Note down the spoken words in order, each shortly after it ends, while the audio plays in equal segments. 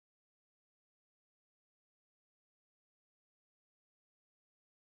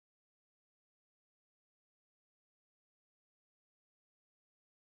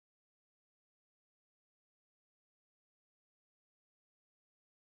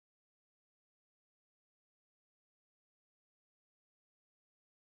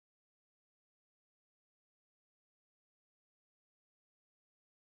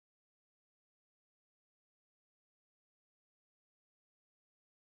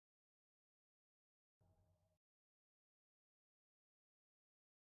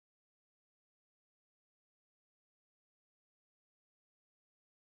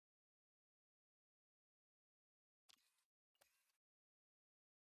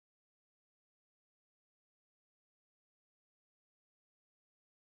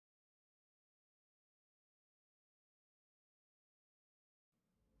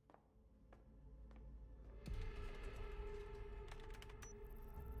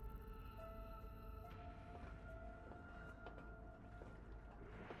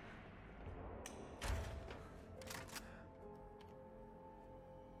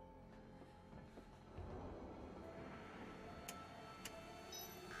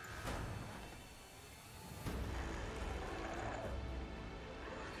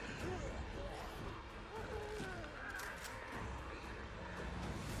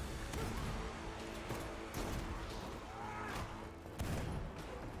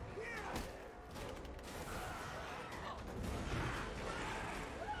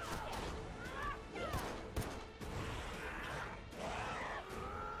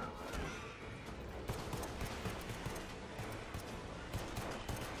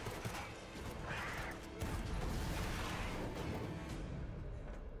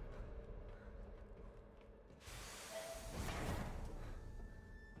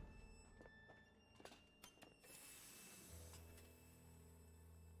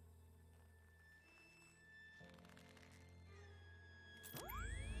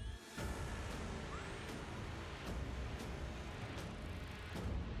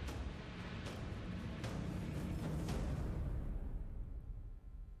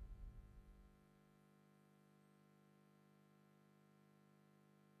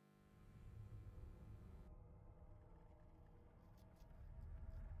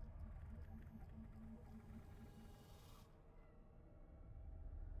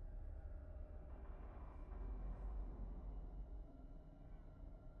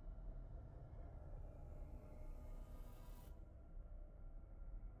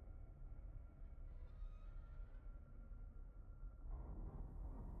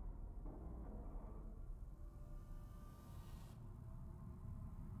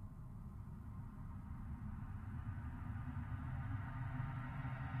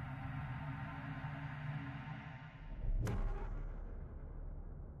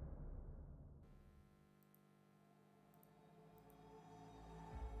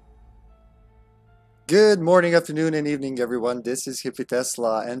Good morning, afternoon, and evening, everyone. This is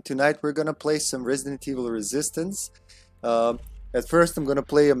HippyTesla, and tonight we're gonna play some Resident Evil Resistance. Um, at first, I'm gonna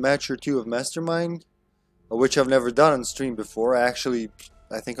play a match or two of Mastermind, which I've never done on stream before. I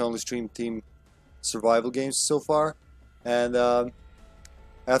think I only streamed team survival games so far, and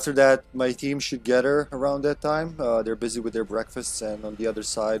after that, my team should gather around that time. They're busy with their breakfasts and on the other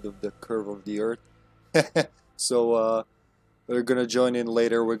side of the curve of the earth. So they're gonna join in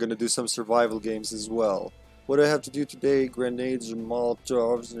later. We're gonna do some survival games as well. What do I have to do today? Grenades and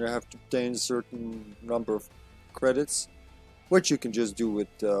Molotovs, and I have to obtain a certain number of credits, which you can just do with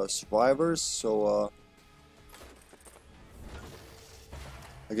survivors. So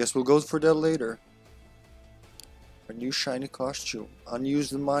I guess we'll go for that later. A new shiny costume,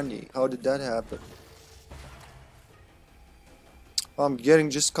 unused money. How did that happen? I'm getting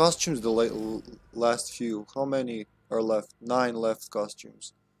just costumes the last few. How many are left? 9 left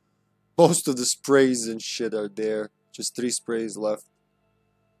costumes. Most of the sprays and shit are there. Just 3 sprays left.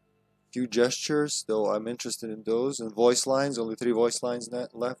 Few gestures, though I'm interested in those. And voice lines, only 3 voice lines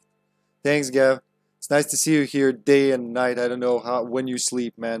left. Thanks, Gav. It's nice to see you here day and night. I don't know when you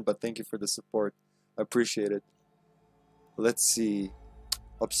sleep, man, but thank you for the support. I appreciate it. Let's see.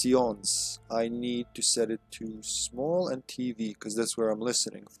 Options. I need to set it to small and TV because that's where I'm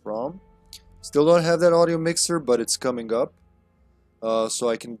listening from. Still don't have that audio mixer, but it's coming up. So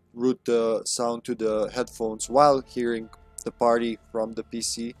I can route the sound to the headphones while hearing the party from the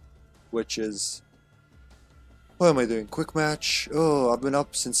PC, which is... What am I doing? Quick match. Oh, I've been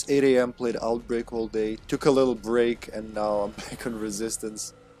up since 8 AM, played Outbreak all day, took a little break, and now I'm back on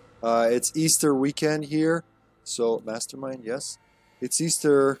Resistance. It's Easter weekend here, so Mastermind, yes. It's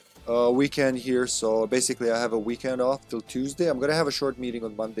Easter weekend here, so basically I have a weekend off till Tuesday. I'm gonna have a short meeting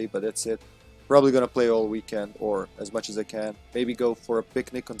on Monday, but that's it. Probably gonna play all weekend, or as much as I can. Maybe go for a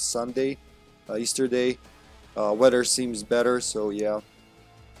picnic on Sunday, Easter Day. Weather seems better, so yeah.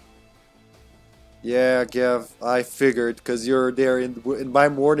 Yeah, Gav, I figured, because you're there in my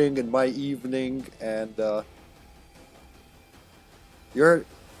morning and my evening, and you're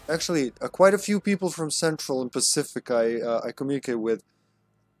actually quite a few people from Central and Pacific I communicate with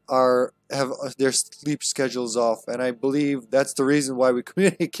have their sleep schedules off, and I believe that's the reason why we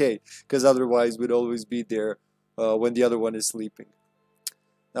communicate, because otherwise we'd always be there when the other one is sleeping.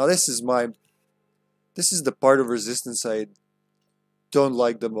 Now this is the part of Resistance I don't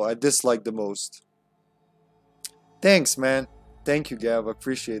like I dislike the most. Thanks, man. Thank you, Gav. I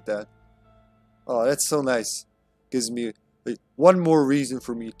appreciate that. Oh, that's so nice. Gives me one more reason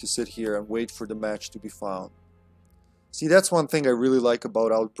for me to sit here and wait for the match to be found. See, that's one thing I really like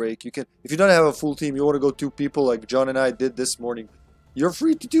about Outbreak. You can, if you don't have a full team, you want to go 2 people like John and I did this morning, you're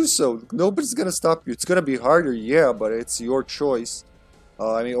free to do so. Nobody's gonna stop you. It's gonna be harder, yeah, but it's your choice.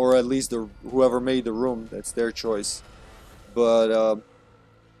 I mean, or at least whoever made the room, that's their choice. But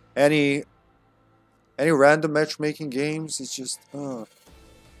any random matchmaking games, it's just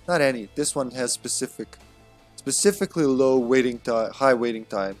not any. This one has specifically low waiting time, high waiting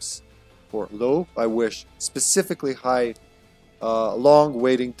times. For low, I wish. Specifically high, long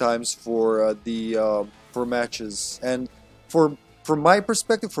waiting times for for matches. And from my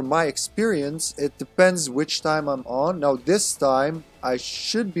perspective, from my experience, it depends which time I'm on. Now this time, I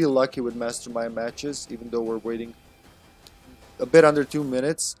should be lucky with Mastermind matches, even though we're waiting a bit under 2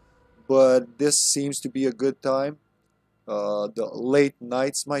 minutes. But this seems to be a good time. The late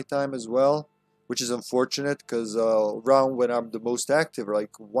night's my time as well, which is unfortunate because around when I'm the most active,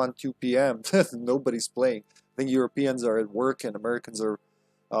 like 1, 2 p.m., nobody's playing. I think Europeans are at work and Americans are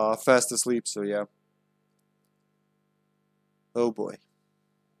fast asleep, so yeah. Oh boy.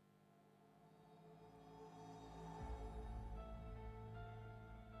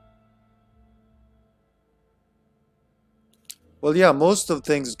 Well, yeah, most of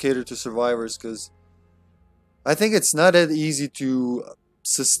things cater to survivors because I think it's not that easy to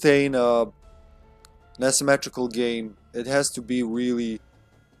sustain an asymmetrical game. It has to be really,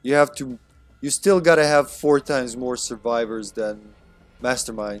 you still gotta have 4 times more survivors than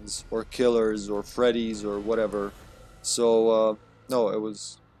masterminds or killers or Freddy's or whatever. So no, it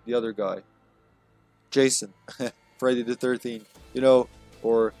was the other guy, Jason, Friday the 13th.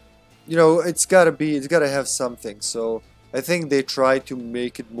 Or it's gotta have something. So I think they try to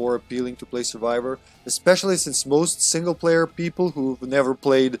make it more appealing to play Survivor, especially since most single-player people who've never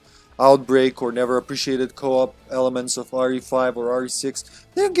played Outbreak or never appreciated co-op elements of RE5 or RE6,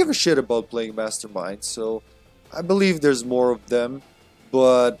 they don't give a shit about playing Mastermind. So I believe there's more of them,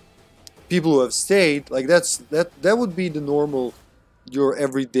 but people who have stayed, like that would be the normal, your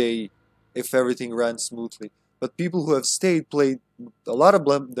everyday, if everything ran smoothly. But people who have stayed played, a lot of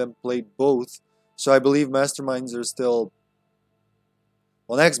them played both. So I believe Masterminds are still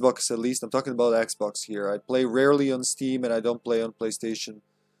on Xbox, at least. I'm talking about Xbox here. I play rarely on Steam, and I don't play on PlayStation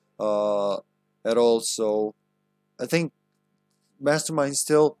uh, at all. So I think Mastermind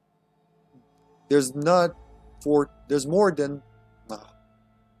still, there's not four. There's more than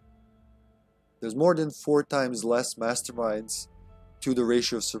 4 times less Masterminds to the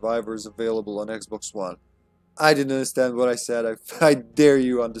ratio of survivors available on Xbox One. I didn't understand what I said. I dare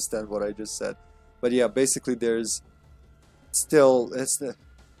you understand what I just said. But yeah, basically there's still,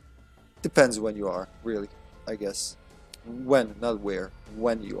 depends when you are, really, I guess. When, not where,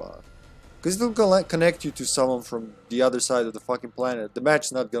 when you are. Because it'll connect you to someone from the other side of the fucking planet. The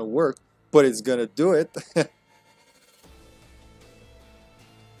match's not gonna work, but it's gonna do it.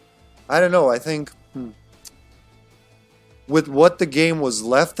 I don't know, I think with what the game was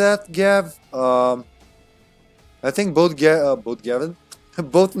left at, Gav, I think both Gavin,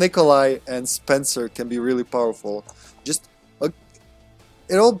 both Nikolai and Spencer can be really powerful. Just it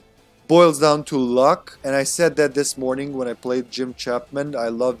all boils down to luck, and I said that this morning when I played Jim Chapman. I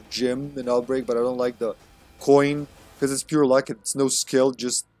love Jim in Outbreak, but I don't like the coin because it's pure luck. It's no skill.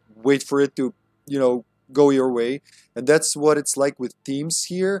 Just wait for it to, go your way, and that's what it's like with teams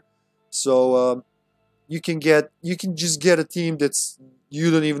here. So you can just get a team that's you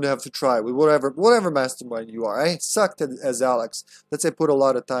don't even have to try with whatever mastermind you are. I sucked as Alex. That's I put a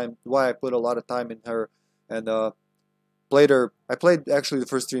lot of time. Why I put a lot of time in her and played her. I played actually the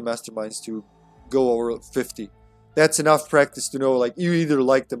first 3 masterminds to go over 50. That's enough practice to know like you either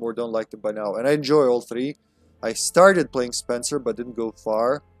like them or don't like them by now. And I enjoy all 3. I started playing Spencer but didn't go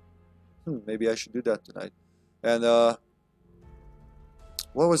far. Maybe I should do that tonight. And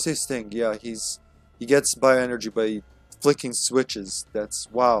what was his thing? Yeah, he gets bioenergy by flicking switches. That's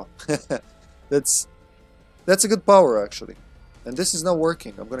wow. that's a good power actually. And this is not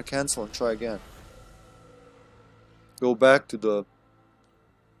working. I'm gonna cancel and try again. Go back to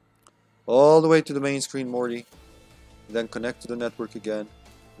all the way to the main screen, Morty. And then connect to the network again.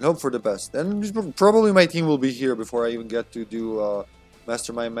 And hope for the best. And probably my team will be here before I even get to do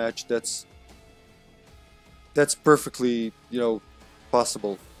Mastermind match. That's perfectly,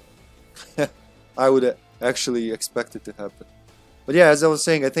 possible. I would actually expect it to happen. But yeah, as I was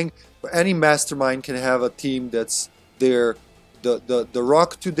saying, I think any mastermind can have a team that's the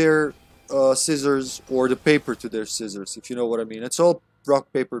rock to their scissors or the paper to their scissors, if you know what I mean. It's all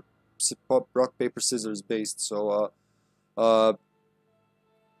rock paper scissors based. So I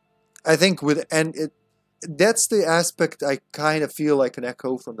think that's the aspect I kind of feel like an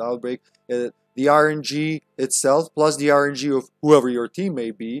echo from the Outbreak. The RNG itself plus the RNG of whoever your team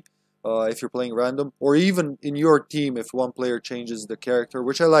may be. If you're playing random, or even in your team if one player changes the character,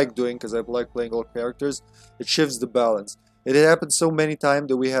 which I like doing because I like playing all characters, it shifts the balance. It happened so many times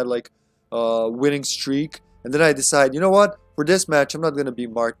that we had like winning streak, and then I decide, you know what, for this match I'm not going to be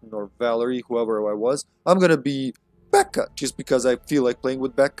Martin or Valerie, whoever I was, I'm going to be Becca, just because I feel like playing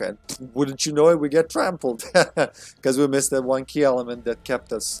with Becca, and wouldn't you know it, we get trampled, because we missed that one key element that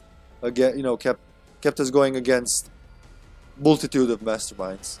kept us, kept us going against multitude of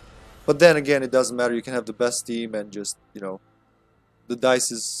masterminds. But then again, it doesn't matter. You can have the best team and just, the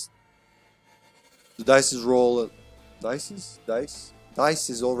dice is roll. Dice is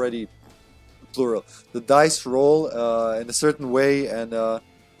already plural. The dice roll in a certain way, and one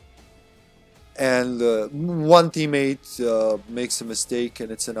teammate makes a mistake,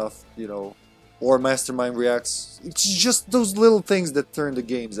 and it's enough, or Mastermind reacts. It's just those little things that turn the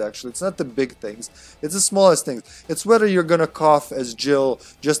games, actually. It's not the big things. It's the smallest things. It's whether you're gonna cough as Jill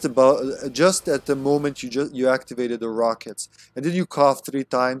just at the moment you activated the rockets. And then you cough 3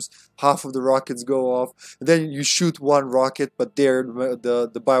 times, half of the rockets go off, and then you shoot 1 rocket, but there the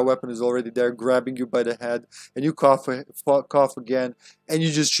bioweapon is already there grabbing you by the head, and you cough again, and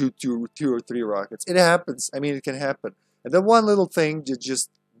you just shoot 2 or 3 rockets. It happens. I mean, it can happen. And then one little thing just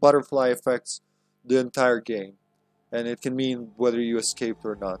butterfly effects the entire game, and it can mean whether you escaped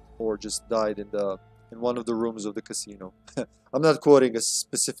or not, or just died in one of the rooms of the casino. I'm not quoting a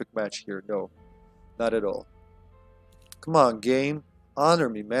specific match here, no, not at all. Come on, game, honor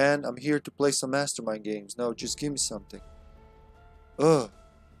me, man. I'm here to play some Mastermind games. No, just give me something. Ugh.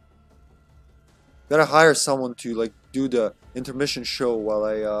 Gotta hire someone to like do the intermission show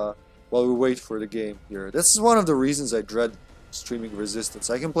while we wait for the game here. This is one of the reasons I dread streaming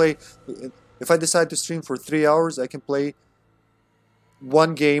Resistance. I can play. If I decide to stream for 3 hours, I can play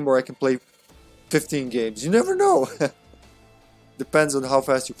 1 game, or I can play 15 games. You never know. Depends on how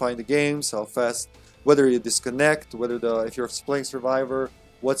fast you find the games, how fast, whether you disconnect, if you're playing Survivor,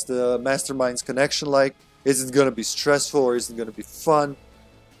 what's the Mastermind's connection like? Is it gonna be stressful or is it gonna be fun?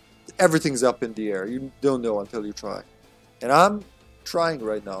 everything's up in the air. You don't know until you try. And I'm trying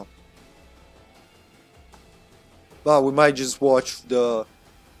right now. Well, we might just watch the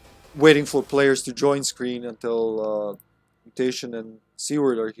waiting for players to join screen until Mutation and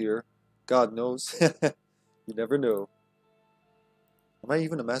Seaward are here. God knows. You never know. Am I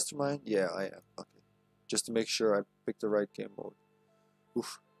even a mastermind? Yeah, I am. Okay. Just to make sure I pick the right game mode.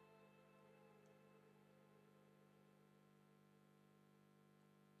 Oof.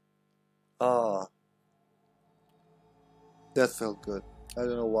 Ah. That felt good. I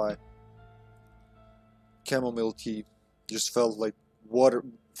don't know why. Chamomile tea just felt like water,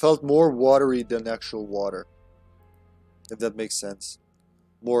 felt more watery than actual water. If that makes sense.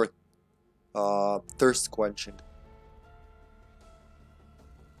 More thirst quenching.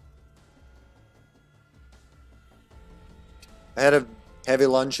 I had a heavy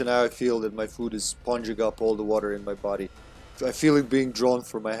lunch and now I feel that my food is sponging up all the water in my body. I feel it being drawn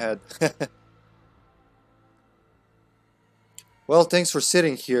from my head. Well, thanks for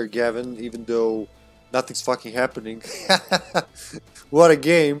sitting here, Gavin, even though nothing's fucking happening. What a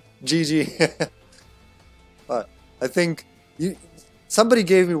game. GG. I think somebody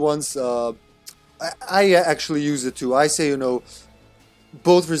gave me once, I actually use it too. I say, you know,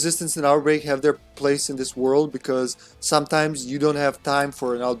 both Resistance and Outbreak have their place in this world because sometimes you don't have time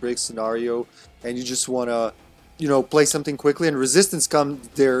for an Outbreak scenario and you just want to, you know, play something quickly, and Resistance comes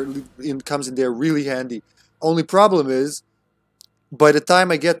in there really handy. Only problem is, by the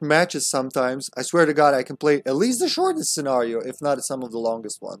time I get matches sometimes, I swear to God, I can play at least the shortest scenario, if not some of the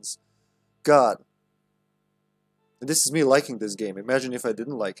longest ones. God. And this is me liking this game. Imagine if I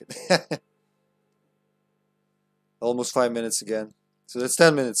didn't like it. Almost 5 minutes again. So that's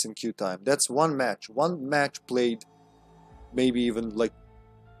 10 minutes in queue time. That's one match. One match played. Maybe even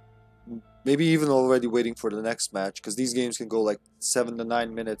already waiting for the next match. Because these games can go like 7 to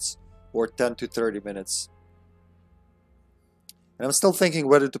 9 minutes. Or 10 to 30 minutes. And I'm still thinking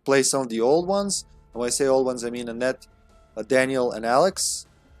whether to play some of the old ones. And when I say old ones, I mean Annette, Daniel, and Alex.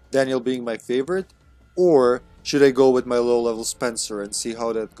 Daniel being my favorite. Or should I go with my low-level Spencer and see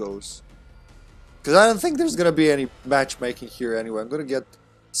how that goes? Because I don't think there's going to be any matchmaking here anyway. I'm going to get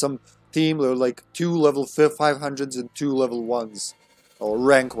some team like 2 level 500s and 2 level 1s. Or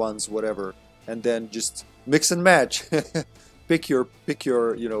rank 1s, whatever. And then just mix and match. pick your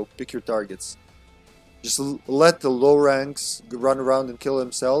targets. Just let the low ranks run around and kill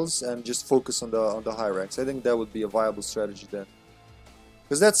themselves and just focus on the high ranks. I think that would be a viable strategy then.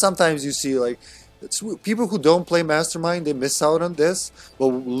 Because that sometimes you see like people who don't play Mastermind, they miss out on this. But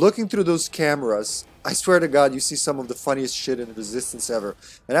looking through those cameras, I swear to God, you see some of the funniest shit in Resistance ever.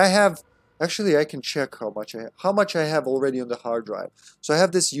 And I have, actually I can check how much I have already on the hard drive. So I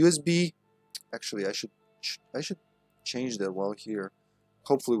have this USB. Actually, I should change that while here.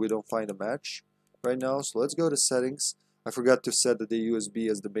 Hopefully we don't find a match right now. So let's go to settings. I forgot to set the USB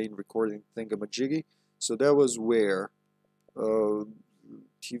as the main recording thingamajiggy. So that was where?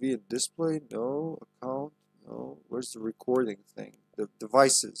 TV and display? No. Account? No. Where's the recording thing? The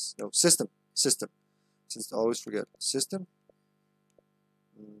devices? No. System. Since I always forget. System?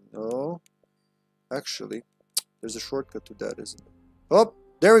 No. Actually, there's a shortcut to that, isn't it? Oh,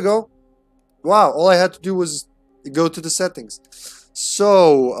 there we go. Wow, all I had to do was go to the settings.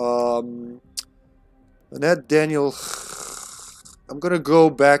 So, Annette, Daniel, I'm gonna go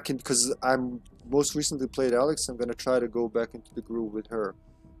back in, because I'm most recently played Alex. I'm gonna try to go back into the groove with her,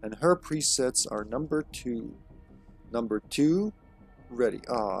 and her presets are number 2, ready.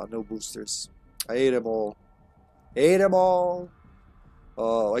 Ah, no boosters. I ate them all.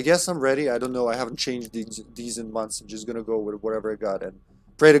 I guess I'm ready. I don't know. I haven't changed these in months. I'm just gonna go with whatever I got, and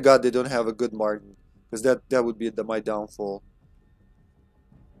pray to God they don't have a good margin, because that would be my downfall.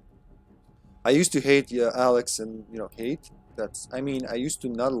 I used to hate Alex, and hate. I used to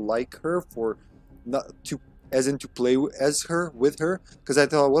not like her for to play with her, because I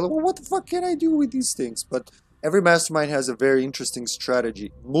thought, well, what the fuck can I do with these things? But every mastermind has a very interesting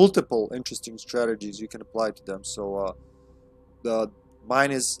strategy, multiple interesting strategies you can apply to them. So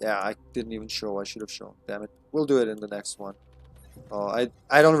mine is, I didn't even show. I should have shown. Damn it. We'll do it in the next one. I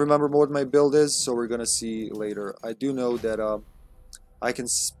don't remember what my build is, so we're gonna see later. I do know that I can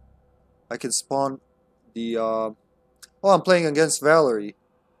spawn the oh, I'm playing against Valerie.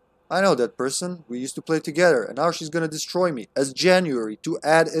 I know that person. We used to play together, and now she's gonna destroy me. As January, to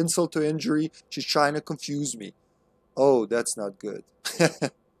add insult to injury, she's trying to confuse me. Oh, that's not good.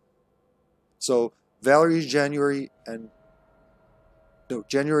 So Valerie is January, and no,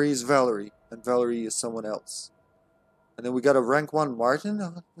 January is Valerie, and Valerie is someone else. And then we got a rank 1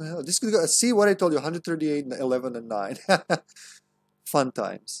 Martin. This could go, see what I told you, 138, 11, and 9. Fun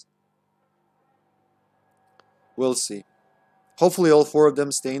times. We'll see. Hopefully all 4 of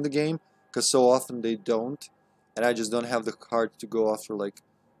them stay in the game, because so often they don't. And I just don't have the heart to go after like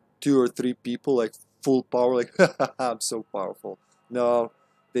 2 or 3 people, like full power, like I'm so powerful. No,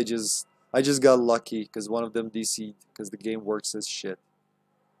 I just got lucky because one of them DC'd, because the game works as shit.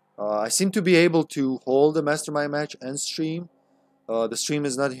 I seem to be able to hold the Mastermind match and stream. The stream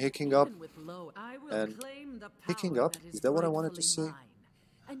is not hicking up. And hicking up? Is that what I wanted to say?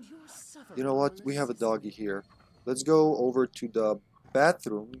 You know what? We have a doggy here. Let's go over to the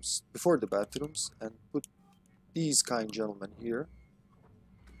bathrooms, before the bathrooms, and put these kind gentlemen here.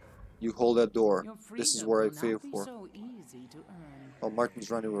 You hold that door. This is where I fail for. Oh, Martin's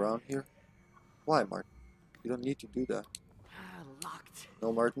running around here. Why, Martin? You don't need to do that.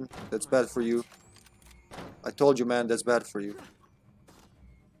 No, Martin, that's bad for you. I told you, man, that's bad for you.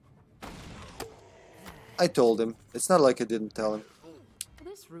 I told him. It's not like I didn't tell him.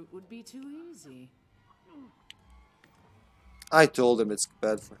 This route would be too easy. I told him it's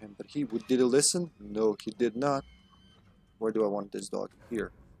bad for him, but did he listen? No, he did not. Where do I want this dog?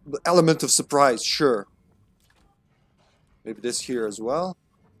 Here. The element of surprise, sure. Maybe this here as well.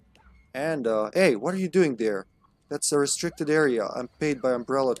 And, hey, what are you doing there? That's a restricted area. I'm paid by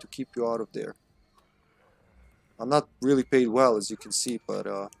Umbrella to keep you out of there. I'm not really paid well, as you can see, but,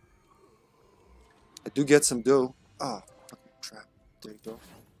 I do get some dough. Ah, fucking trap. There you go.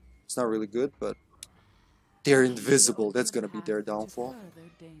 It's not really good, but they're invisible. That's gonna be their downfall.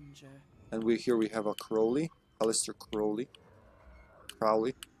 And here we have a Crowley. Alistair Crowley.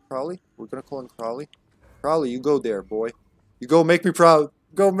 Crowley. Crowley? We're gonna call him Crowley. Crowley, you go there, boy. You go make me proud.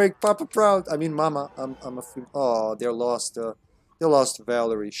 Go make Papa proud. I mean, Mama. I'm a. Oh, they lost. They lost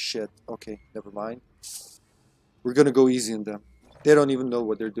Valerie. Shit. Okay, never mind. We're gonna go easy on them. They don't even know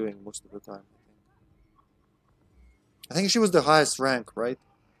what they're doing most of the time. I think she was the highest rank, right?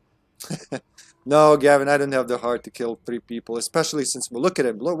 No, Gavin, I don't have the heart to kill 3 people, especially since look at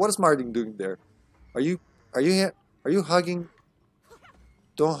him. Look, what is Martin doing there? Are you hugging?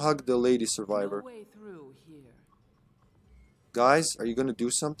 Don't hug the lady survivor. Guys, are you gonna do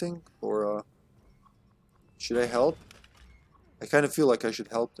something, or should I help? I kind of feel like I should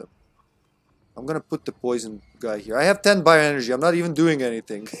help them. I'm gonna put the poison guy here. I have 10 bioenergy. I'm not even doing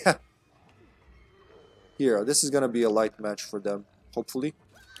anything. Here, this is gonna be a light match for them. Hopefully,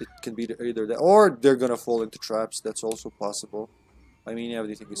 it can be either that, or they're gonna fall into traps. That's also possible. I mean,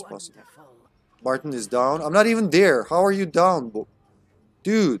 everything is possible. Martin is down. I'm not even there. How are you down,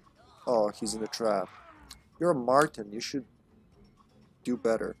 dude? Oh, he's in a trap. You're a Martin. You should do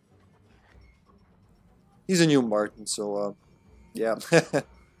better. He's a new Martin, so yeah.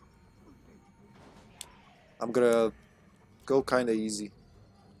 I'm gonna go kinda easy.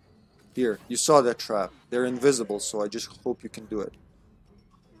 Here, you saw that trap. They're invisible, so I just hope you can do it.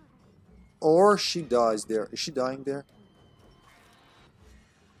 Or she dies there. Is she dying there?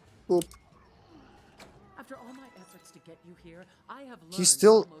 Boop. After all my efforts to get you here, I have learned. He's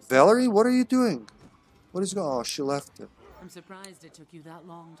still... Valerie, what are you doing? What is going on? Oh, she left him. I'm surprised it took you that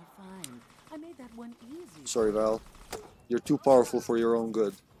long to find. I made that one easy. Sorry, Val. You're too powerful for your own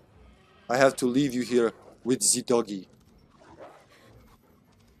good. I have to leave you here with the doggy.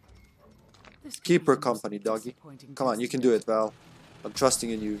 Keep her company, doggy. Come on, you can do it, Val. I'm trusting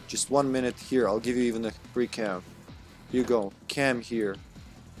in you. Just 1 minute here. I'll give you even a free cam. Here you go. Cam here.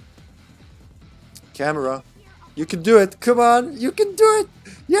 Camera. You can do it. Come on. You can do it.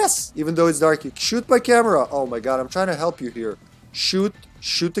 Yes. Even though it's dark. You shoot my camera. Oh my god. I'm trying to help you here. Shoot.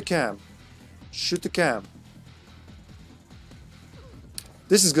 Shoot the cam. Shoot the cam.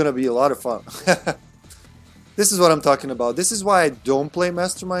 This is gonna be a lot of fun. This is what I'm talking about. This is why I don't play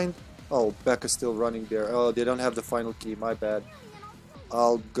Mastermind. Oh, Becca's still running there. Oh, they don't have the final key. My bad.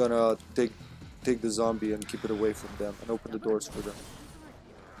 I'm gonna take the zombie and keep it away from them and open the doors for them.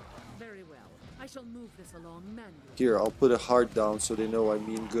 Very well. I shall move this along manually. Here, I'll put a heart down so they know I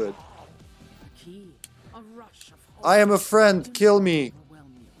mean good. Key. A rush of I am a friend. Kill me.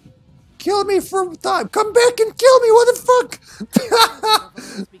 Kill me for time. Come back and kill me. What the fuck?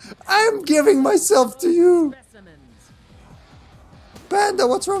 I'm giving myself to you. Panda,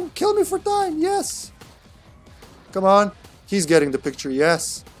 what's wrong? Kill me for time. Yes. Come on. He's getting the picture.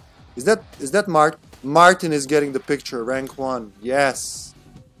 Yes. Is that Martin? Martin is getting the picture. Rank 1. Yes.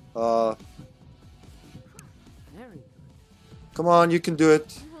 Come on, you can do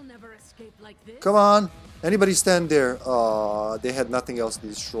it. Come on. Anybody stand there? They had nothing else to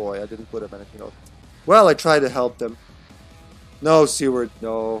destroy. I didn't put up anything else. Well, I tried to help them. No, Seward.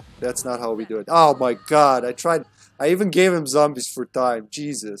 No, that's not how we do it. Oh my god. I tried. I even gave him zombies for time.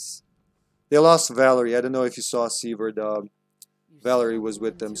 Jesus. They lost Valerie. I don't know if you saw Seward. Valerie was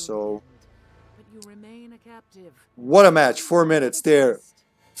with them, so you remain a captive. What a match. 4 minutes there.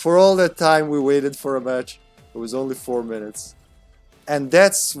 For all that time we waited for a match, it was only 4 minutes. And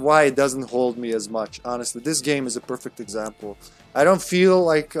that's why it doesn't hold me as much. Honestly, this game is a perfect example. I don't feel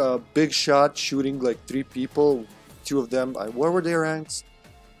like a big shot shooting like 3 people. 2 of them, what were their ranks?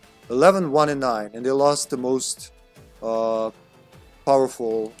 11, 1, and 9. And they lost the most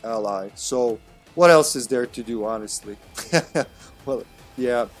powerful ally. So what else is there to do, honestly? Well,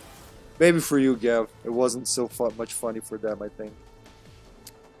 yeah. Maybe for you, Gav. It wasn't so much funny for them, I think.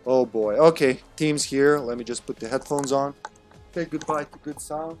 Oh boy. Okay, team's here. Let me just put the headphones on. Say goodbye to good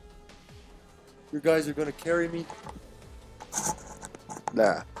sound. You guys are gonna carry me.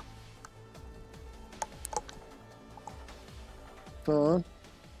 Nah. Come on.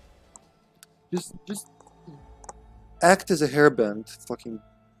 Just act as a hairband. Fucking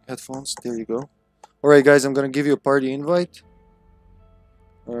headphones. There you go. Alright guys, I'm gonna give you a party invite.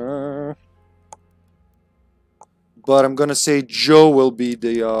 But I'm gonna say Joe will be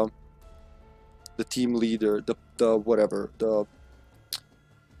the team leader, the whatever,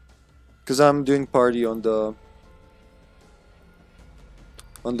 because I'm doing party on the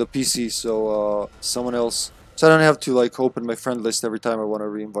PC, so someone else, so I don't have to like open my friend list every time I want to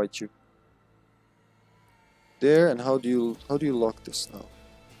re-invite you. There, and how do you lock this now?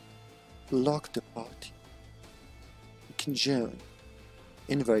 Lock the party. You can join.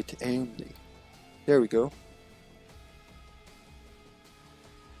 Invite only. There we go.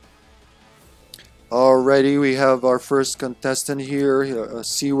 Alrighty, we have our first contestant here, a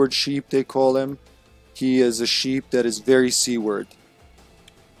seaward sheep they call him. He is a sheep that is very seaward.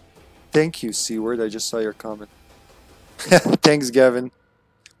 Thank you, seaward, I just saw your comment. Thanks, Gavin.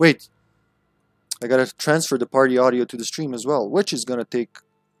 Wait, I gotta transfer the party audio to the stream as well, which is gonna take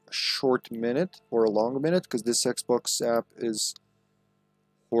a short minute or a long minute, because this Xbox app is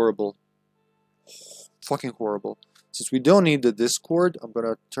horrible. Fucking horrible. Since we don't need the Discord, I'm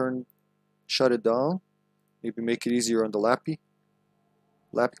gonna shut it down. Maybe make it easier on the Lappy.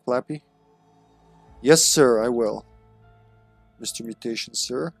 Lappy Clappy. Yes, sir, I will. Mr. Mutation,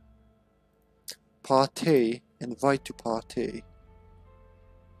 sir. Party. Invite to party.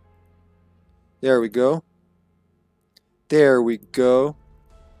 There we go. There we go.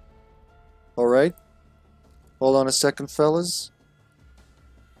 Alright. Hold on a second, fellas.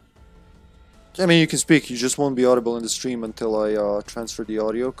 I mean, you can speak, you just won't be audible in the stream until I transfer the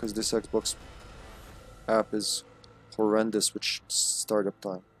audio, because this Xbox app is horrendous with startup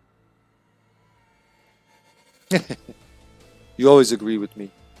time. You always agree with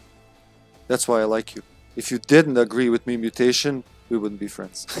me. That's why I like you. If you didn't agree with me, Mutation, we wouldn't be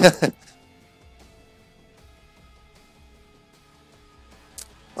friends.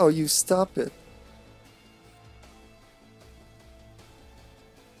 Oh, you stop it.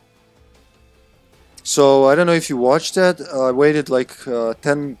 So, I don't know if you watched that. I waited like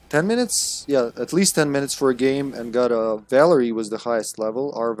 10 minutes? Yeah, at least 10 minutes for a game and got a... Valerie was the highest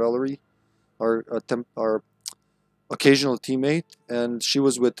level. Our Valerie. Our occasional teammate. And she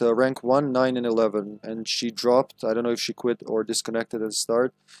was with rank 1, 9, and 11. And she dropped. I don't know if she quit or disconnected at the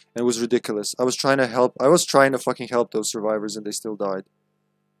start. And it was ridiculous. I was trying to help. I was trying to fucking help those survivors and they still died.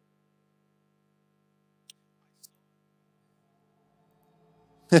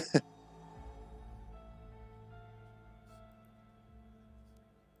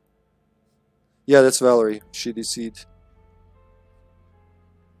 Yeah, that's Valerie. She DC'd.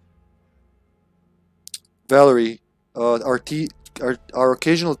 Valerie, our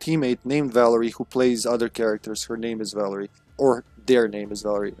occasional teammate named Valerie who plays other characters. Her name is Valerie. Or their name is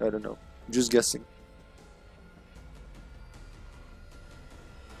Valerie. I don't know. I'm just guessing.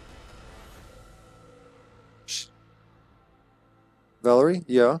 Valerie?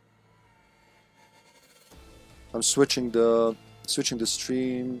 Yeah. I'm switching the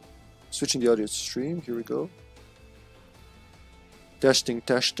stream. Switching the audio to stream. Here we go. Testing,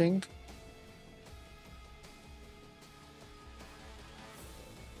 testing.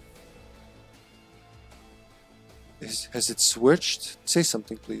 Has it switched? Say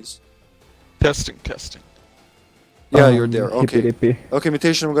something, please. Testing, testing. Yeah, you're there. Okay. Hippy. Okay,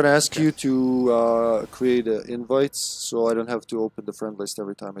 Mutation, I'm gonna ask you to create invites so I don't have to open the friend list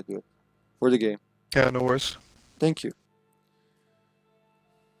every time I do it. For the game. Yeah, no worries. Thank you.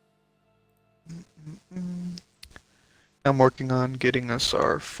 I'm working on getting us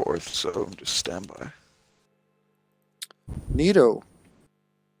our 4th, so just stand by. Neato.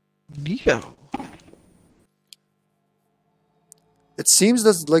 Neato. It seems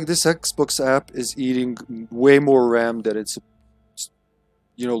that like this Xbox app is eating way more RAM than it's,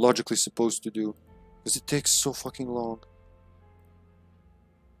 you know, logically supposed to do, because it takes so fucking long.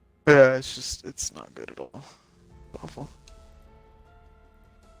 Yeah, it's not good at all. Awful.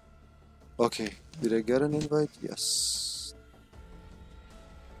 Okay, did I get an invite? Yes.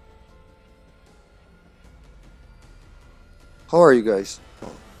 How are you guys?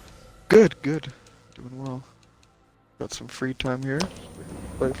 Good, good. Doing well. Got some free time here.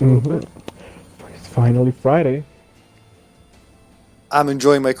 Play for a little bit. It's finally Friday. I'm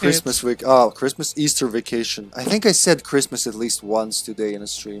enjoying my Christmas It's week. Oh, Christmas Easter vacation. I think I said Christmas at least once today in a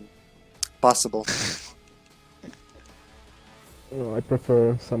stream. Possible. I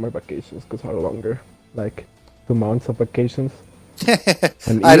prefer summer vacations because are longer, like 2 months of vacations.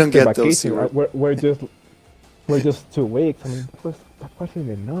 And I don't Easter get those. vacation, we're just 2 weeks. I mean, that wasn't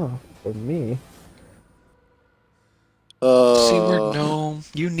enough for me. Seaward, no.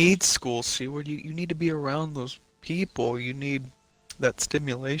 You need school, Seaward. You need to be around those people. You need that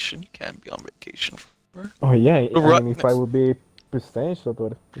stimulation. You can't be on vacation forever. Oh yeah, I Right. mean, if I would be presential,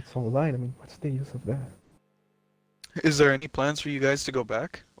 but it's online. I mean, what's the use of that? Is there any plans for you guys to go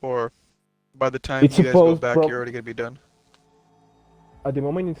back? Or by the time It's you guys go supposed back, you're already gonna be done? At the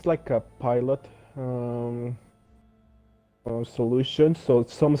moment, it's like a pilot solution. So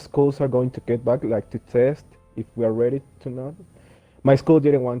some schools are going to get back, like to test if we are ready to not. My school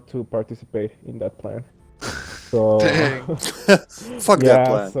didn't want to participate in that plan. So Dang. Fuck that yeah,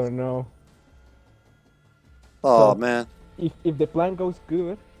 plan. so no. Oh So man. if the plan goes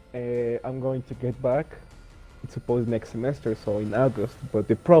good, I'm going to get back. It's supposed next semester, so in August. But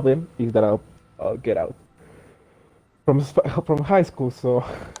the problem is that I'll get out from high school. So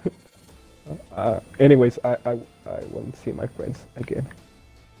anyways, I won't see my friends again.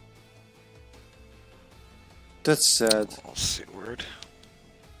 That's sad. Oh, Seaward.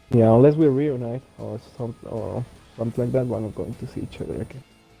 Yeah, unless we reunite or something like that, we're not going to see each other again.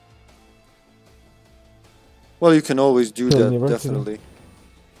 Well, you can always do Till that, university. definitely.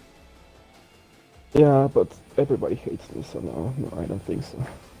 Yeah, but everybody hates me, so no, I don't think so.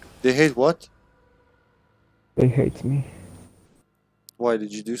 They hate what? They hate me. Why,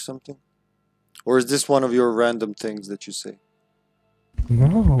 did you do something? Or is this one of your random things that you say?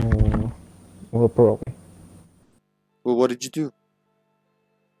 No. Well, probably. Well, what did you do?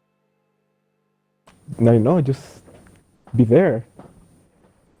 No, just be there.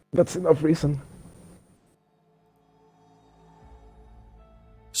 That's enough reason.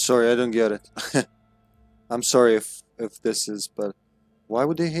 Sorry, I don't get it. I'm sorry if this is, but why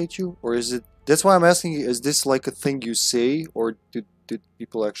would they hate you? Or is it... That's why I'm asking you, is this like a thing you say, or did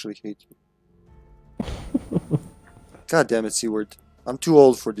people actually hate you? God damn it, Seaward. I'm too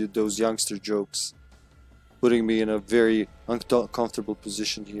old for those youngster jokes. Putting me in a very uncomfortable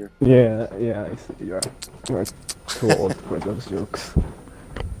position here. Yeah, I see. You're too old for those jokes.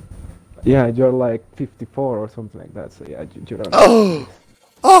 Yeah, you're like 54 or something like that, so yeah, you don't know.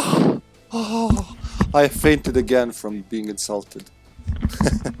 Oh! I fainted again from being insulted.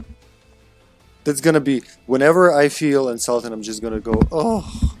 That's gonna be... Whenever I feel insulted, I'm just gonna go,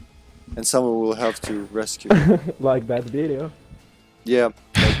 oh! And someone will have to rescue me. Like that video. Yeah,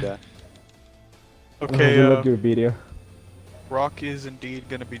 like that. Okay, I love your video. Rock is indeed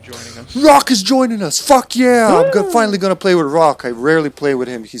gonna be joining us. Rock is joining us! Fuck yeah! I'm finally gonna play with Rock. I rarely play with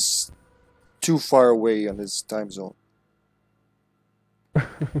him. He's too far away on his time zone.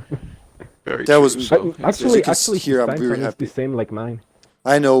 Very That true, was- so, Actually, here, his I'm time very zone is happy. the same like mine.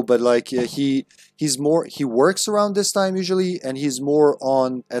 I know, but like he's more... He works around this time usually, and he's more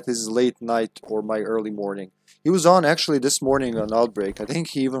on at his late night or my early morning. He was on actually this morning on Outbreak. I think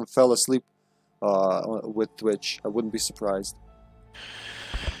he even fell asleep with Twitch. I wouldn't be surprised.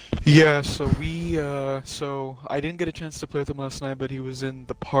 Yeah, so I didn't get a chance to play with him last night, but he was in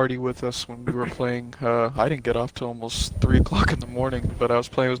the party with us when we were playing. I didn't get off till almost 3 o'clock in the morning, but I was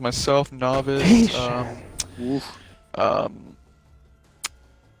playing with myself, Novice, Oof.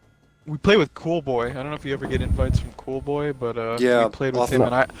 we play with Cool Boy. I don't know if you ever get invites from Cool Boy, but Yeah, we played with often.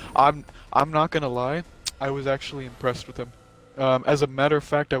 him, and I'm not gonna lie, I was actually impressed with him. As a matter of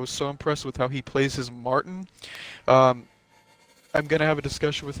fact, I was so impressed with how he plays his Martin. I'm gonna have a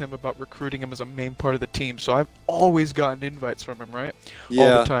discussion with him about recruiting him as a main part of the team. So I've always gotten invites from him, right? All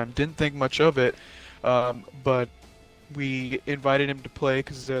Yeah. the time. Didn't think much of it, but we invited him to play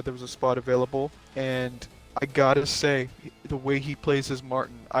because there was a spot available, and I gotta say, the way he plays his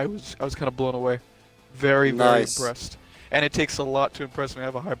Martin, I was kind of blown away. Very Nice. impressed. And it takes a lot to impress me. I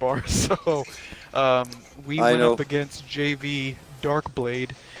have a high bar, so we I went know. up against JV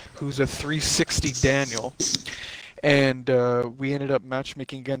Darkblade, who's a 360 Daniel, and we ended up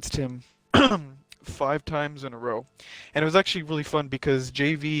matchmaking against him 5 times in a row. And it was actually really fun because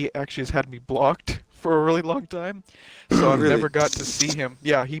JV actually has had me blocked for a really long time. So I've Really? never got to see him.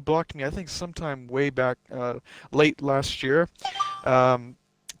 Yeah, he blocked me, I think sometime way back, late last year.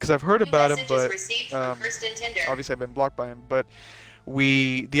 Because I've heard about him, but obviously I've been blocked by him. But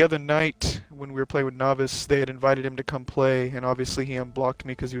the other night when we were playing with Novice, they had invited him to come play, and obviously he unblocked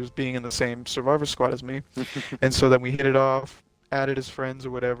me because he was being in the same Survivor squad as me. And so then we hit it off, added his friends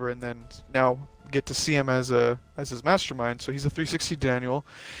or whatever, and then now get to see him as his mastermind. So he's a 360 Daniel,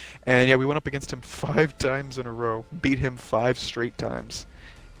 and yeah, we went up against him 5 times in a row, beat him 5 straight times.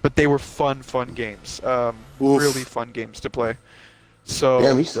 But they were fun games, really fun games to play. So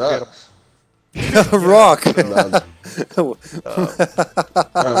damn, he sucks. Rock. It was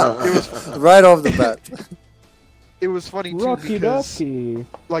Right off the bat. it was funny too Rocky because Docky.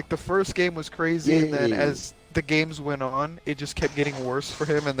 like the first game was crazy, and then Yay. as the games went on, it just kept getting worse for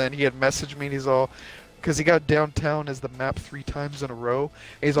him. And then he had messaged me, and he's all, because he got downtown as the map 3 times in a row.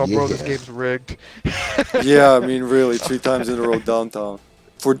 And he's all, bro, this Yeah. game's rigged. Yeah, I mean, really, 3 times in a row downtown.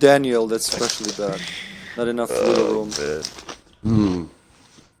 For Daniel, that's especially bad. Not enough wiggle room.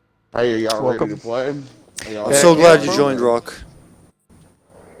 Hey, are y'all Welcome. ready to play? I'm Yeah, so glad yeah, you bro. joined, Rock.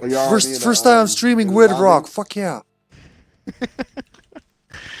 Are y'all First time I'm streaming with Rock. Fuck yeah.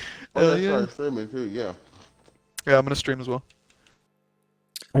 Oh, that's yeah. right, streaming too, yeah. Yeah, I'm gonna stream as well.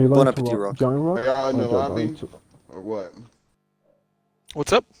 Are you Bon going to appetit, rock, Rock. join Rock? Are y'all in Or the you're lobby? going to- Or what?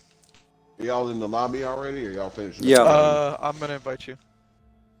 What's up? Are y'all in the lobby already, or y'all finished? Yeah. I'm gonna invite you.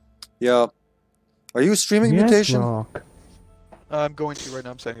 Yeah. Are you streaming Yes, Mutation? Rock. I'm going to right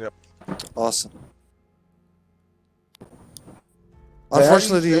now. I'm setting it up. Awesome. Hey, how do you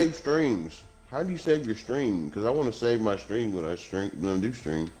Unfortunately, save streams? How do you save your stream? Because I want to save my stream when I do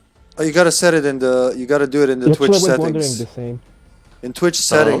stream. you gotta set it in the. You gotta do it in the That's Twitch what I was wondering settings. the same. In Twitch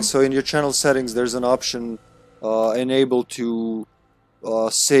settings, so in your channel settings, there's an option enable to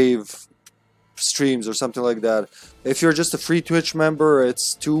save streams or something like that. If you're just a free Twitch member,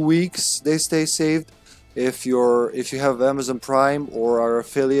 it's 2 weeks they stay saved. If you have Amazon Prime or are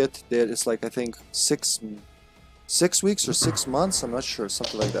affiliate, then it's like I think 6 weeks or 6 months. I'm not sure,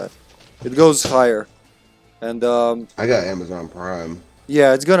 something like that. It goes higher, and I got Amazon Prime.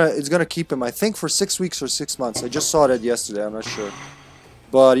 yeah, it's gonna keep him. I think for 6 weeks or 6 months. I just saw that yesterday. I'm not sure,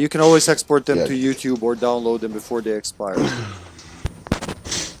 but you can always export them Yeah. to YouTube or download them before they expire.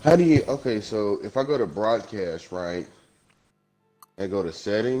 How do you? Okay, so if I go to broadcast, right, I go to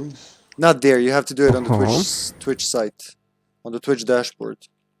settings. Not there. You have to do it on the Uh-huh. Twitch site, on the Twitch dashboard.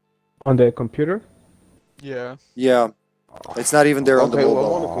 On the computer? Yeah. Yeah, it's not even there on the Okay, well,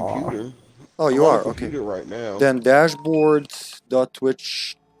 mobile. I'm on a computer. Oh, you I'm on are a okay. computer right now. Then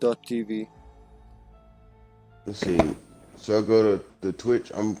dashboard.twitch.tv. Let's see. So I go to the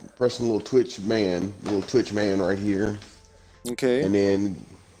Twitch. I'm pressing little Twitch man right here, Okay. and then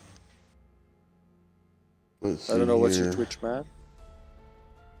let's see I don't know what's your here. Twitch, man.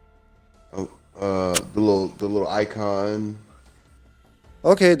 The little icon.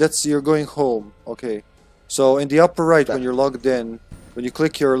 Okay, you're going home. Okay. So in the upper right, when you're logged in, when you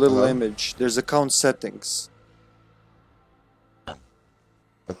click your little Uh-huh. image, there's account settings.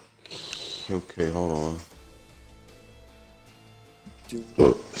 Okay, hold on.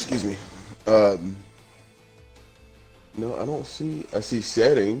 Do- Excuse me. No, I don't see. I see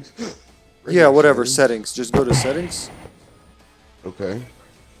settings. Yeah, whatever, Settings. settings. Just go to settings. Okay.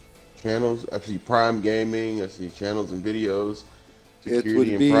 Channels. I see Prime Gaming. I see channels and videos. It Security would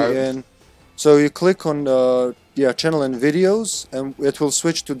and be privacy. in. So you click on channel and videos, and it will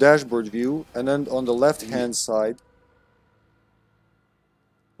switch to dashboard view, and then on the left hand side.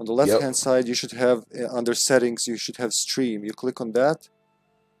 On the left hand side, you should have under settings. You should have stream. You click on that,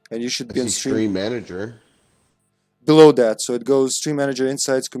 and you should I be see in stream. Stream Manager. Below that, so it goes Stream Manager,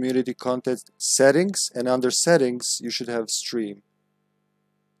 Insights, Community, Content, Settings, and under Settings, you should have Stream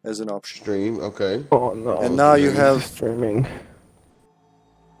as an option. Stream. Okay. Oh no. And now you okay. have Streaming.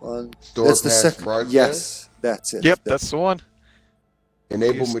 one. Store That's the past second. broadcast? Yes, that's it. Yep, that's the one.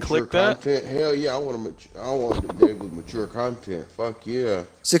 Enable Just mature click that. content. Hell yeah, I want to enable mature content. Fuck yeah.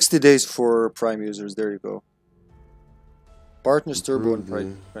 60 days for Prime users. There you go. Partners, Turbo, and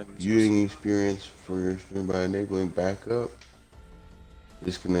Improve Prime the users. viewing experience for your stream by enabling backup,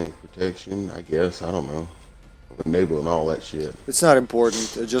 disconnect protection. I guess I don't know. Enabling all that shit. It's not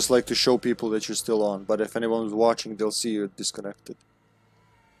important. I just like to show people that you're still on. But if anyone's watching, they'll see you're disconnected.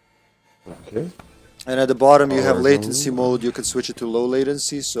 Okay. And at the bottom, you have Horizontal. latency mode. You can switch it to low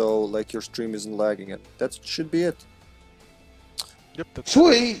latency, so like your stream isn't lagging. And that should be it. Yep, that's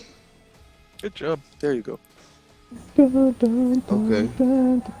Sweet. good job. There you go. Dun, dun, Okay. dun,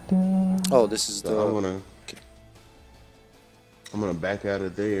 dun, dun, dun. Oh, this is So the. I'm gonna back out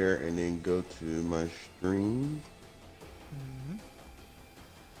of there and then go to my stream.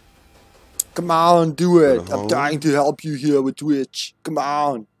 Come on, do Go to it. I'm trying home. to help you here with Twitch. Come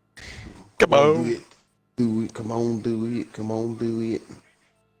on. Come Do on. it. Do it. Come on, do it. Come on, do it.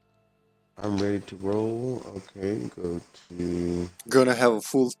 I'm ready to roll. Okay, go to. Gonna have a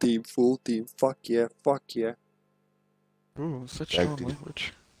full team, full team. Fuck yeah, fuck yeah. Ooh, such Back strong to-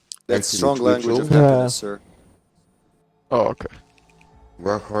 language. That's to the strong Twitch language of over. happiness, sir. Oh, okay.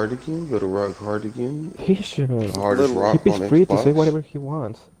 Rock hard again. Go to rock hard again. He should. Hardest Little- rock He's on free to say Xbox. whatever he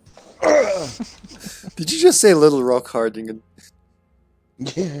wants. Did you just say Little Rock Hardingen?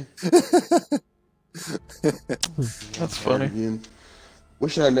 Yeah. That's funny. Again. What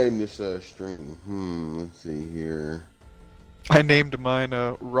should I name this stream? Let's see here. I named mine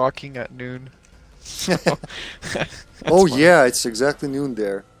Rocking at Noon. So, that's Oh fine. yeah, it's exactly noon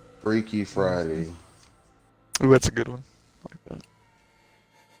there. Freaky Friday. Ooh, that's a good one. I like that.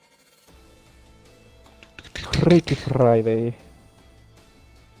 Freaky Friday.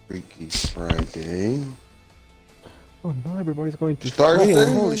 Freaky Friday. Oh no, everybody's going to Start stream.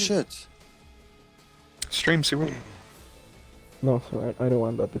 stream. Holy shit. Stream, see what? No, sorry, I don't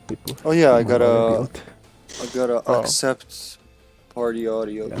want that to people. Oh yeah, I My audio gotta built. Oh. accept party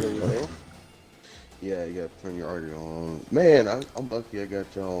audio. Yeah. There we go. Yeah, you gotta turn your audio on. Man, I'm lucky I got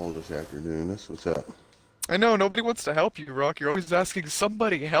y'all on this afternoon. That's what's up. I know, nobody wants to help you, Rock. You're always asking,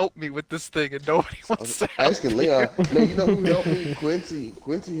 somebody help me with this thing, and nobody wants to help Asking you. Leon. No, you know who helped me? Quincy.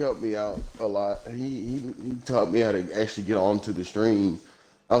 Quincy helped me out a lot. He taught me how to actually get onto the stream.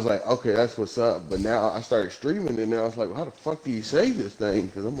 I was like, okay, that's what's up. But now I started streaming, and then I was like, well, how the fuck do you save this thing?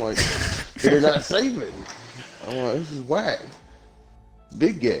 Because I'm like, they're not saving. I'm like, this is whack.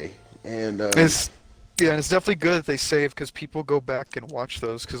 Big gay. And Yeah, and it's definitely good that they save, because people go back and watch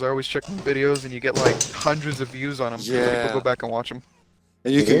those, because I always check the videos, and you get like hundreds of views on them, because Yeah. people go back and watch them.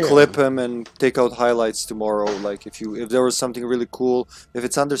 And you can Yeah. clip them and take out highlights tomorrow. Like if there was something really cool, if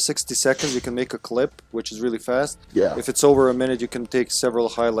it's under 60 seconds, you can make a clip, which is really fast. yeah. If it's over a minute, you can take several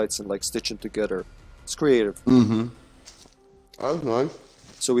highlights and like stitch them together. It's creative. Mm-hmm. That was nice.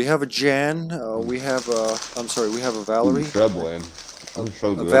 So we have a Jan. We have a. I'm sorry. We have a Valerie. Doubling. I'm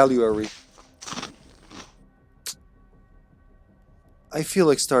so A good. Valuary. I feel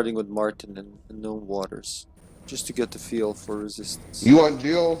like starting with Martin and known waters, just to get the feel for resistance. You want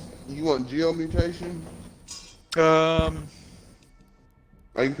Geo? You want Geo mutation? Um,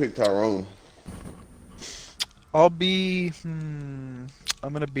 I can pick Tyrone. I'll be, I'll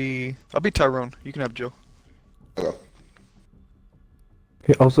be Tyrone. You can have Joe. Okay.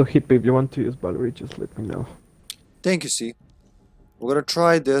 Okay, also, Hippie, if you want to use Valerie, just let me know. Thank you, C. We're gonna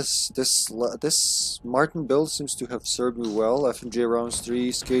try this. This Martin build seems to have served me well. FMJ rounds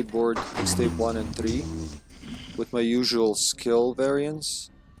 3, skateboard mixtape 1 and 3, with my usual skill variants.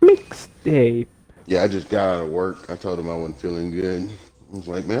 Mixtape. Yeah, I just got out of work. I told him I wasn't feeling good. I was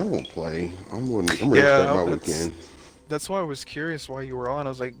like, man, I won't play. I'm ready to Yeah, start my that's- weekend. That's why I was curious why you were on. I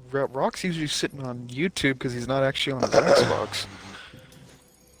was like, Rock's usually sitting on YouTube because he's not actually on his Xbox.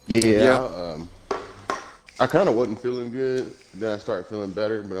 Yeah. I kind of wasn't feeling good. Then I started feeling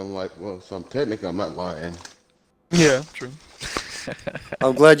better, but I'm like, well, so technically I'm not lying. Yeah, true.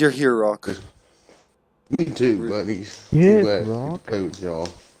 I'm glad you're here, Rock. Me too, buddy. Yes, Glad to Rock. play with y'all.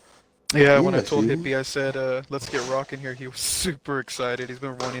 Yeah, when I Yeah, told see? Hippie, I said, let's get Rock in here, he was super excited. He's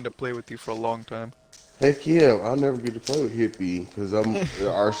been wanting to play with you for a long time. Heck yeah, I'll never get to play with Hippie because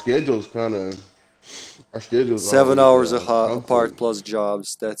our schedule's kind of our schedule's 7 always, hours apart conflict. plus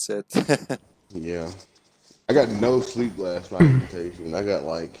jobs. That's it. Yeah, I got no sleep last night. Invitation. I got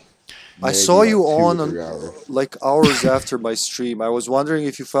like. I maybe saw like you 2 or on 3 hours. like hours after my stream. I was wondering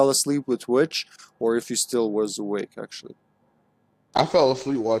if you fell asleep with Twitch or if you still was awake. Actually. I fell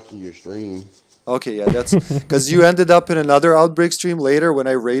asleep watching your stream. Okay, yeah, that's because you ended up in another Outbreak stream later when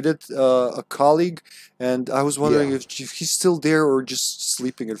I raided a colleague, and I was wondering Yeah. if he's still there or just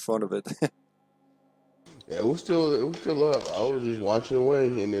sleeping in front of it. Yeah, it was still up. I was just watching away,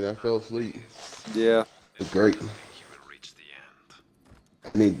 and then I fell asleep. Yeah. It's great.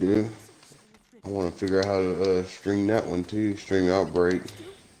 I need to. I want to figure out how to stream that one too. Stream Outbreak.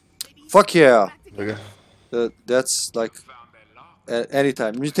 Fuck yeah. Okay. That's like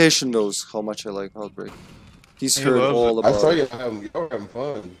anytime. Mutation knows how much I like Outbreak. He's He heard loves all I about saw it. y'all were having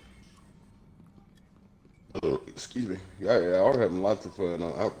fun. Excuse me. Yeah, y'all were having lots of fun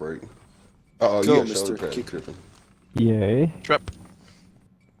on Outbreak. Oh, Go, yeah, Mr. shoulder pad Kicker. tripping. Yay. Trap.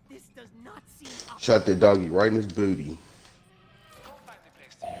 This does not seem Shot that doggy right in his booty.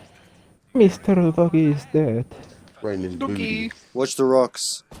 Mr. Doggy is dead. Right in his booty. Dookie. Watch the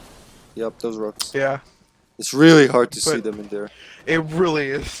rocks. Yep, those rocks. Yeah, It's really hard to see But- them in there. it really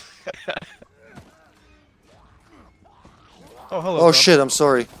is. Oh, hello. Oh Dom. shit, I'm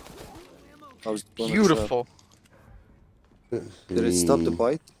sorry. I was gonna try- Beautiful. Did it stop the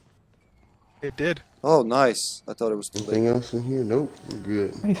bite? It did. Oh, nice. I thought it was too late. Anything else in here? Nope. We're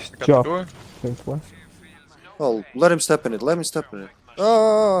good. Nice Got the job. door. Thanks, one. Oh, let him step in it. Let him step in it.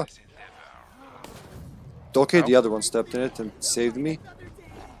 Ah! Okay, the other one stepped in it and saved me.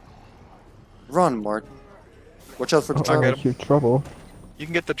 Run, Martin. Watch out for the Oh, I trap. got I'm in huge trouble. You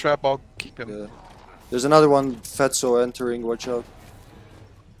can get the trap. I'll keep him. Yeah. There's another one, Fatso, entering. Watch out.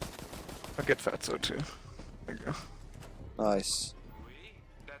 I'll get Fatso too. There you go. Nice.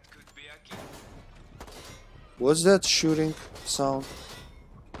 What's that shooting sound?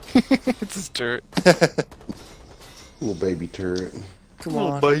 It's his turret. Little baby turret. Come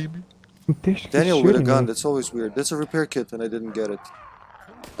Little on. baby. This is Daniel with a shooting gun. me. That's always weird. That's a repair kit and I didn't get it.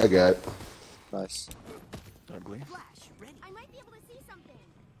 I got it. Nice. Ugly. I might be able to see something.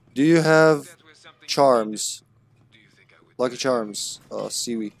 Do you have charms? Lucky charms.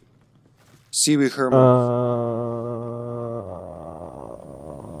 Seaweed. Seaweed Herman.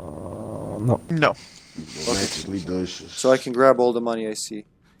 No. No. Romantically delicious. So I can grab all the money I see.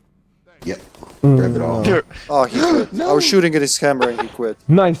 Yep. Grab it all. Here. Oh, he quit. I was shooting at his camera and he quit.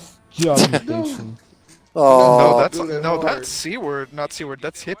 Nice job, Jason. No, Oh, that's do that no, hard. that's C-word, not C-word.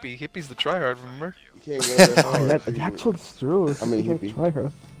 That's hippie. Hippie's the tryhard. Remember? You can't go that Oh, hard. that actually is true. I mean, You hippie. try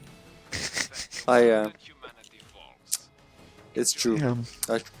her. it's true. Yeah.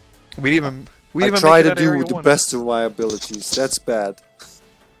 I, We'd even. We I even try make it to at do Area the 1. best of my abilities. That's bad.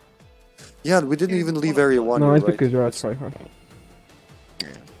 Yeah, we didn't even leave Area 1 No, here, it's right? because you're a tryhard.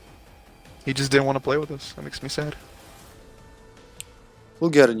 He just didn't want to play with us. That makes me sad. We'll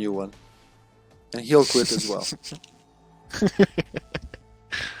get a new one. And he'll quit as well.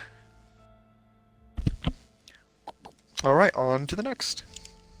 All right, on to the next.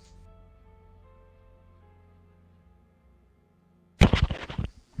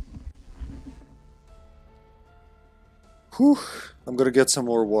 Whew. I'm gonna get some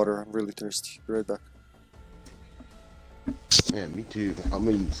more water. I'm really thirsty. Be right back. Man, me too. I'm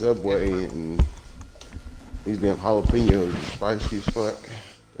in Subway and these damn jalapenos are spicy as fuck.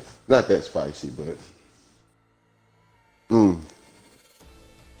 Not that spicy, but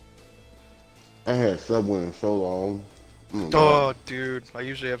I had Subway in so long. Oh, dude, I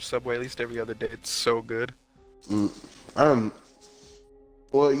usually have Subway at least every other day. It's so good. Well,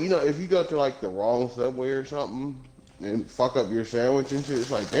 you know, if you go to like the wrong Subway or something and fuck up your sandwich and shit,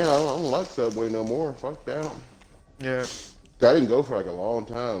 it's like, damn, I don't like Subway no more. Fuck that. Yeah. I didn't go for like a long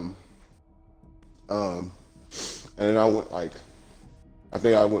time. And then I went like, I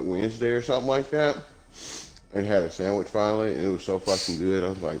think I went Wednesday or something like that, and had a sandwich finally, and it was so fucking good. I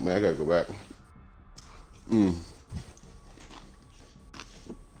was like, man, I gotta go back.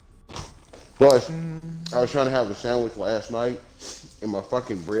 Plus, I was trying to have a sandwich last night, and my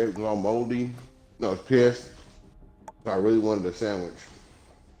fucking bread was all moldy. And I was pissed. So I really wanted a sandwich.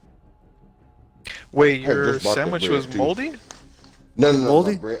 Wait, I had your just bought the sandwich bread, was too. moldy? No,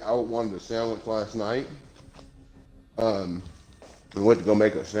 Moldy? my bread, I wanted a sandwich last night. I went to go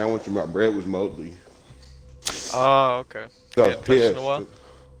make a sandwich, and my bread was moldy. Oh, okay. So I Yeah, was touched in pissed. a while?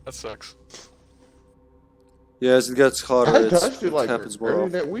 That sucks. Yeah, as it gets hotter, I touched it like happens more earlier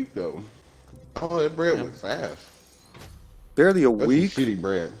often. that week though. Oh, that bread went fast. Barely a That's week. some shitty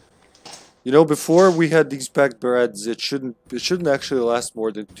bread. You know, before we had these packed breads, it shouldn't actually last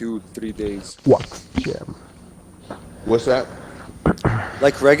more than 2-3 days. Wax jam. What's that?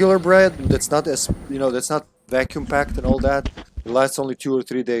 Like regular bread, that's not that's not vacuum packed and all that. It lasts only 2 or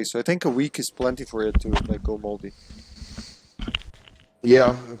 3 days. So I think a week is plenty for it to like go moldy.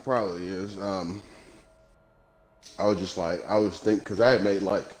 Yeah, it probably is. I was just like, I was thinking, because I had made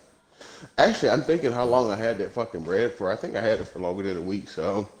like, actually, I'm thinking how long I had that fucking bread for. I think I had it for longer than a week,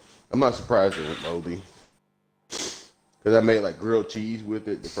 so I'm not surprised it went moldy. Because I made like grilled cheese with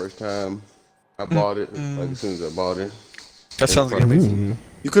it the first time I bought it, like as soon as I bought it. That sounds good.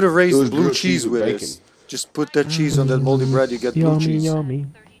 You could have It raised was blue grilled cheese with bacon. it. Just put that cheese on that moldy bread, you get blue Yummy, cheese. yummy.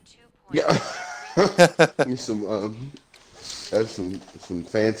 Yeah. Need some, that's some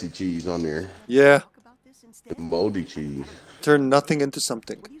fancy cheese on there. Yeah, Some moldy cheese. turn nothing into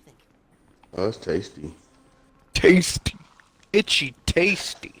something. Oh, that's tasty. Tasty. Itchy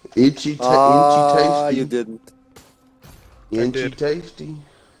tasty. Itchy, Ah, tasty. you didn't. Inchy did. tasty.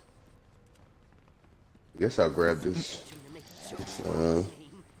 Guess I'll grab this.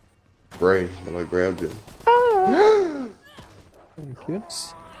 Spray. Well, I grabbed it. Thank you.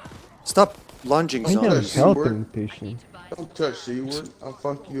 Stop lunging I am zombies. helping patient. Don't touch Seaward. I'll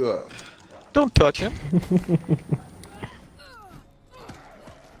fuck you up. Don't touch him.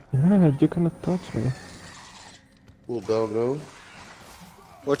 Yeah, you cannot touch me. Little doggo.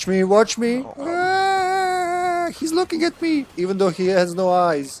 Watch me, watch me. Ah, he's looking at me, even though he has no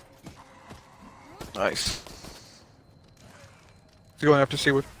eyes. Nice. He's going after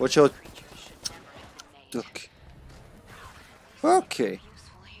Seaward. Watch out. Duck. Okay.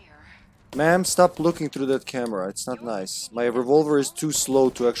 Ma'am, stop looking through that camera. It's not nice. My revolver is too slow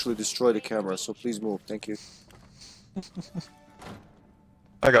to actually destroy the camera, so please move. Thank you.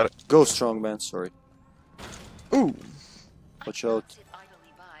 I got it. Go, strong man. Sorry. Ooh. Watch out.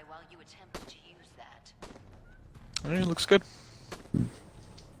 It looks good.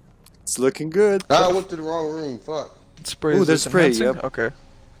 It's looking good. Ah, I went to the wrong room. Fuck. Spray. Ooh, is there's this spray, enhancing? yep. Okay.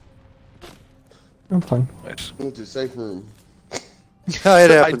 I'm fine. Nice. I went to the safe room. It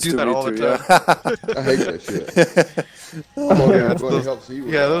happens do to that me all the too, yeah. I hate that shit. I'm Yeah, going to those- help Seaward.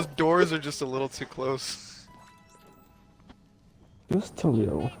 Yeah, those doors are just a little too close. Just a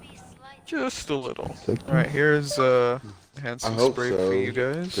little. Just a little. Second. Alright, here's enhancing I hope spray so. for you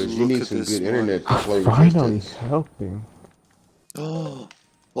guys. Because you Look need at some this good one. internet to play Finally resistance. helping. Oh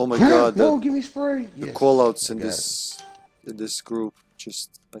my god, No, the give me spray. Yes. callouts in Got this group.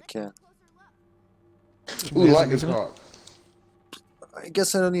 Just I can't. it. Ooh, lightning isn't it? talk. I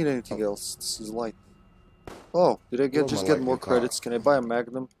guess I don't need anything else. This is light. Oh, did I Where's just my get lightning more talk? credits? Can I buy a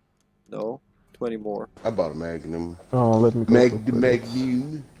Magnum? No. 20 more. I bought a Magnum. Oh, let me go. The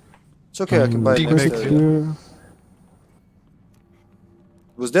Magnum. It's okay, I can buy it next Magnum. area. Here.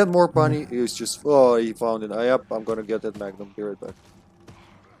 Was that more bunny? He was just oh he found it. I'm gonna get that Magnum. Be right back.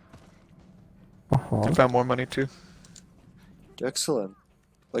 I found more money too. Excellent.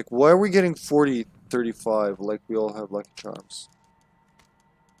 Like why are we getting 40, 35 like we all have Lucky Charms?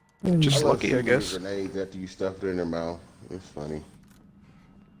 Just I love lucky, I shooting guess. grenades after you stuff it in their mouth. It's funny.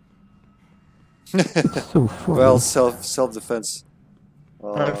 So funny. Well, self defense.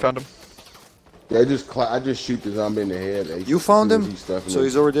 Alright, found him. Yeah, I just shoot the zombie in the head. You found as soon as him? he's stuffing So it.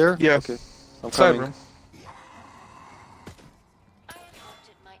 he's over there? Yeah. Okay. I'm Side coming. room.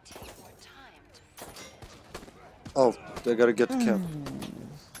 Oh, they gotta get the camp.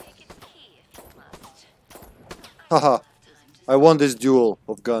 Haha. I won this duel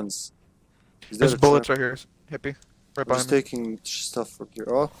of guns. Is that There's a bullets trap? right here. Hippie. Right I'm behind just me. taking stuff from here.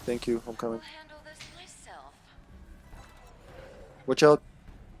 Oh, thank you. I'm coming. Watch out.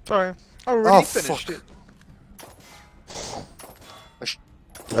 Sorry. Already Oh, finished fuck. it.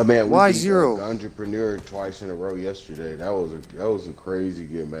 Oh man, we Why beat, zero? Entrepreneur twice in a row yesterday. That was a crazy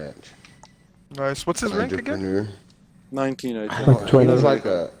good match. Nice. What's his rank again? Entrepreneur. 19, I think. Like It 20. was like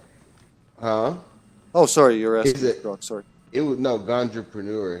a, huh? Oh, sorry. You're Is asking. it- Brock, sorry. It was no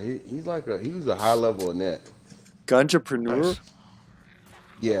Entrepreneur. He was a high level net. Ganjapreneur? Nice.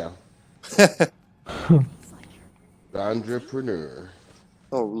 Yeah, Entrepreneur.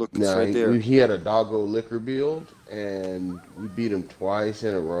 Oh, look, it's No, right there. he had a doggo liquor build, and we beat him twice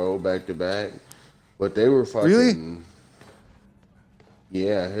in a row, back to back. But they were fucking. Really?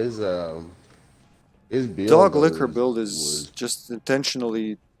 Yeah, his build. Dog liquor was- build is was- just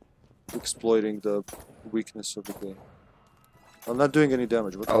intentionally exploiting the weakness of the game. I'm not doing any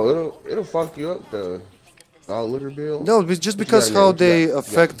damage. What the- Oh, it'll fuck you up, the dog liquor build. No, it's just What you because got, how man? What you they got?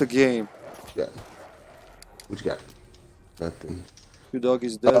 affect the game. Yeah. What you got? Nothing. Your dog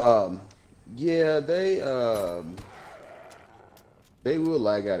is dead. Yeah, they will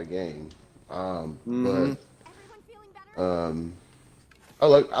lag out a game. Mhm.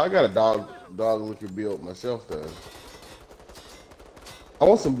 But I got a dog liquor build myself though. I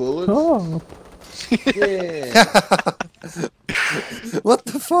want some bullets. Oh, Yeah. What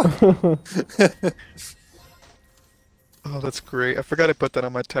the fuck? Oh, that's great. I forgot I put that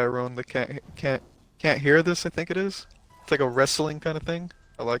on my Tyrone. The can't hear this. I think it is. It's like a wrestling kind of thing.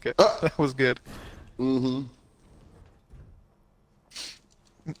 I like it. That was good. Mm-hmm.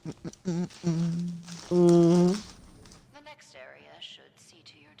 The next area should see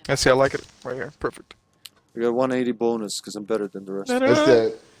to your I see. I like it right here. Perfect. We got 180 bonus because I'm better than the rest.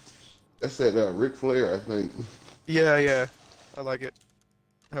 That's that Ric Flair, I think. Yeah. I like it.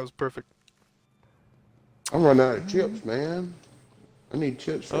 That was perfect. I'm running out of chips, man. I need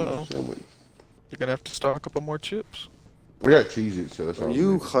chips for Uh-oh. my sandwich. You're gonna have to stock up on more chips. We got Cheez-Its, so that's all Are I'm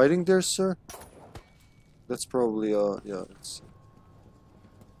you making. hiding there, sir? That's probably yeah. It's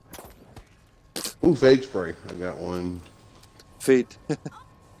Ooh, fade spray. I got one. fate.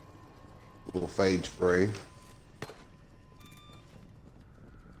 Little fade spray.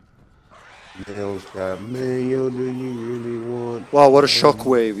 Nails got mayo. Do you really want? Wow, what a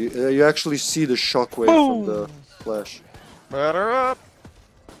shockwave! You actually see the shockwave from the Boom. flash. Batter up.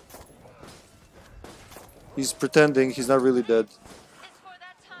 He's pretending he's not really dead. It's for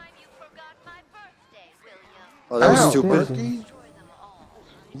that time you forgot my birthday, William. Oh, that was Ow, stupid. Berkey. Enjoy them all.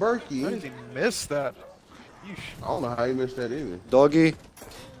 Berkey. How did he miss that? Yeesh. I don't know how you missed that either. Doggy.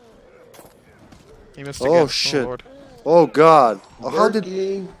 He missed Oh, again. shit. Oh, Lord. Oh god. Oh, how did?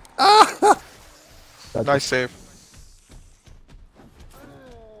 Berkey. Nice save.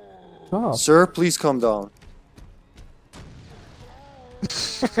 Oh, Sir, please calm down.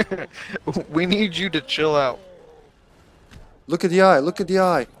 We need you to chill out. Look at the eye. Look at the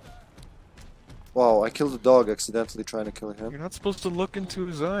eye. Wow, I killed a dog accidentally trying to kill him. You're not supposed to look into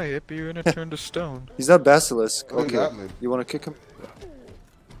his eye, Hippie. You're gonna turn to stone. He's not basilisk. Oh, he Okay. got me. You want to kick him?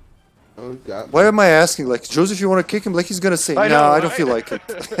 Oh, he got me. Why am I asking? Like, Joseph, you want to kick him? Like he's gonna say, I no, know, I don't right? feel like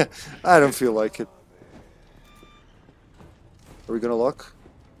it. I don't feel like it. Are we gonna lock?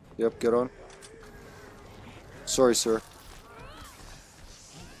 Yep, get on. Sorry, sir.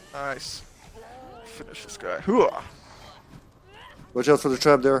 Nice. Finish this guy. Hooah! Watch out for the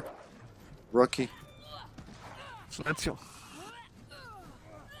trap there. Rocky. Silencio.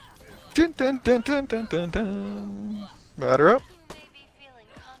 Dun dun dun dun dun dun dun. Batter up. Maybe feeling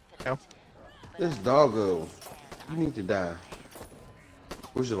confident. Ow. This doggo. You need to die.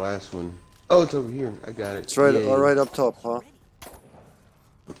 Where's the last one? Oh, it's over here. I got it. It's right, Yay. right up top, huh?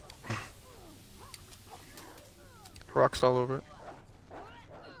 Rocks all over it.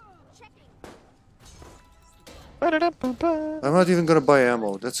 Ba-da-da-ba-ba. I'm not even gonna buy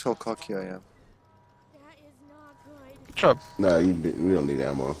ammo. That's how cocky I am. Good job. Nah, we don't need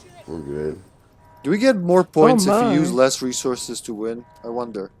ammo. We're good. Do we get more points if my. we use less resources to win? I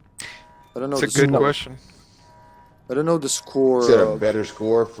wonder. I don't know. It's a the good score. question. I don't know the score. Is that a better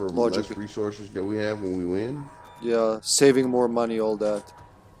score for logic. less resources that we have when we win? Yeah, saving more money, all that.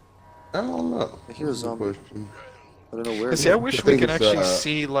 I don't know. I hear a That's a zombie. question. I don't know where. See, I he- wish I we think could it's, actually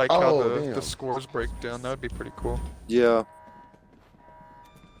see like how oh, the damn. scores break down. That would be pretty cool. Yeah.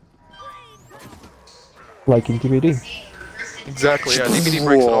 like in DVD. Exactly. Yeah, DVD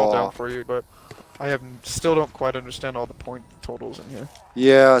breaks it all Whoa. down for you, but I still don't quite understand all the point totals in here.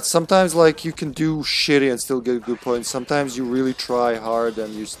 Yeah, sometimes like you can do shitty and still get good points. Sometimes you really try hard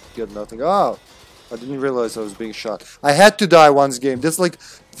and you get nothing. Oh, I didn't realize I was being shot. I had to die once game. That's like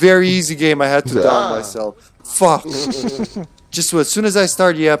very easy game. I had to down myself. Fuck. Just as soon as I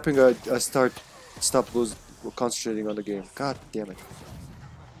start yapping, I stop concentrating on the game. God damn it.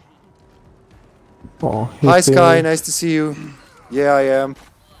 Oh, Hi he's Sky, there. nice to see you. Yeah, I am.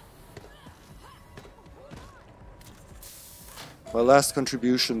 My last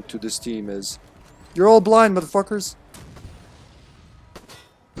contribution to this team is, you're all blind, motherfuckers.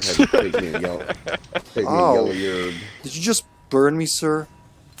 Had to take me a yellow. Take me a Ow. yellow yard. Did you just burn me, sir?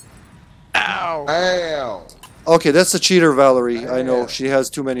 Ow! Ow! Okay, that's a cheater, Valerie. I know Yeah. she has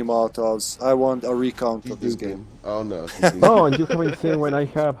too many Molotovs. I want a recount You of this do game. Oh no. Oh, and you haven't seen when I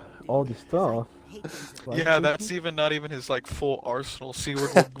have all this stuff. Yeah, that's even not even his like full arsenal.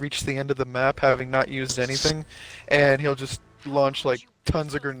 Seaward will reach the end of the map having not used anything, and he'll just launch like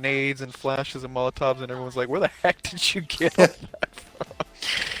tons of grenades and flashes and molotovs, and everyone's like, "Where the heck did you get all that from?"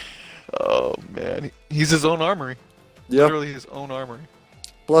 Oh man, he's his own armory. Yep. Literally his own armory.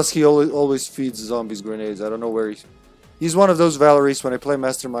 Plus, he always feeds zombies grenades. I don't know where he's one of those Valeries. When I play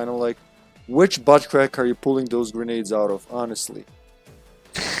Mastermind, I'm like, which butt crack are you pulling those grenades out of? Honestly.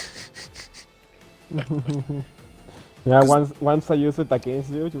 Yeah, once I used it against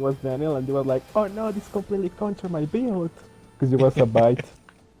you, you was Daniel, and you were like, "Oh no, this completely counter my build," because you was a bite.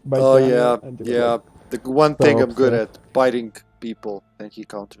 Oh Daniel, yeah, and you were yeah. like, The one thing so I'm good upset. at, biting people, and he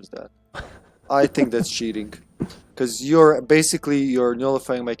counters that. I think that's cheating, because you're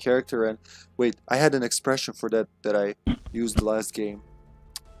nullifying my character. And wait, I had an expression for that I used the last game.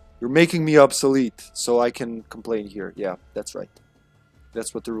 You're making me obsolete, so I can complain here. Yeah, that's right.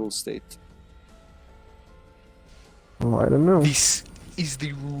 That's what the rules state. "Oh, I don't know." This is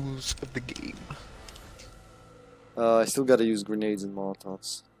the rules of the game. I still gotta use grenades and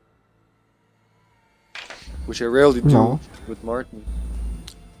molotovs, which I rarely do No. with Martin.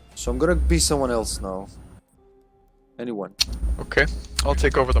 So I'm gonna be someone else now. Anyone. Okay, I'll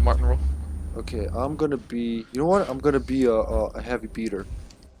take over the Martin role. Okay, I'm gonna be. You know what? I'm gonna be a heavy beater.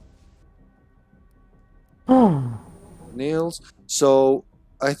 Nails. So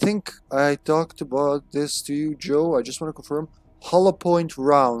I think I talked about this to you, Joe. I just want to confirm. Hollow point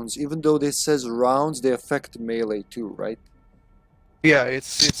rounds, even though this says rounds, they affect melee too, right? Yeah, it's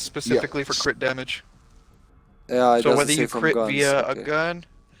specifically for crit damage. Yeah, it So doesn't whether say you from crit guns. via Okay. a gun,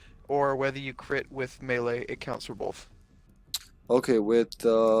 or whether you crit with melee, it counts for both. Okay, with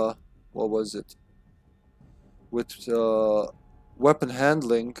what was it? With weapon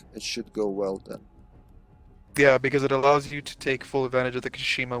handling, it should go well then. Yeah, because it allows you to take full advantage of the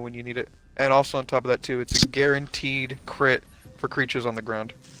Kashima when you need it. And also on top of that too, it's a guaranteed crit for creatures on the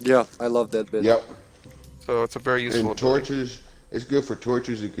ground. Yeah, I love that bit. Yep. So it's a very useful And ability. torches, it's good for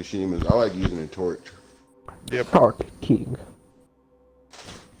torches and Kashimas. I like using a torch. Yep. Shark King.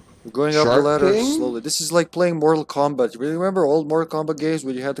 We're going up the Shark ladder King? slowly. This is like playing Mortal Kombat. You really remember old Mortal Kombat games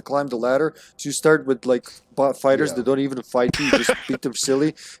where you had to climb the ladder? So you start with like fighters Yeah. that don't even fight you, you just beat them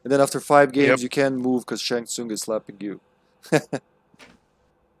silly. And then after 5 games, Yep. you can't move because Shang Tsung is slapping you.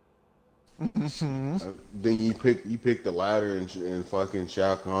 Then you pick the ladder and fucking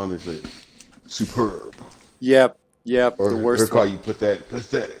Shao Kahn is like superb. Yep, yep, Or the he'll worst call one. you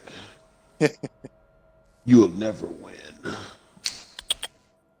pathetic. You'll never win.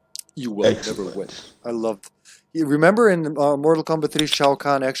 You will never Excellent. win. I loved. You remember in Mortal Kombat 3, Shao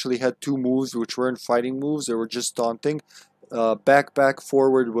Kahn actually had 2 moves which weren't fighting moves; they were just taunting. Back, back,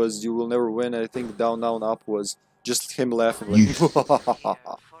 forward was you will never win. And I think down, down, up was just him laughing like.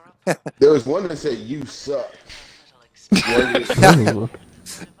 There was one that said you suck. Ooh.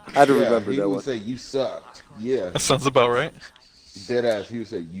 I don't Yeah, remember he that would one. say you suck. Yeah, That sounds about right. dead ass. He would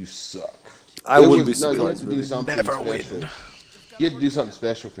say you suck. I It wouldn't be was- no, you had surprised. to Really. do something Never special. win. You had to do something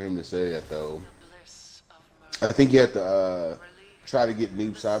special for him to say that though. I think you had to try to get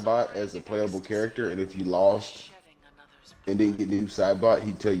Noob Saibot as a playable character, and if you lost and didn't get Noob Saibot,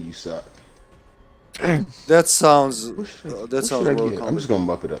 he'd tell you suck. That sounds. What That should sounds I Mortal get? Kombat. I'm just gonna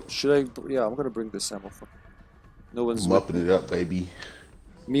mupp it up. Should I? Yeah, I'm gonna bring this ammo. No one's with Mupping it up, baby.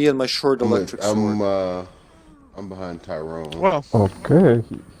 me and my short electric sword. I'm behind Tyrone. Well, Okay,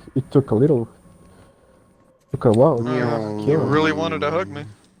 it took a while. you really wanted to hug me.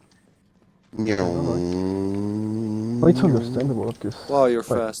 Well, it's understandable because. Wow, you're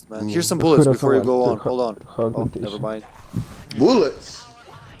fast, man. Here's some Who bullets doesn't before you want go to on. Hold on. hug Oh, rotation? never mind. Bullets.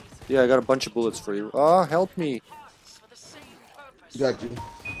 Yeah, I got a bunch of bullets for you. Ah, help me. Got you.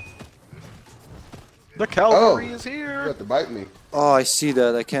 The cavalry Oh. is You here. got to bite me. Oh, I see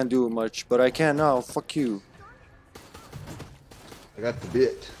that. I can't do much, but I can now. Fuck you. I got the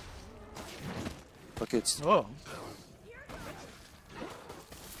bit. Okay, it's Oh,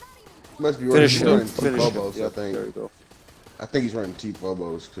 Must be finish he's him. running two Finish him. Phobos, Yep, I think. there you go. I think he's running two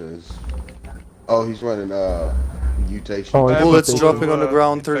Phobos because. Oh, he's running mutation. Oh, I have a Bullets blue, dropping on the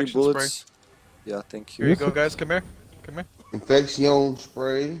ground. 30 infection bullets. Yeah, thank Here you you. go, guys. Come here. Come here. Infection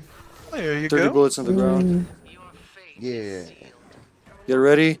spray. There you 30 go. bullets on the ground. Yeah. Get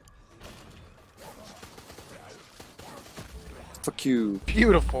ready. Fuck you.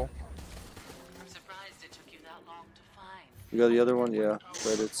 Beautiful. I'm surprised it took you that long to find. You got the other one? Yeah.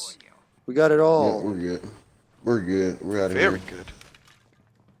 Credits. We got it Yeah, all. we're good. We're good. We're out of Very here.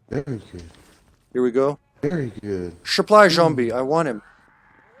 good. Very good. Here we go. Very good. Supply zombie. I want him.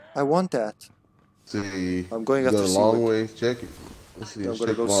 I want that. See. I'm going you after got a long Seaward. way. Check it. Let's see. I'm Let's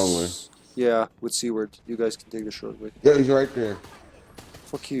gonna check go. the long way. Yeah, with Seaward. You guys can take the short way. Yeah, he's right there.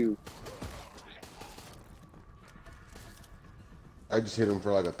 Fuck you. I just hit him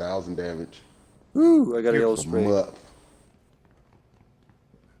for like 1,000 damage. Woo! I got a yellow From spray. up.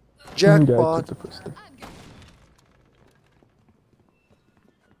 Yeah, I Jackpot. took the first step.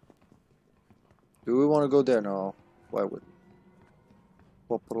 Do we want to go there? No. Why would?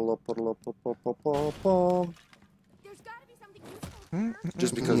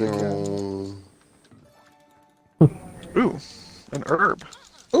 Just because I can. No. Ooh, an herb.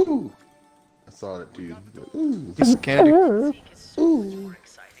 Ooh. I saw it too. Ooh. Piece of candy. Ooh.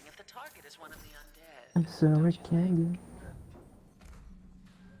 Exciting if the target is one of the undead. I'm sorry, candy.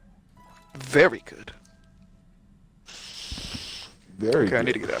 Very good. Very Okay, I good.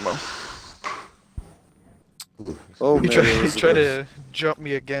 need to get ammo. Oh He man, tried, it he was tried good. to jump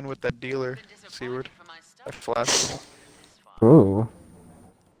me again with that dealer, Seaward. I flashed him. Oh,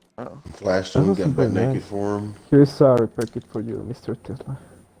 Flashed him, That got wasn't butt very naked nice. for him. here's a repair kit for you, Mr. Tesla.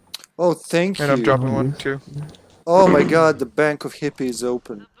 Oh, thank And I'm you. dropping one Yes. too. Oh my God, the bank of hippie is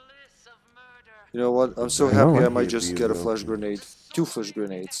open. Bliss of murder. You know what? I'm so Yeah, happy I I might hippie just is get a open. flash grenade. 2 flash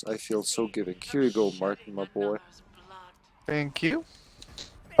grenades. I feel so giving. Here you go, Martin, my boy. Thank you.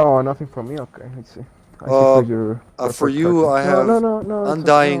 Oh, nothing from me? Okay, let's see. I see Uh, your for repair you, kit. I have no, it's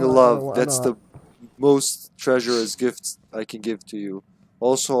Undying okay. No, love. no, That's no. the most treasurous gift I can give to you.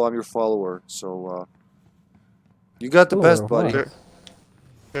 Also, I'm your follower, so you got the best, Oh, buddy. nice.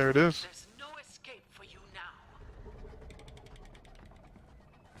 There it is. There's no escape for you now.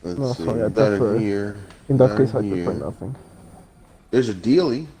 Let's No, see. sorry, I Not prefer- in here. In that Not case, I in prefer here. nothing. There's a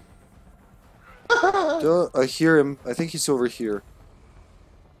dealie. I hear him. I think he's over here.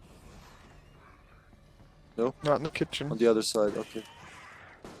 No? Not in the kitchen. On the other side, okay.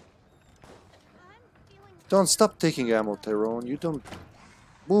 Don't stop taking ammo, Tyrone. You don't...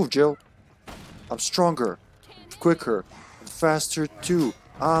 Move, Jill. I'm stronger, quicker, and faster too.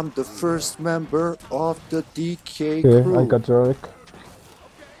 I'm the first member of the DK crew. I got Jarek.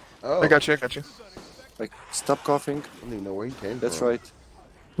 Oh, I got you, I got you. Like, stop coughing. I don't even know where he came That's from. right.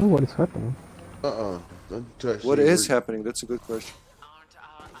 Oh, what is happening? Don't touch What me. is happening? That's a good question. Aren't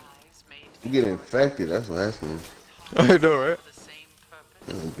our eyes made You get infected, that's what happening. I know, right? for the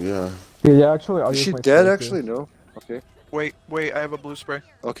same purpose? Yeah. Yeah, actually, I'll Is use she my dead, spray actually? too. No? Okay. Wait, I have a blue spray.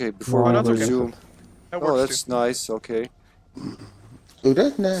 Okay, before No, we that's okay. resume. That Oh, works that's too. nice. Okay. Oh,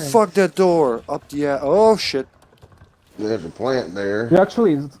 that's nice. Fuck that door. Up the... Oh, shit. There's a plant there. Yeah,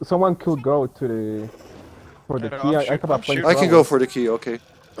 actually, someone could go to the... For the Yeah, key, I have a I'm flame shooting. I can thrower. go for the key. Okay.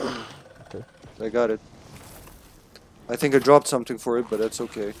 Okay. I got it. I think I dropped something for it, but that's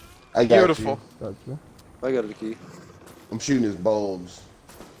okay. I got Beautiful. Gotcha. I got the key. you. I'm shooting his bulbs.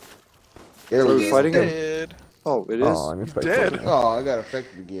 There Are we we go. fighting him? Dead. Oh, it is? Oh, I'm Dead. Oh, I got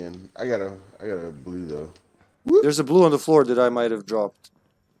affected again. I got a blue though. There's a blue on the floor that I might have dropped.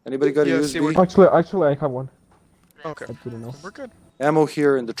 Anybody got a Yeah, see USB? what- Actually, I have one. Okay. I didn't know. We're good. Ammo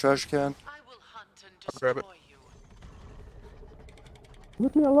here in the trash can. I will hunt and I'll grab destroy it. you.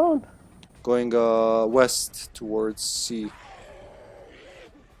 Leave me alone. Going west towards C.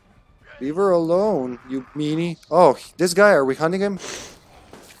 Leave her alone, you meanie. Oh, this guy, are we hunting him?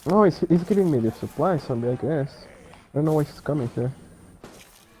 No, he's giving me the supplies, I guess. I don't know why he's coming here.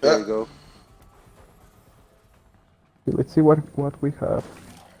 There we go. Okay, let's see what we have.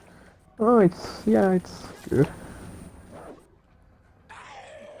 Oh, it's good.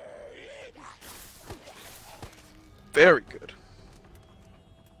 Very good.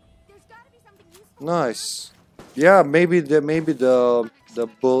 Nice. Yeah, maybe the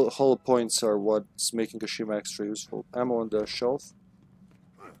hull points are what's making Kashima extra useful. Ammo on the shelf.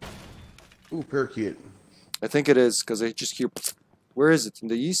 Ooh, pear kit. I think it is because I just hear. Where is it? In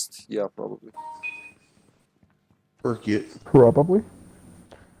the east? Yeah, probably. Pear kit. Probably.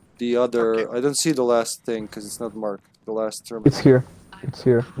 The other, Okay. I don't see the last thing because it's not marked. The last term. It's here. It's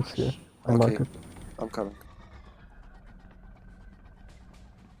here. It's here. I mark Okay. it. I'm coming.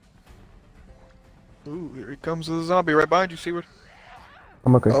 Ooh, here he comes with a zombie right behind you, Seaward.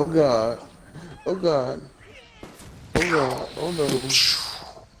 I'm okay. Oh god. Oh god. Oh god. Oh no.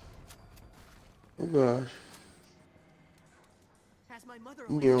 Oh gosh. Has my mother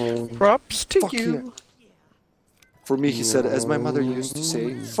Yo. Props to Fuck you. For me, he said, as my mother used to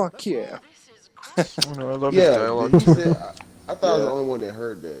say, "Fuck yeah." Oh, no, I love his Yeah, dialogue. he said, I thought I was Yeah. the only one that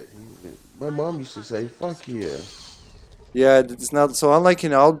heard that. My mom used to say, "Fuck yeah." Yeah, it's not so. Unlike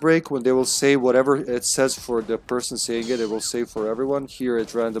in Outbreak, when they will say whatever it says for the person saying it, it will say for everyone. Here,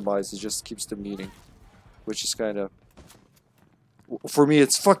 it's randomized. It just keeps the meaning, which is kind of. For me,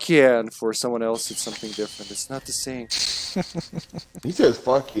 it's "fuck yeah," and for someone else, it's something different. It's not the same. He says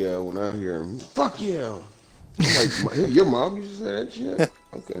 "fuck yeah" when I hear him. Fuck yeah. I'm like, your mom used to say that shit.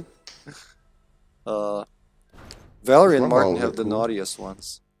 Okay. Valerie and My Martin mom have was the cool. naughtiest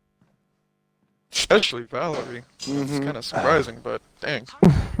ones. Especially Valerie. It's Mhm. kind of surprising, but dang.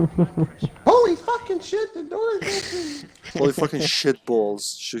 Holy fucking shit! The door is open. Holy fucking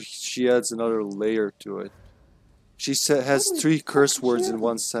shitballs. She adds another layer to it. She has Holy 3 curse fucking words shit. in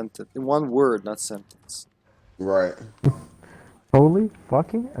one sentence. In one word, not sentence. Right. Holy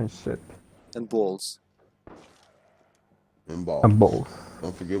fucking and shit. And balls. And balls. And balls.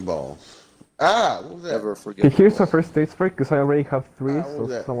 Don't forget balls. Ah, what was that? Never Okay, forget. here's a first aid spray because I already have 3, Ah, what so was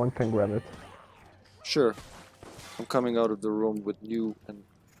that? someone can grab it. Sure. I'm coming out of the room with new and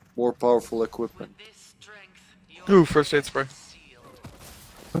more powerful equipment. this strength, your Ooh, first aid spray. sealed.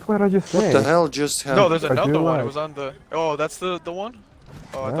 But what are you What saying? the hell just happened? No, there's I do another one. It like- was on the. Oh, that's the one.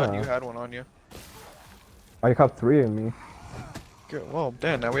 Oh, I thought you Yeah. had one on you. I have 3 in me. Good. Well,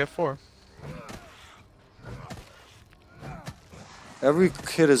 damn. Now we have 4. Every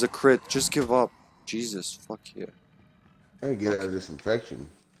hit is a crit. Just give up. Jesus, fuck yeah. I gotta get out of this infection.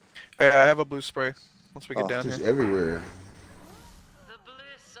 Hey, I have a blue spray. Once we get Oh, down Just here. everywhere. The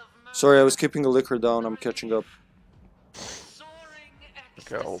bliss of mercy, Sorry, I was keeping the liquor down. I'm catching up. soaring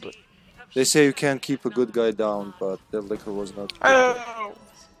Okay, I'll hold it. ecstasy They say you can't keep a good guy down, but the liquor was not. Oh!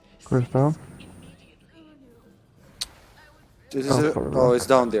 First down. It is Oh, a- sorry, oh, Rock. it's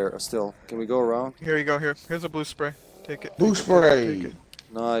down there still. Can we go around? Here you go. Here. Here's a blue spray. Take it. Blue take it, take it, take spray. it.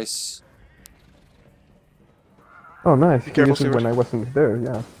 Nice. Oh, nice. Be careful, This is Seward. when I wasn't there,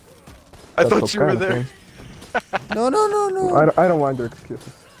 yeah. I That's thought what you were kind of there. thing. No, no, no, no. I don't want your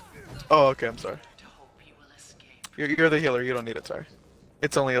excuses. Oh, okay. I'm sorry. You're the healer. You don't need it. Sorry.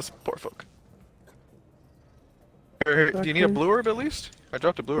 It's only us poor folk. Do you need a blue herb at least? I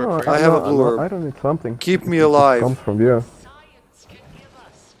dropped a blue herb for you. I have a blue herb. I don't need something. Keep me It alive. comes from you.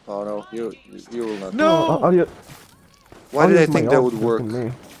 Oh no, you will not. No! Why did I think that would work?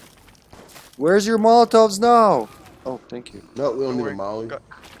 Where's your Molotovs now? Oh, thank you. No, we don't need worry. a molly.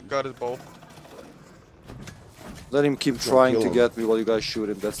 Got his bowl. Let him keep Don't trying kill to him. get me while you guys shoot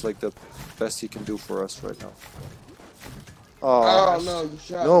him. That's like the best he can do for us right now. Oh Oh, no, you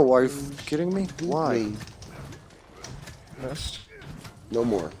shot no, me. are you kidding me? Shoot Why? me. Missed. No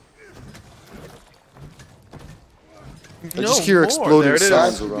more. I just hear exploding There it is.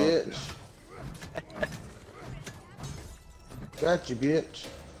 sounds Got you, around. bitch. Got you, bitch.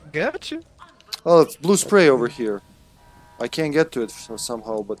 Gotcha. Oh, it's blue spray over here. I can't get to it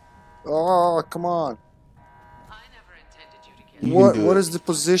somehow, but... Oh, come on. I never intended you to get You What? can do What it. is the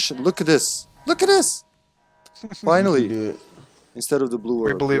position? Look at this. Look at this. You can Finally, do it. instead of the blue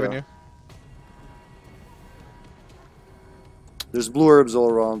We herb. believe in yeah. you. There's blue herbs all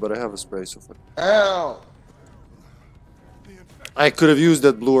around, but I have a spray so far. Ow! I could have used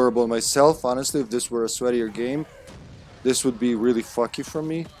that blue herb on myself, honestly, if this were a sweatier game. This would be really fucky from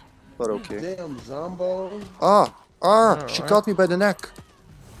me, but okay. Damn zombo. She caught me by the neck.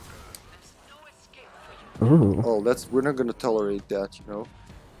 Ooh. Oh, we're not gonna tolerate that, you know.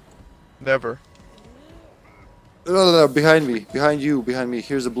 Never. No, behind me, behind you, behind me.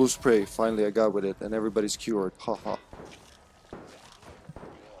 Here's a blue spray. Finally, I got with it, and everybody's cured. Haha.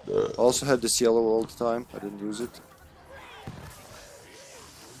 Also had this yellow all the time. I didn't use it.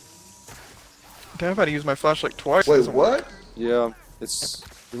 Damn, I've had to use my flashlight twice. Wait, Doesn't work. what? Yeah, it's...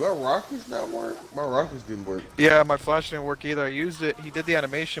 Did my rockets not work? My rockets didn't work. Yeah, my flash didn't work either. I used it. He did the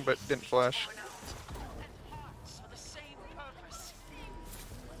animation, but didn't flash. for the same purpose.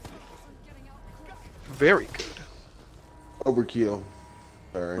 Very good. Overkill.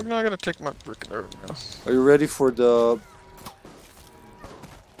 Sorry. I'm not gonna take my freaking herb now. Are you ready for the...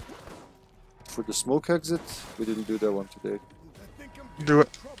 smoke exit? We didn't do that one today. Do it.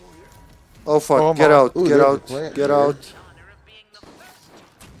 Oh fuck, Oh, get my. out, Ooh, get there's a out, plant get here. out. Honor of being the best is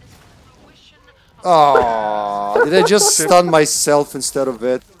the fruition of Oh, did I just stun myself instead of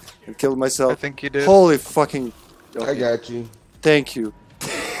it and kill I myself? think you did. Holy fucking... I Okay, got you. thank you.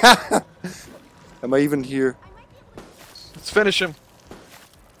 Am I even here? Let's finish him.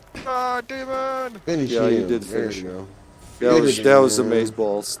 Ah, David! Finish Yeah, you him. did There finish you him. go. That was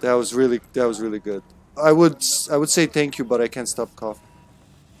amazeballs. That was really good. I would say thank you, but I can't stop coughing.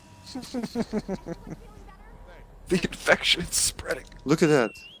 The infection is spreading. Look at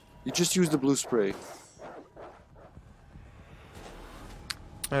that. You just used the blue spray.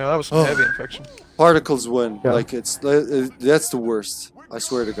 I know, that was some Oh. heavy infection. Particles win. Yeah. Like that's the worst. I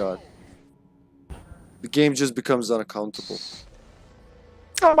swear to God. The game just becomes unaccountable.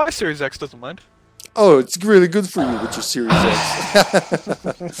 Oh, my Series X doesn't mind. Oh, it's really good for you with your Series X.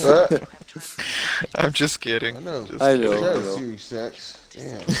 I'm just kidding. I know. Just I kidding. know. That was Series 6.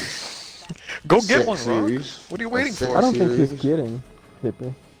 Damn. Go get Sex one, Rock. series. What are you waiting Sex for? I don't think he's series. kidding,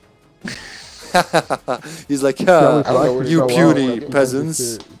 Hippie. He's like, He always I don't know liked where it you to so go. well, puny like, peasants.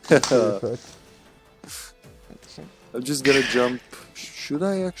 it's I'm just gonna jump. Should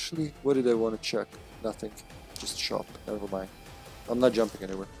I actually? What did I want to check? Nothing. Just shop. Never mind. I'm not jumping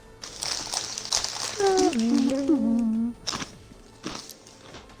anywhere.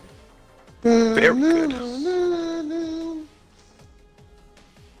 Very good.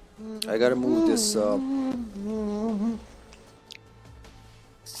 I gotta move this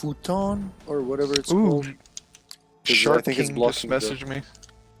futon or whatever it's Ooh. called. 'Cause I Shark think it's King just blocking messaged me.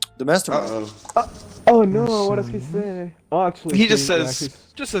 the mastermind. Uh-oh. Oh no, what does he say? Oh, actually, He just yeah, says,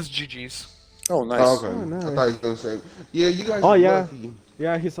 he's- GG's. Oh, nice. Oh, okay. Oh, nice. I thought you were gonna say, yeah, you guys Oh, are yeah. lucky.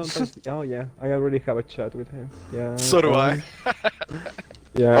 yeah, he sometimes. Oh yeah, I already have a chat with him. Yeah. So do I.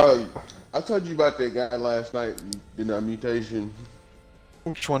 Yeah. I told you about that guy last night in that mutation.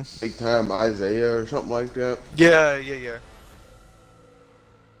 Which one? Big time Isaiah or something like that. Yeah. Here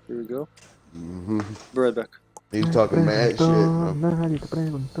we go. Mm-hmm. Be right back. He was talking mad shit. Nadie te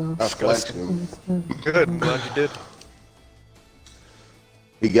preguntó. I flexed him. Good, I'm glad you did.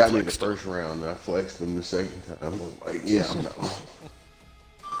 He got me the first round. And I flexed him the second time. I was like, yeah,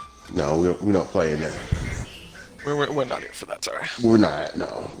 no, we're not playing that. We're not here for that, sorry. We're not.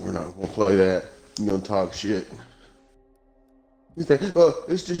 No, we're not gonna play that. You gonna talk shit. He said, "Well,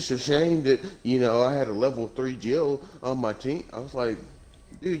 it's just a shame that I had a level 3 Jill on my team." I was like,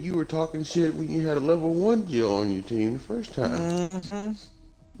 "Dude, you were talking shit when you had a level 1 Jill on your team the first time."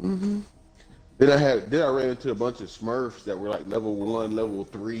 Then I ran into a bunch of Smurfs that were like level 1, level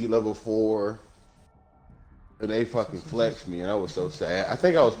 3, level 4. and they fucking flexed me, and I was so sad. I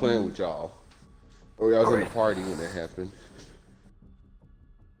think I was playing with y'all, or I was in the party when that happened.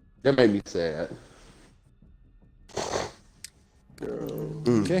 That made me sad.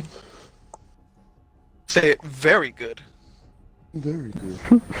 Okay. Say it very good. Very good.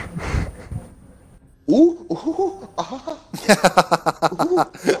 Ooh, ooh, ah.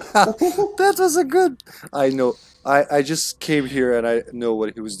 That was a good. I know. I just came here and I know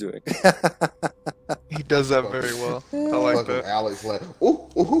what he was doing. He does that very well. I like Fucking that. Alex like, ooh,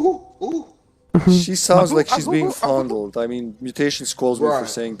 ooh, ooh. She sounds like she's being fondled. I mean, Mutation scolds me for Right.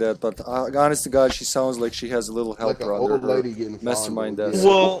 saying that, but honest to God, she sounds like she has a little Like an helper under old her lady getting mastermind fondled. desk.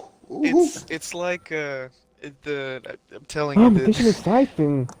 Well, Ooh. it's like I'm telling Oh, you, Mutation is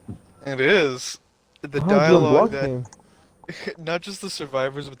typing. it is the How do you dialogue unblock that him? not just the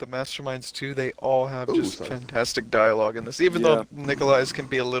survivors but the masterminds too. They all have Ooh, just sorry. fantastic dialogue in this. Even Yeah. though Nikolai's can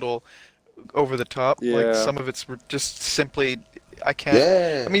be a little over the top, Yeah. like some of it's just simply I can't.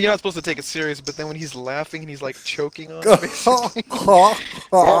 Yeah. I mean, you're not supposed to take it serious, but then when he's laughing and he's like choking on it, basically,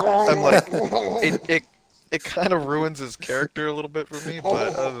 I'm like, it kind of ruins his character a little bit for me.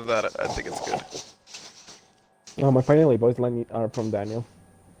 But other than that, I think it's good. My finally voice line are from Daniel.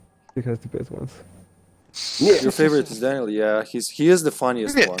 He has the best ones. Yeah. Your favorite is Daniel. Yeah, he is the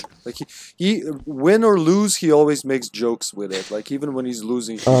funniest Yeah. one. Like he win or lose, he always makes jokes with it. Like even when he's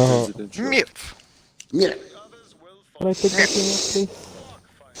losing, he turns it into. Meep. Yeah. Can I take that thing,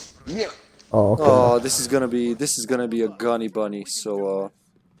 please? Yeah. Oh, okay. Oh, this is gonna be a gunny bunny. So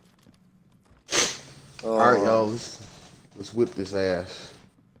All right, y'all. Let's whip this ass.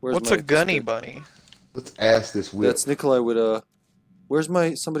 where's What's my a gunny stick? bunny? Let's ass this whip. That's Nikolai with a. Where's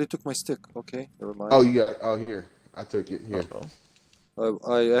my? Somebody took my stick. Okay, never mind. Oh, you got. Oh, here. I took it. Here.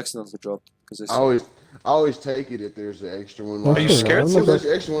 I accidentally dropped it because I always take it if there's an extra one. Are you lying scared? around. I'm not There's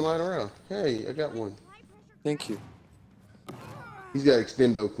an extra one lying around. Hey, I got one. Thank you. He's got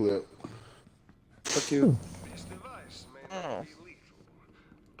extendo clip. Fuck you. Oh.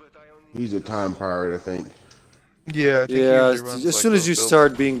 He's a time pirate, I think. Yeah, I think he Yeah, usually runs, as like, soon as those you builds.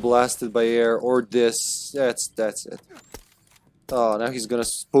 start being blasted by air or this, that's it. Oh, now he's gonna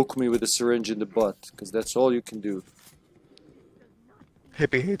poke me with a syringe in the butt because that's all you can do.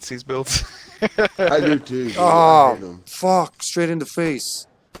 Hippie hates these builds. I do too. Dude. I Oh, hate him. fuck! Straight in the face.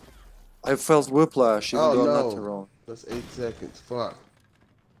 I felt whiplash even Oh, though I'm no. not wrong. That's 8 seconds. Fuck.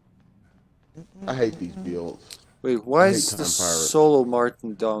 I hate these builds. Wait, why I hate is the Time Pirate. solo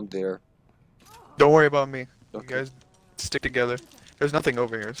Martin down there? Don't worry about me. You Okay. guys stick together. There's nothing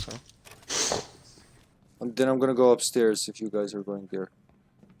over here, so. Then I'm gonna go upstairs if you guys are going there.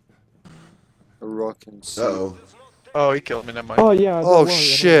 A rock and see. Uh-oh. Oh, he killed me. Never mind. Oh yeah. don't Oh, worry, I don't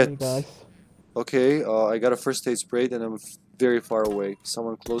shit. worry, guys. Okay, I got a first aid spray and I'm very far away.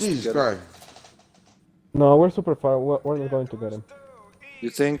 Someone close to Jesus get him. Christ. No, we're super far. We're not going to get him. You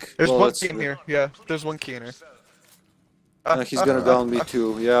think? There's Well, one let's- key in here. Yeah, there's one key in here. He's gonna down me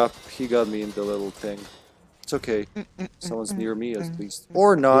too. Yeah, he got me in the little thing. It's okay. Someone's near me at least.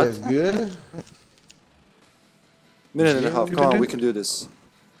 Or not. That's good. Minute and a half. Come on, we can do this.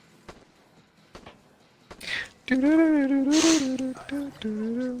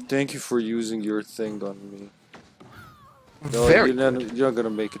 Thank you for using your thing on me. No, Very you're not gonna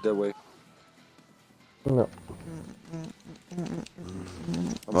make it that way. No.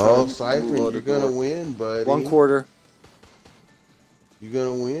 Oh, Siphon, you're gonna win, buddy. 1/4. You're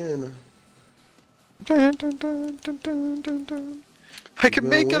gonna win. I can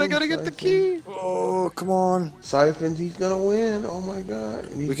make it. I gotta get the key. Oh, come on. Siphon, he's gonna win. Oh my god.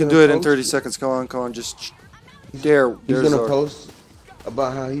 And he's We can gonna do it in post 30 seconds. Come on. Just there. He's There's gonna our. post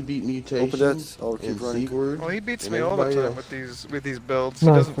about how he beat mutations. Open that. I'll keep and running. Seaward Well, he beats and me all the everybody time else. with these builds. He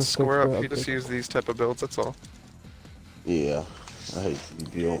No, doesn't it's square up. okay. He just uses these type of builds. That's all. Yeah, I hate these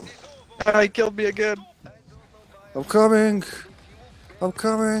builds. He killed me again. I'm coming. I'm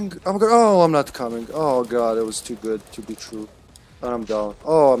coming. Oh, I'm not coming. Oh god, it was too good to be true. And I'm down.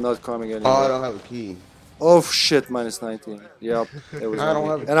 Oh, I'm not coming Oh, I anymore. don't have a key. Oh shit, minus 19. Yep, it was. I don't on me.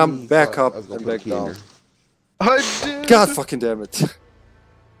 have a And I'm key, back so up I was gonna and put a back key in down. there. I did. God fucking damn it.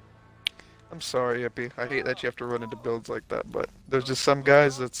 I'm sorry, Yippee. I hate that you have to run into builds like that, but there's just some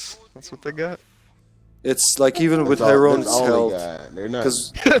guys that's what they got. It's like even with That's all- Hyron's that's all they health. got. They're not.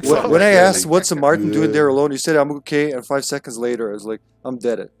 Because That's all when I they asked got. what's a Martin doing Good. there alone, you said I'm okay, and 5 seconds later I was like, I'm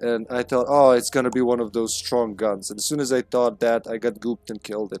dead. And I thought, oh, it's gonna be one of those strong guns. And as soon as I thought that, I got gooped and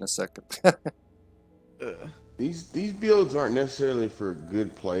killed in a second. These builds aren't necessarily for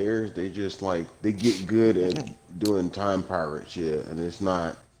good players. They just like they get good at doing time pirate shit, and it's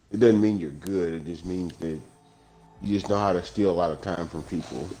not. It doesn't mean you're good. It just means that you just know how to steal a lot of time from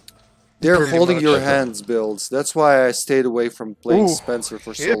people. They're Pretty holding much. your hands builds. That's why I stayed away from playing Ooh, Spencer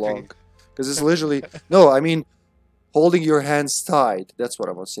for so hippie. long. Because it's literally... No, I mean... Holding your hands tied. That's what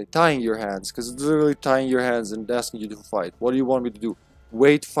I want to say. Tying your hands. Because it's literally tying your hands and asking you to fight. What do you want me to do?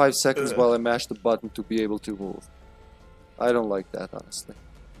 Wait 5 seconds while I mash the button to be able to move. I don't like that, honestly.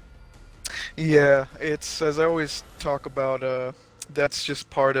 Yeah, it's as I always talk about. That's just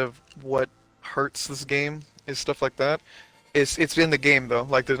part of what hurts this game is stuff like that. It's in the game though.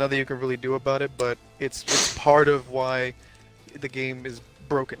 Like there's nothing you can really do about it, but it's part of why the game is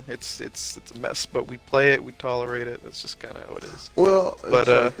broken. It's a mess, but we play it, we tolerate it. That's just kind of how it is. Well, But, it's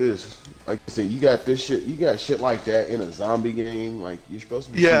like this. Like I said, you got this shit. You got shit like that in a zombie game. Like you're supposed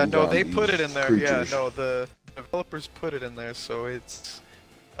to be. Yeah, shooting no, they zombies, put it in there. creatures. Yeah, no, the developers put it in there, so it's.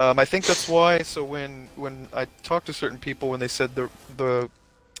 I think that's why. So when I talked to certain people, when they said the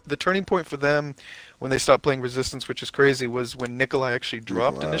turning point for them, when they stopped playing Resistance, which is crazy, was when Nikolai actually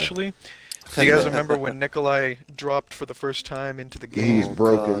dropped Nikolai. initially. Do you guys remember when Nikolai dropped for the first time into the game? He's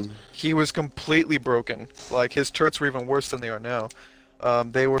broken. He was completely broken. Like his turrets were even worse than they are now.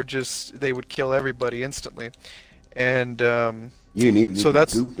 They would kill everybody instantly, and You need so to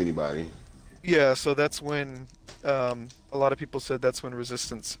that's- dupe anybody. yeah. So that's when a lot of people said that's when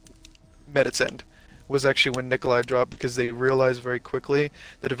Resistance met its end. Was actually when Nikolai dropped because they realized very quickly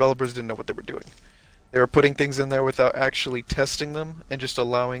the developers didn't know what they were doing. They were putting things in there without actually testing them and just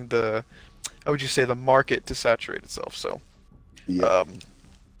allowing the, how would you say, the market to saturate itself. So, Yeah.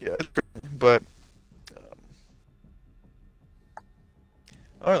 yeah, but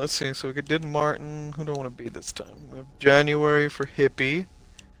all right, let's see. So we did Martin. Who do I want to be this time? We have January for Hippie.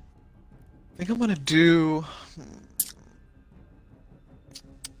 I think I'm gonna do.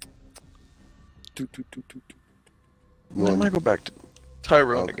 I'm gonna go back to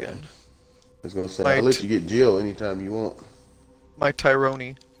Tyrone Okay. again. I was gonna say My I'll let t- you get Jill anytime you want. My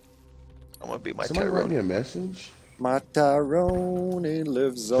Tyrone. I want to be my Somebody write me Tyrone. a message. My Tyrone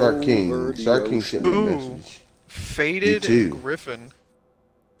lives Shark over King. the Shark King ocean. sent me a Ooh. message. Faded Me too. Griffin.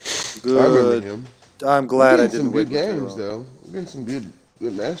 I remember Good. him. I'm glad I We're getting didn't some wait good for games Tyrone. though. We're getting some good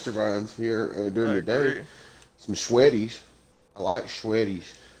masterminds here during I the day. agree. Some sweaties. I like sweaties.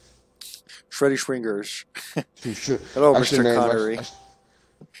 Shreddy Shringers. Some sh- Hello, I should Mr. name my- Connery.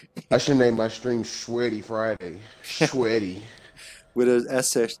 I should name my stream Sweaty Friday. Sweaty. With an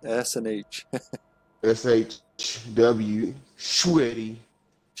S and H. SHW. Sweaty.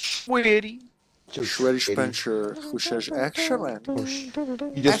 Sweaty. Shreddy Spencer, who says excellent.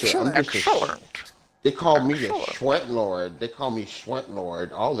 You just, I'm just Excellent. They call me the Sweat Lord. They call me Sweat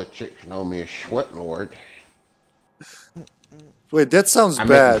Lord. All the chicks know me as Sweat Lord. Wait, that sounds I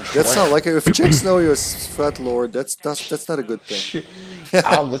bad. make That sounds like if chicks know you as Sweat Lord, that's not a good thing.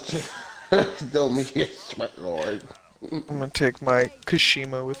 All the chicks know me as Sweat Lord. I'm gonna take my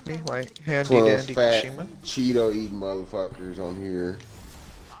Kashima with me, my handy Plus dandy fat Kashima. Cheeto eating motherfuckers on here.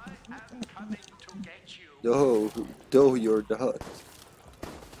 Though you're the hut.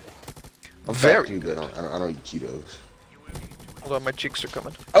 I'm Very fat too, but I don't eat Cheetos. Hold on, my cheeks are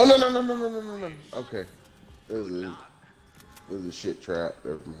coming. Oh no. Okay. It was a shit trap.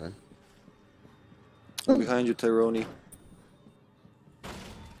 Never mind. Behind you, Tyrone.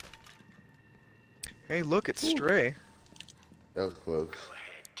 Hey, look, it's Stray. That was close.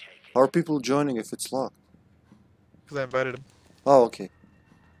 How are people joining if it's locked? Because I invited him. Oh, okay.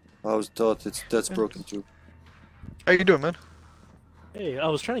 I was thought that's broken too. How you doing, man? Hey, I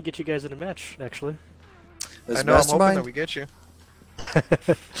was trying to get you guys in a match, actually. As I know, I'm hoping Mastermind? that we get you.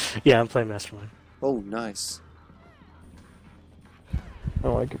 Yeah, I'm playing Mastermind. Oh, nice. I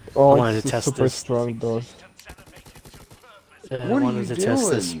like it. Oh, I wanted it's to test super this. strong though. I What are you wanted to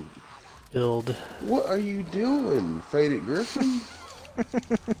test this doing? build. What are you doing, Faded Griffin?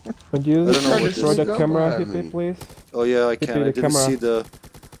 Could you I don't know what destroy this the is. camera, Go by Hippie, me. please? Oh yeah, I Hippie, can. I the didn't camera. see the.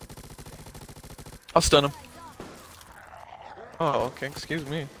 I'll stun him. Oh, okay, excuse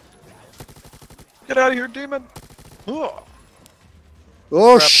me. Get out of here, demon! Oh,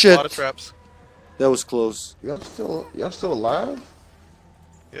 Oh traps, A shit! lot of traps. That was close. Y'all still alive?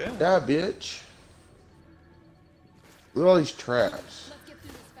 Yeah. Die, bitch. Look at all these traps.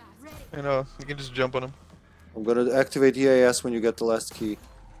 I know, you can just jump on him. I'm gonna activate EAS when you get the last key.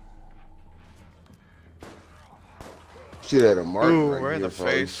 Shit at a mark Ooh, right right in here the for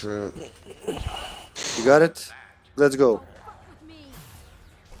all these face. traps. You got it? Let's go.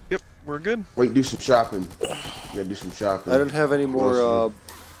 Yep, we're good. Wait, do some shopping. You gotta do some shopping. I don't have any more Grocery.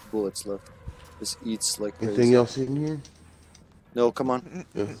 bullets left. This eats like crazy. Anything else in here? No, come on.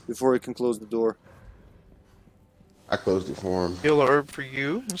 Yeah. Before we can close the door. I closed it for him. Heal herb for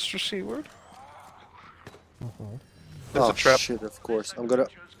you, Mr. Seaward. There's Oh a trap. shit! Of course. I'm gonna.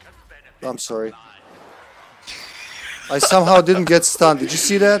 I'm sorry. I somehow didn't get stunned. Did you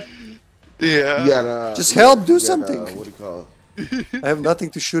see that? Yeah. You got Just help, do you got, something. what do you call it? I have nothing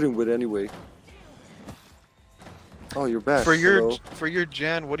to shoot him with anyway. Oh, you're back. For Hello. your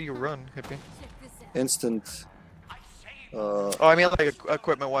Jan, what do you run, Hippie? Instant. Oh, I mean like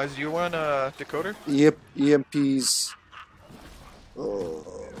equipment wise, do you run a decoder? Yep, EMPs.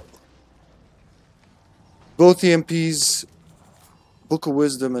 Both EMPs, Book of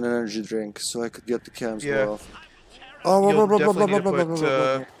Wisdom, and energy drink, so I could get the cams Yeah. more often. Oh, You'll blah, blah, blah, definitely blah, need to blah, blah,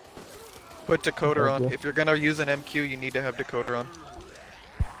 blah, blah. put decoder on. Okay. If you're gonna use an MQ, you need to have decoder on.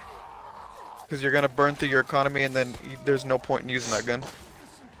 Because you're gonna burn through your economy, and then there's no point in using that gun.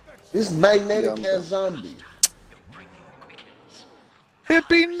 This magnetic Yeah, ass zombie.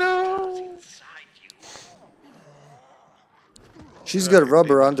 Hippie, no! She's got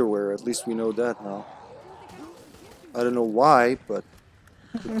rubber underwear, at least we know that now. I don't know why, but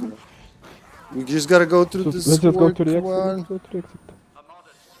we just gotta go through this. Let's just go to the exit. one. Let's go to the exit.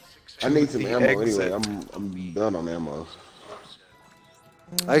 I need some the ammo exit. anyway. I'm done on ammo.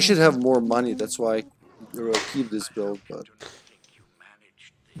 I should have more money, that's why I keep this build, but...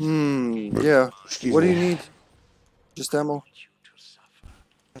 yeah. Excuse What do me. you need? Just ammo?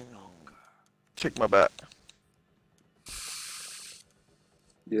 Kick my back.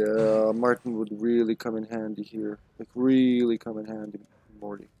 Yeah, Martin would really come in handy here. Like, really come in handy,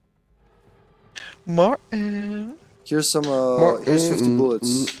 Morty. Martin. Here's some, here's 50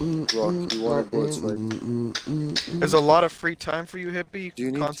 bullets. Rock, you wanted bullets, right? There's a lot of free time for you, Hippie. Do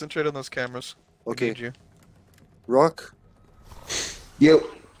you need- Concentrate on those cameras. I Okay. need you. Rock? Yep.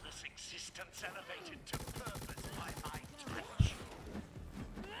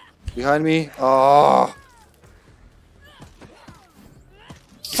 Behind me? Oh.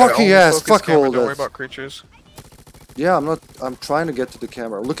 Yeah, Fucking only ass, focus fuck camera, all Don't worry that. about creatures. Yeah, I'm trying to get to the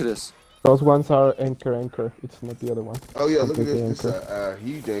camera. Look at this. Those ones are anchor. It's not the other one. Oh yeah, look at Completely this. This anchor.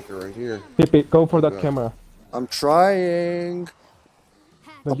 huge anchor right here. Hippie, go for that Yeah. camera. I'm trying.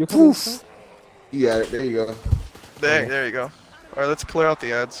 No, you have Poof! it, You got it. There you go. There you go. Alright, let's clear out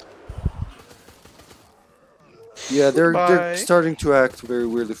the ads. Yeah, they're Bye. starting to act very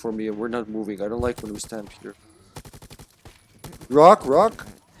weirdly for me, and we're not moving. I don't like when we stand here. Rock.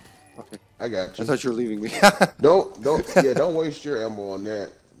 Okay, I got I you. thought you were leaving me. Don't waste your ammo on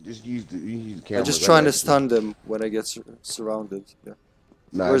that. Just use the camera. I'm just trying to stun them when I get surrounded. Yeah.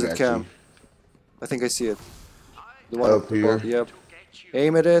 Nah, Where's I the got cam? you. I think I see it. The one Up here. above, yep.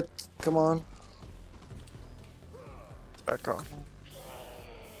 Aim at it. Come on. Back off.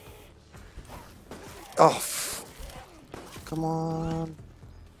 Oh. Come on.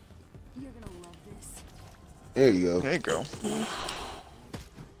 There you go. There you go.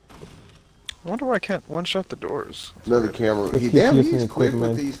 I wonder why I can't one-shot the doors. Another camera. He's Damn, using he's quick with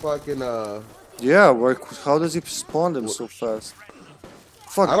equipment. these fucking Yeah, how does he spawn them so fast?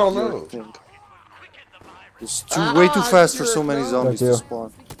 Fuck. I don't you, know. think. It's way too fast for sure so many it zombies to does.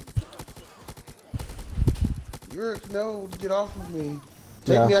 spawn. No, get off of me.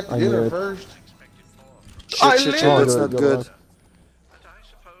 Take Yeah, me out to I dinner knew it. first. Shit, that's Oh, not you're good.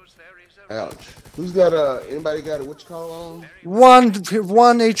 right. Ouch. Who's got anybody got a what you call on? One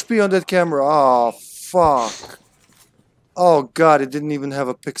HP on that camera. Oh, fuck. Oh, God, it didn't even have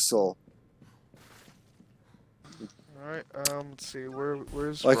a pixel. Alright, let's see,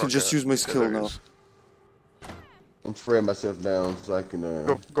 where's I can Rock just at? use my Yeah, skill there he now. is. I'm spraying myself down so I can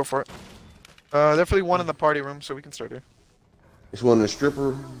Go for it. Definitely one in the party room, so we can start here. It's one in the stripper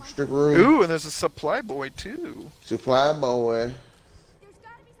room. Ooh, and there's a supply boy too. Supply boy.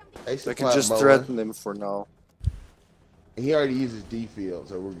 Hey, I supply can just boy. threaten him for now. He already uses D field,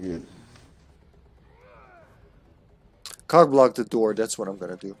 so we're good. Cog block the door, that's what I'm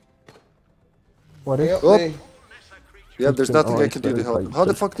gonna do. What is? Help Oh. me. Yeah, there's nothing I can do to it's help. like How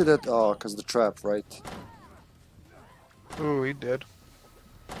the this. fuck did that? Oh, because the trap, right? Ooh, he did.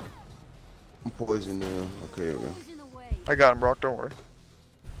 I'm poisoned now. Okay, there we go. I got him, Brock, don't worry.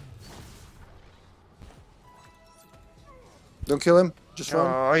 Don't kill him. Just run.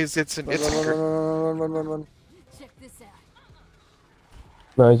 Oh, it's an Run, run, anchor. run.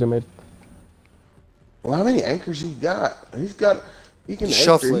 Nice, you made. Well, how many anchors he got? He can anchor.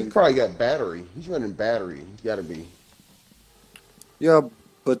 Shuffling. He's probably got battery. He's running battery. He's got to be. Yeah,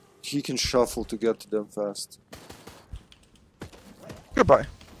 but he can shuffle to get to them fast. Goodbye.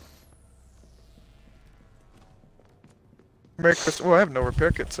 Merry Christmas. Oh, I have no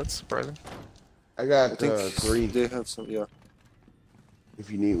repair kits. That's surprising. I I got think 3 they have some, yeah. if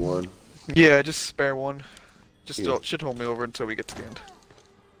you need one. Yeah, just spare one. Just Yeah. should hold me over until we get to the end.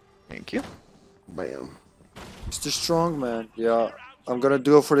 Thank you. Bam. Mr. Strongman, yeah. I'm gonna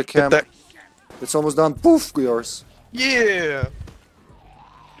do it for the Get camp. that. It's almost done. Poof, yours. Yeah.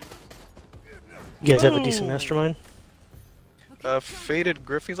 You guys have a decent mastermind? Faded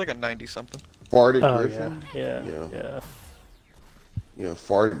Griffey's like a 90 something. Farted Oh Griffin. yeah. Yeah. Yeah. Yeah,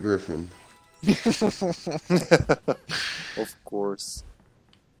 Farted Griffin. Of course.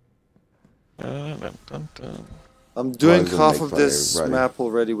 Dun, dun, dun. I'm doing gonna half make of fun of this everybody. map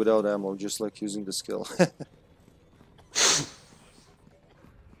already without ammo, just like using the skill.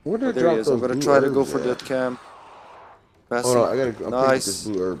 Where did I There he drop is. I'm those gonna blue try to go herbs for at? that camp. Hold Passing. on, I gotta. I'm picking up Nice. this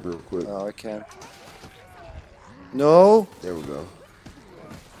blue herb real quick. Oh, I can't. No! There we go.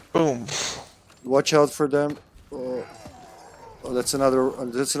 Boom. Watch out for them. Oh, that's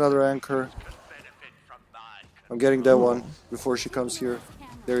another anchor. I'm getting that one before she comes here.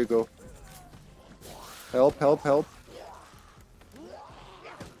 There you go. Help, help, help.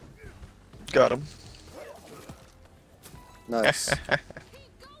 Got him. Nice.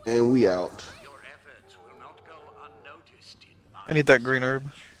 And we out. I need that green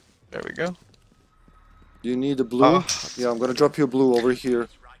herb. There we go. Do you need a blue? Ah. Yeah, I'm gonna drop you a blue over here.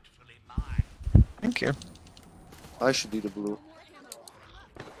 Thank you. I should need a blue.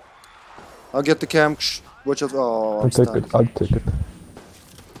 I'll get the camp. Watch out. Oh, I'll I'm take stunned. it. I'll take it.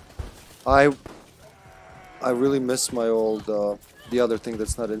 I really miss my old the other thing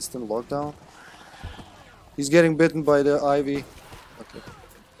that's not instant lockdown. He's getting bitten by the ivy. Okay.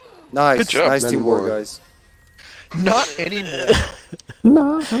 Nice. Good job. Nice None teamwork, more. guys. Not anymore.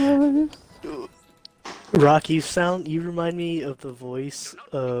 Nice. Rock, you remind me of the voice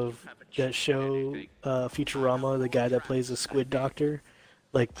of that show, Futurama, the guy that plays the squid doctor.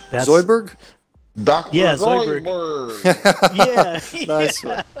 Like that's Zoidberg? Dr. Yeah, Zoidberg. Zoidberg. Yeah. Nice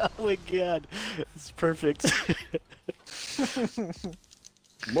yeah. one. Oh my god. It's perfect.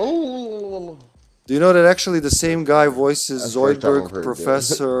 Whoa. Do you know that actually the same guy voices That's the first time I've Zoidberg,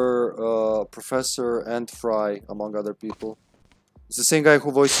 heard Professor and Fry, among other people? It's the same guy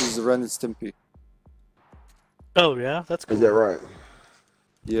who voices Ren and Stimpy. Oh yeah, that's cool. Is that right?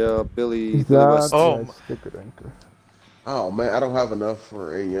 Yeah, Billy That West. Oh. was sticker anchor. Oh man, I don't have enough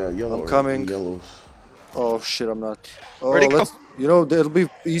for a yellow. I'm or coming. Yellows. Oh shit, I'm not. Oh, Where'd he go? let's. You know, it'll be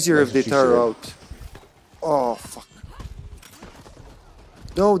easier That's if they what she tire said. out. Oh fuck.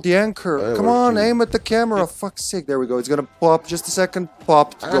 No, the anchor. Oh, Come where's on, she? aim at the camera. Fuck's sake. There we go. It's gonna pop. Just a second.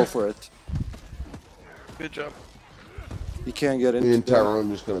 Popped. Go Ah. for it. Good job. You can't get Me into and that.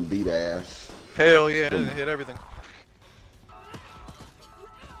 Tyrone just gonna beat ass. Hell yeah, I hit everything.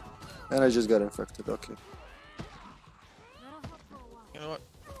 And I just got infected. Okay. You know what?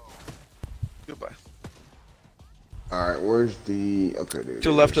 Goodbye. All right, where's the? Okay, there. To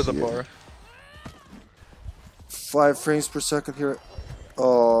the left of the bar. 5 frames per second here.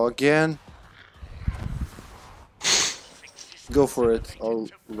 Oh, again. Go for it. I'll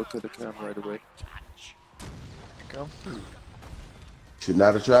look at the camera right away. Go. Should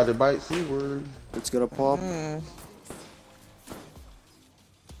not have tried to bite C-word. It's gonna pop.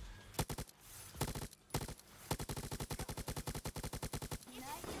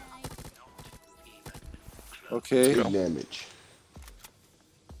 Okay. Big damage.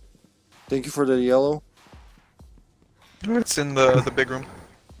 Thank you for the yellow. It's in the big room.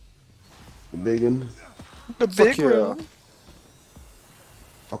 The big one. The Fuck big yeah. room.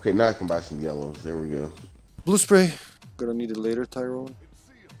 Okay, now I can buy some yellows. There we go. Blue spray. Gonna need it later, Tyrone.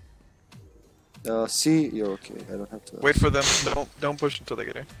 C, you're okay. I don't have to. Wait for them. Don't push until they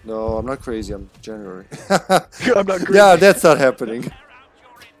get here. No, I'm not crazy. I'm January. I'm not crazy. Yeah, that's not happening.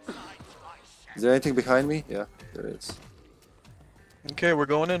 Is there anything behind me? Yeah, there is. Okay, we're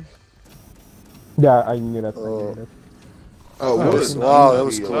going in. Yeah, I knew that. I Oh. knew that. Oh, That what was- is wow, that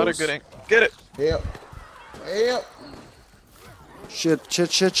was these? close. Not a good angle. Get it. Help! Help! Shit,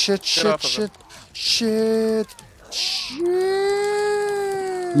 shit, shit, shit, shit, off of shit, shit, shit.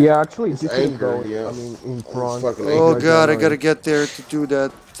 Yeah, actually, It's this didn't anchored, go. yeah. I mean, in It's front. fucking Oh anchored. god, I gotta get there to do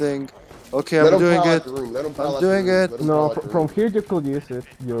that thing. Okay, I'm doing it. I'm doing it. No, from here you could use it.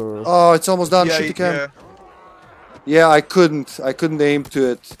 Your Oh, it's almost done. Yeah, Shoot the cam. yeah. Yeah, I couldn't aim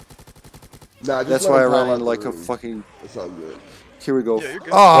to it. Nah, That's why I ran in like a fucking. It's all good. Here we go. Yeah, you're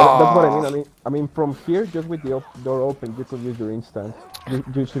good. that's what I mean. Ah! I mean, from here, just with the door open, you could use your instant. You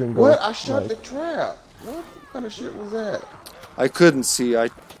shouldn't go. What? I shot like- the trap. What kind of shit was that? I couldn't see. I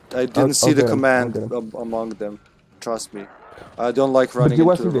didn't see I'll the get him, command I'll get him. among them. Trust me. I don't like But running you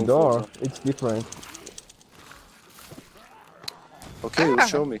was into in the room door. full time. It's different. Okay, well,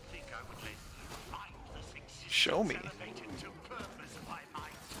 show me. Show me.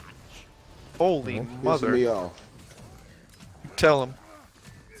 Holy Pissing mother. me off. Tell him.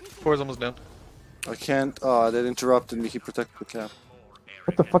 Four's almost down. I can't. Ah, that interrupted me. He protected the camp.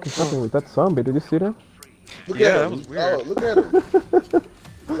 What the fuck is happening with that zombie? Did you see that? Look Yeah, at that him. was weird. Oh, look at him.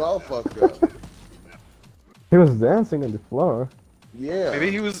 He's all fucked up. He was dancing on the floor. Yeah.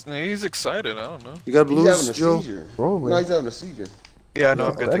 Maybe he's excited. I don't know. You got He's having blues, a Joe? seizure. Probably. No, he's having a seizure. Yeah, no, Yeah,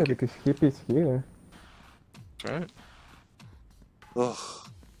 I'm good. better Thank you. because Hippie's here. That's right. Ugh.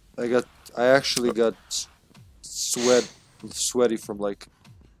 I actually got sweaty from like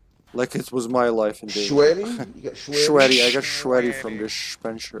it was my life in danger. Sweaty? You got sweaty? Sweaty. I got sweaty from this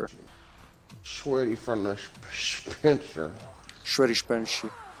Spencer. Sweaty from the Spencer. Sweaty Spencer.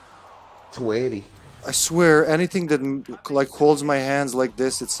 Sweaty. I swear, anything that like holds my hands like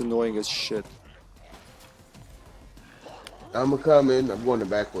this, it's annoying as shit. I'm gonna come in. I'm going the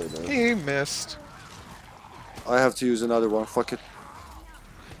back way though. He missed. I have to use another one. Fuck it.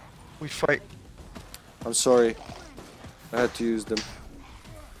 We fight. I'm sorry. I had to use them.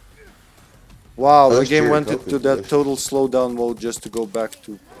 Wow, the Let's game cheer went it up into with that this. total slowdown mode just to go back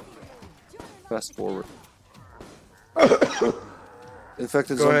to fast forward. In fact,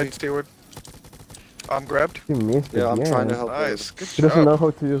 it's Go zombie. ahead, Steward. I'm grabbed. He missed it. Yeah, I'm trying to help. Nice. Good He doesn't job. know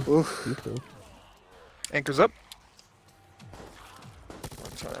how to use Oof. people. Anchors up.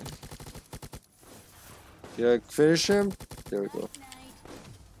 One time. Yeah, finish him. There we go.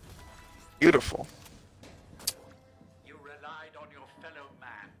 Beautiful.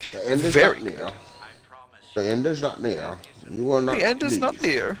 The end is Very not near. The end is not near. You will not. The end is not leave.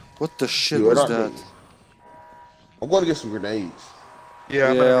 near. What the shit You will was not that? leave. I'm going to get some grenades. Yeah,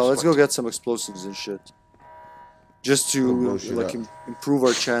 I'm Yeah, gonna let's go respond. get some explosives and shit. Just to Blow shit like up. improve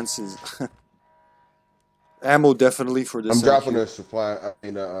our chances. Ammo definitely for this. I'm dropping MQ. a supply. I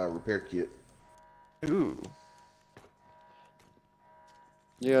mean, a repair kit. Ooh.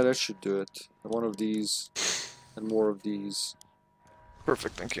 Yeah, that should do it. One of these and more of these.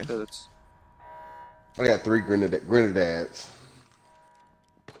 Perfect, thank you. Yeah, that's I got 3 grenades.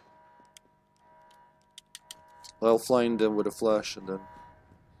 I'll find them with a flash and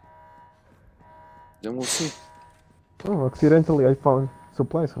then we'll see. Oh, accidentally I found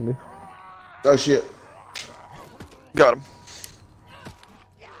supplies on me. Oh shit! Got him.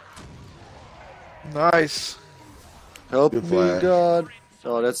 Nice. Help Good me, flash. God.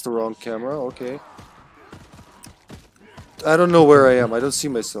 Oh, that's the wrong camera. Okay. I don't know where I am. I don't see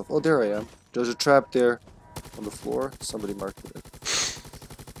myself. Oh, there I am. There's a trap there on the floor. Somebody marked it.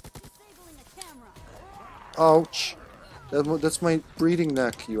 Ouch. That's my breeding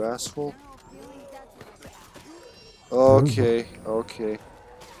neck, you asshole. Okay, okay.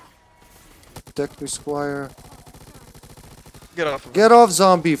 Protect me, Squire. Get off of him. Get off,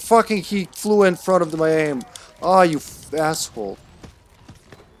 zombie! Fucking he flew in front of my aim. Ah, you asshole.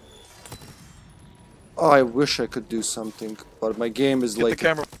 Oh, I wish I could do something, but my game is Get the like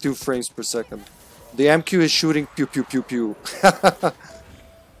camera. 2 frames per second. The MQ is shooting pew pew pew pew.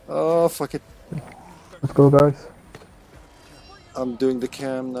 Oh, fuck it. Let's go, guys. I'm doing the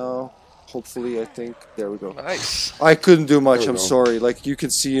cam now. Hopefully, I think. There we go. Nice. I couldn't do much, There we I'm go. sorry. Like, you can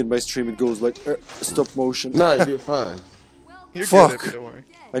see in my stream, it goes like stop motion. No, you did fine. You're Fuck. good, don't worry.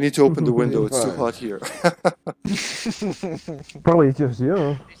 I need to open the window, it's too Fine. hot here. Probably just you.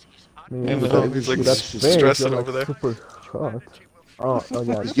 I mean, And that- he's like that face, stressing you're, over there. Super hot. Oh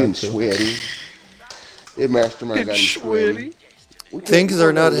yeah. He's getting that's it. sweaty. It Mastermind got him sweaty. Sweaty. We can't- Things we are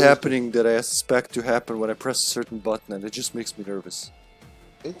don't not know this. happening that I expect to happen when I press a certain button, and it just makes me nervous.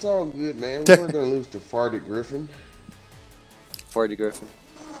 It's all good, man. We're gonna lose to Farted Griffin. Farty Griffin.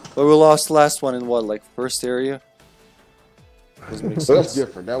 But we lost last one in what, like first area? Doesn't make So that's sense.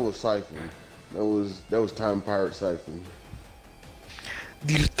 different. That was Siphon. That was Time Pirate Siphon.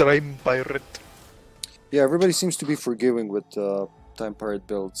 Dear Time Pirate. Yeah, everybody seems to be forgiving with Time Pirate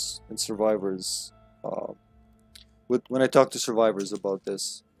builds and survivors. When I talk to survivors about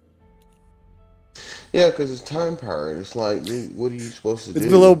this, Yeah, because it's Time Pirate. It's like, dude, what are you supposed to it's do?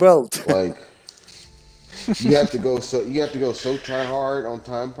 below belt. Like, you have to go so try hard on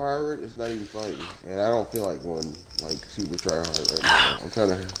Time Pirate. It's not even funny, and I don't feel like going like super try hard right now.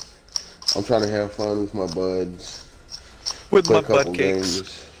 I'm trying to have fun with my buds, With play my a couple butt cakes.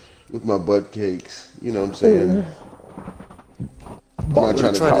 games with my butt cakes. You know what I'm saying? I'm not I'm trying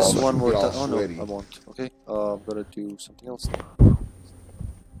gonna to try this get one more all time. Oh no, sweaty. I won't. Okay, I'm gonna do something else.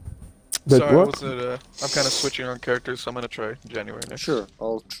 That Sorry, what? was it, I'm kind of switching on characters, so I'm gonna try January next. Sure,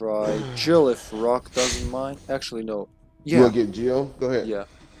 I'll try Jill if Rock doesn't mind. Actually, no. You Yeah, want to get Geo? Go ahead. yeah.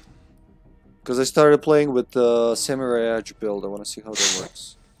 Because I started playing with the Samurai Edge build. I want to see how that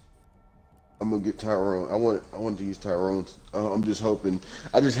works. I'm gonna get Tyrone. I want to use Tyrone. I'm just hoping.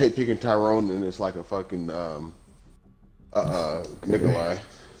 I just hate picking Tyrone and it's like a fucking Nikolai.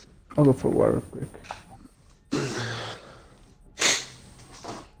 I'll go for water quick.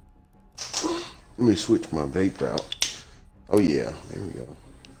 Let me switch my vape out. Oh yeah, there we go.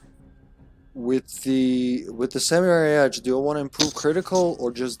 With the Samurai Edge, do you want to improve critical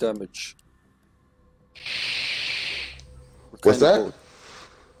or just damage? Or What's kind of that? both?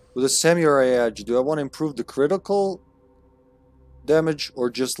 With the Samurai Edge, do I want to improve the critical damage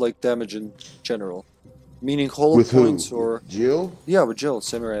or just like damage in general? Meaning hollow With who? points or Jill? yeah, with Jill,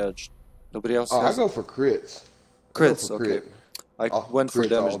 Samurai Edge. Nobody else Oh, I has go for crits. crits. for Okay, crit. I Oh, went for crits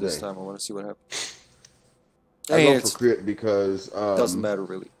damage all this day. time. I want to see what happens. I Hey, go it for crit because doesn't matter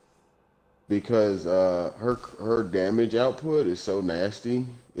really. her damage output is so nasty.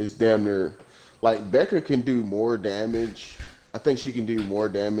 It's damn near like Becca can do more damage. I think she can do more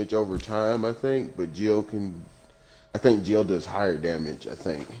damage over time, I think, but I think Jill does higher damage, I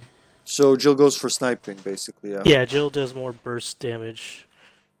think. So Jill goes for sniping, basically. Yeah. Yeah, Jill does more burst damage,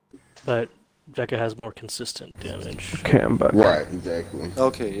 but Becca has more consistent damage. Okay, I'm back. Right, exactly.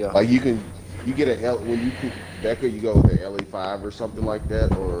 Okay. Yeah. Like you get a L when you pick Becca, you go with the LE5 or something like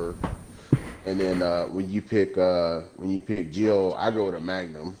that, and then when you pick Jill, I go with a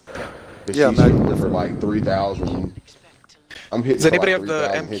Magnum. Yeah, She's Magnum hitting for like 3,000. I'm hitting Does for anybody like have the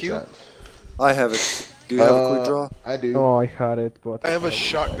 3,000 MQ? headshots. I have it. Do you have a quick draw? I do. Oh, I had it, but I have a will buy it,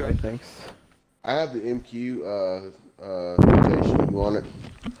 shotgun. Thanks. I have the MQ rotation. You want it?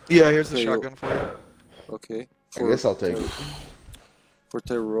 Yeah, here's the Okay, shotgun for you. Okay. I guess I'll take it. For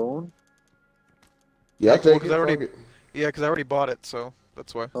Tyrone. Yeah, I'll Cool, take 'cause it. I already- Fuck it. Yeah, because I already bought it, so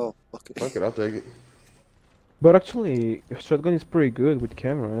that's why. Oh, okay. Fuck it, I'll take it. But actually, shotgun is pretty good with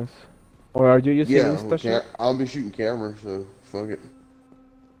cameras. Or are you using Yeah, Insta? I'll be shooting camera, so fuck it.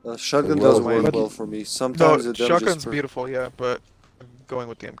 Shotgun Well, doesn't work but- well for me. No, Sometimes it damages shotgun's for... beautiful, yeah, but I'm going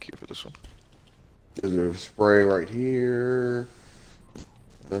with the MQ for this one. There's a spray right here.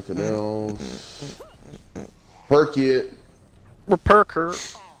 Nothing else. Perk it. Perker.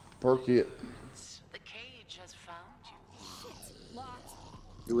 Perk it. The cage has found you.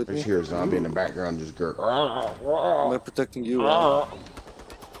 You with I just me? hear a zombie in the background just gurk. Am I protecting you? Oh,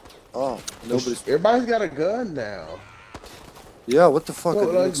 nobody's... Everybody's got a gun now. Yeah, what the fuck? I No,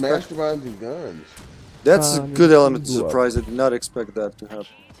 didn't like expect... masterminds and guns. That's a Um, good element to blew up. surprise. I did not expect that to happen.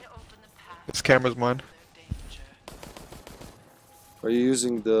 This camera's mine. Are you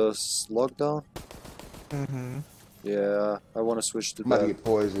using the lockdown? Mm-hmm. Yeah, I want to switch to I'm about to that. get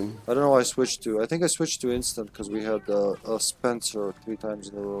poisoned. I don't know why I switched to. I think I switched to instant because we had a Spencer 3 times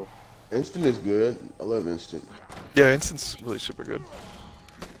in a row. Instant is good. I love instant. Yeah, instant's really super good.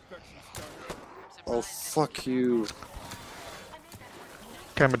 Oh, fuck you.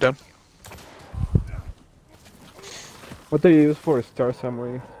 Camera down. What do you use for a Star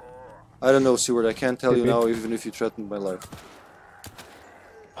Samurai? I don't know, Seward. I can't tell you Maybe. now, even if you threatened my life.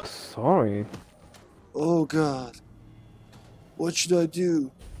 Sorry. Oh, God. What should I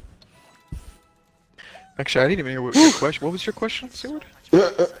do? Actually, I didn't even hear what your question. What was your question, Seward?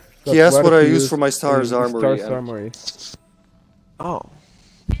 He asked Like, what I do you use for my Star's in Armory. Star's and- Armory. Oh.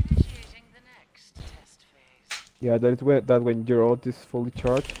 Initiating the next test phase. Yeah, that when your ult is fully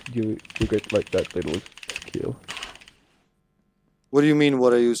charged, you get like that little skill. What do you mean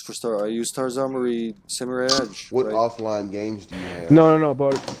what I use for Star? I use Star's Armory Samurai Edge. What right? offline games do you have? No,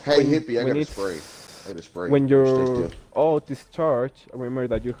 but Hey, when- Hippie, I when got a it's- spray. I got a spray. When Stay your still. ult is charged, remember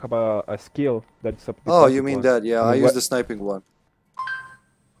that you have a skill that's a Oh, passive you mean one. that? Yeah, I I mean, use what- the sniping one.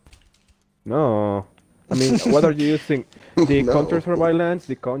 No. I mean, what are you using? The No. counter surveillance,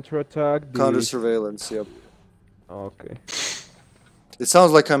 the counter attack, the Counter surveillance, yep. Okay. It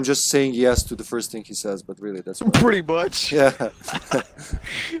sounds like I'm just saying yes to the first thing he says, but really, that's what Pretty much. Yeah.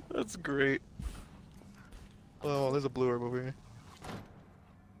 That's great. Oh, there's a blue herb over here.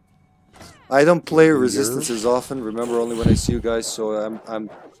 I don't play Yours? resistances often. Remember, only when I see you guys. So I'm.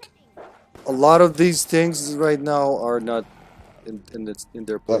 A lot of these things right now are not in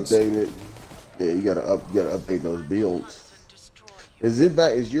their place. Update it. Yeah, you gotta update those builds. Is it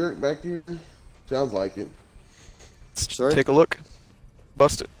back? Is Yurick back here? Sounds like it. Sorry? Take a look.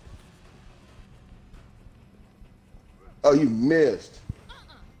 Bust it. Oh, you missed.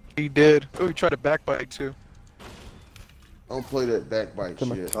 He did. Oh, he tried to backbite too. Don't play that backbite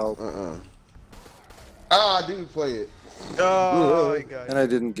Come on. shit. Oh. Ah, I do play it. Oh, he got And I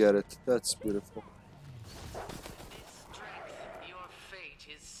didn't get it. That's beautiful. Your fate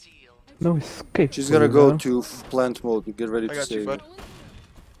is sealed. No escape. She's for gonna you go now. to plant mode. Get ready I to got you, save. bud.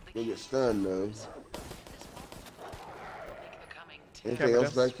 You'll get stunned though. Becoming Anything Camera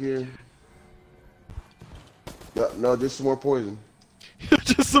else down. back here? No, just some more poison.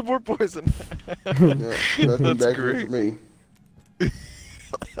 Just some more poison. Yeah, nothing That's back here great. for me.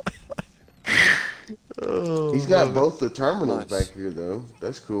 Oh, He's got love it. both the terminals Nice. back here though.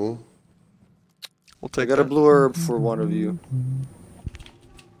 That's cool. We'll I take got a that. blue herb for one of you.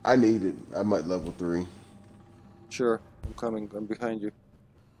 I need it. I'm at level 3. Sure, I'm coming. I'm behind you.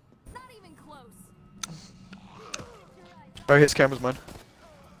 Not even close. Alright, his camera's mine.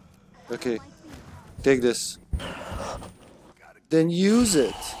 Okay, take this. Then use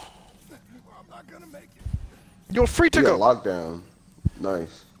it. You're free to You go! got lockdown.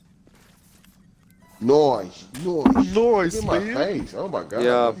 Nice. Nice. Nice, Look at my man. face. Oh my god.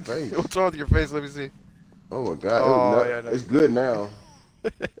 Yeah. My face. What's wrong with your face? Let me see. Oh my god. Oh, yeah, no. It's good now.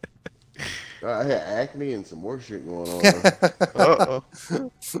 I had acne and some more shit going on. Uh-oh.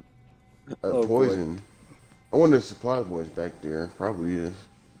 Oh, boy. Poison. I wonder if supply boy's back there. Probably is.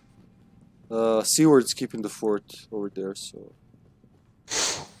 Seaward's keeping the fort over there, so.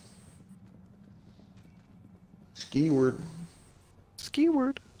 Skiward.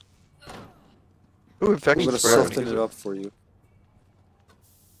 Skiward. Ooh, I'm infection gonna spray. soften it up for you.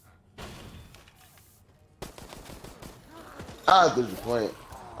 Ah, there's a plant.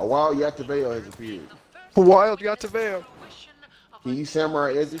 A wild Yataveo has appeared. Wild Yataveo. Can you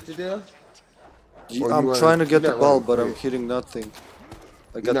samurai edge it to death? Or I'm you trying to get you're the not bulb, running but I'm crit. hitting nothing.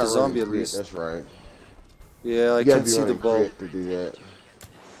 I You're got not the zombie running at crit, least. That's right. Yeah, I You gotta can be see the running bulb. crit to do that.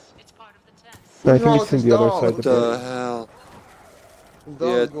 I What's wrong think it's with in the this other dog? side. What Of the the hell? This dog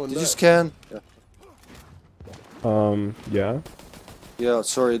Yeah, is going did you nuts. scan? Yeah. Yeah. Yeah,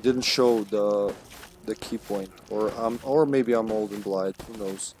 sorry, it didn't show the key point. Or maybe I'm old and blind, who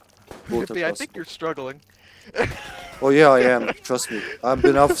knows. Both are Hippie, I possible. think you're struggling. Oh yeah, I am. Trust me. I've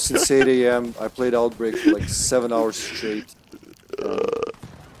been up since 8 a.m. I played Outbreak for like 7 hours straight.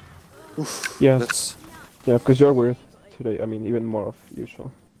 Oof, Yeah. that's... Yeah, because you're weird today. I mean, even more of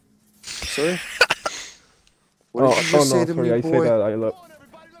usual. Sorry? What did you just say to sorry. me, I say boy? that I love.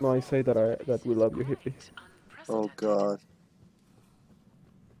 No, I say that we love you, hippie. Oh god.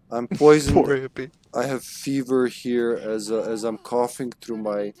 I'm poisoned. Poor hippie. I have fever here as I'm coughing through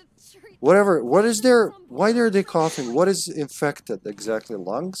my... Whatever. What is there? Why are they coughing? What is infected exactly?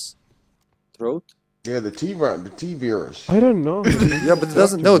 Lungs? Throat? Yeah, the T virus. I don't know. Yeah, but it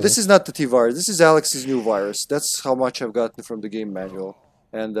doesn't. No, this is not the T virus. This is Alex's new virus. That's how much I've gotten from the game manual.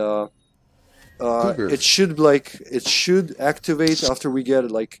 And it should activate after we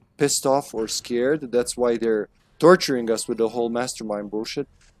get like pissed off or scared. That's why they're torturing us with the whole Mastermind bullshit.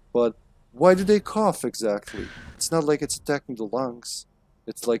 But why do they cough exactly? It's not like it's attacking the lungs.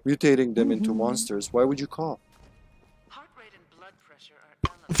 It's like mutating them into monsters. Why would you cough? Heart rate and blood pressure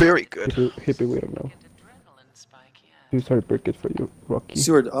are Very good. Hippie, we don't know. adrenaline spike, yeah. Here's our briquet for you, Rocky.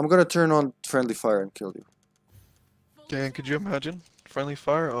 Seward, I'm gonna turn on friendly fire and kill you. Dan, could you imagine? Friendly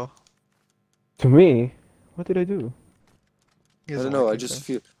fire? Oh. To me? What did I do? he I doesn't don't know. like I you, just Dan.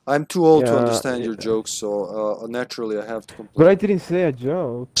 feel I'm too old to Yeah, understand your yeah. jokes, so naturally I have to complain. But I didn't say a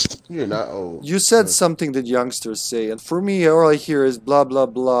joke. You're not old. You said something that youngsters say, and for me, all I hear is blah blah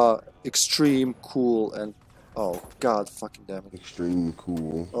blah, extreme, cool, and oh god, fucking damn it. Extreme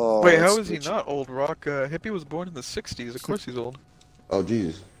cool. Oh, Wait, that's how is he bitchy. not old, Rock? Hippie was born in the 60s. Of course he's old. Oh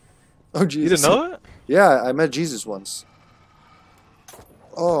Jesus. Oh You Jesus. didn't know that? Yeah, I met Jesus once.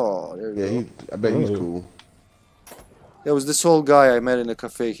 Oh, there you Yeah, go. I bet he's Oh. cool. There was this old guy I met in a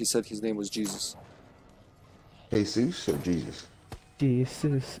cafe. He said his name was Jesus. Jesus or Jesus?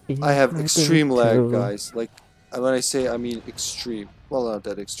 Jesus. I have extreme lag, guys. guys. Like when I say, I mean extreme. Well, not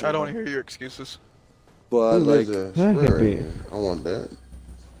that extreme. I don't want to hear your excuses. But Ooh, like, there's a Yeah, square right hippie. here. I want that.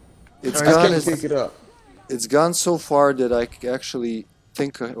 it's I I gone. can't As, pick it up. it's gone so far that I actually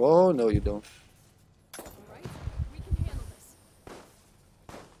think. Oh no, you don't.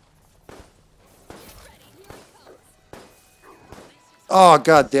 Oh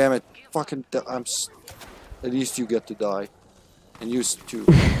god damn it! Fucking, at least you get to die, and you too.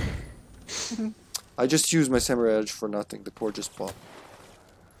 I just used my samurai edge for nothing. The core just popped.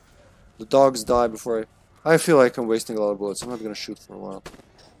 The dogs die before I feel like I'm wasting a lot of bullets. I'm not gonna shoot for a while.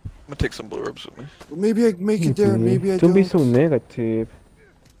 I'm gonna take some blue herbs with me. Well, maybe I make it there. Maybe I Don't don't. be so negative.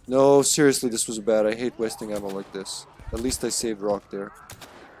 No, seriously, this was bad. I hate wasting ammo like this. At least I saved Rock there.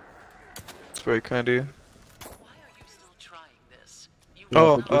 It's very kind of you. Why are you still trying this? You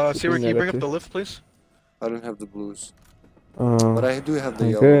Oh, but just Sierra, keep can you bring up negative. the lift, please? I don't have the blues, but I do have the I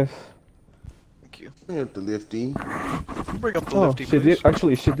yellow. guess. Thank you. Bring up the lifty. Bring up the Oh, lifty, she please. did.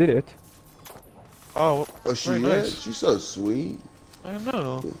 Actually, she did it. Oh, Oh, she very is? nice. She's so sweet. I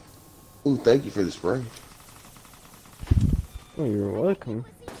know. Ooh, thank you for the spray. Oh, you're welcome.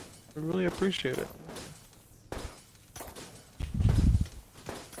 I really appreciate it.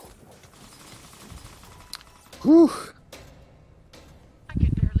 Whew. I can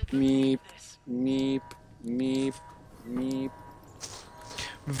barely Meep, contain this. meep, meep, meep.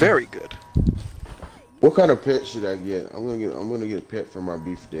 Very good. What kind of pet should I get? I'm gonna get a pet for my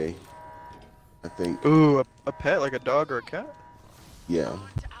beef day. I think. Ooh, a pet like a dog or a cat? Yeah.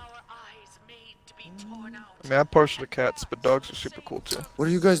 I mean, I'm partial to cats, but dogs are super cool too. What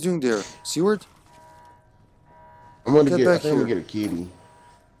are you guys doing there? Seaward? I'm gonna Get get. I back think I'm here. gonna get a kitty.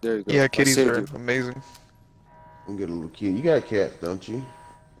 There you go. Yeah, I kitties saved are you. amazing. I'm gonna get a little kitty. You got a cat, don't you?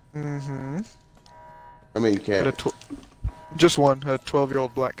 Mm-hmm. How many Got a cats? just one, a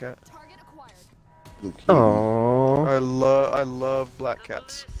 12-year-old black cat. Little kitty. Oh. I love black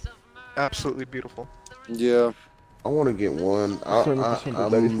cats. Absolutely beautiful. Yeah. I want to get one.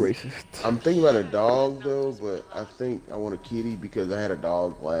 70% that is racist. I'm thinking about a dog though, but I think I want a kitty because I had a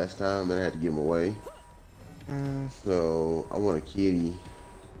dog last time and I had to give him away. So I want a kitty.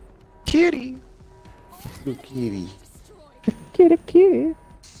 Kitty. Little kitty. Kitty.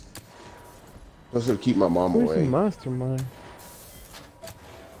 That's to keep my mom Where's the away. mastermind?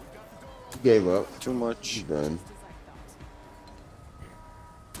 He gave up. Too much. He's done.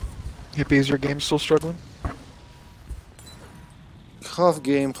 Hippie, is your game still struggling? Half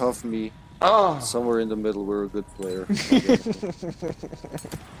game, half me. Ah. Somewhere in the middle, we're a good player.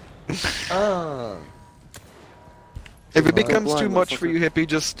 Ah. If it Blind, becomes too much for motherfucker. you, Hippie,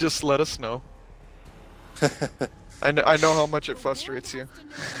 just let us know. I know how much it frustrates you.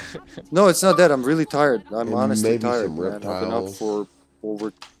 No, it's not that. I'm really tired. I'm And honestly maybe tired, some man. I've been up reptiles. for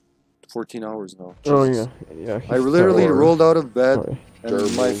over 14 hours now. Oh Jesus. yeah. I literally tired. rolled out of bed, Sorry. and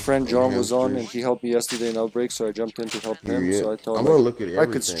my Gerbils friend and John was on, and hamsters. he helped me yesterday in Outbreak, so I jumped in to help him. Period. So I thought I'm gonna like, look at I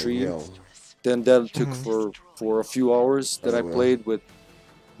everything. could stream. Hell. Then that took for a few hours. Then Oh, I well. played with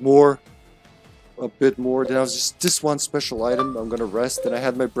a bit more. Then I was just this one special item. I'm gonna rest. Then I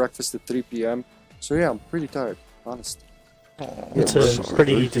had my breakfast at 3 p.m. So yeah, I'm pretty tired, honestly. It's Yeah, a sorry.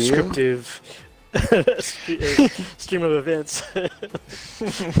 pretty 3 p.m.? descriptive stream of events.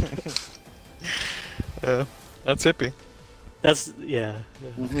 Yeah, that's Hippie. That's yeah.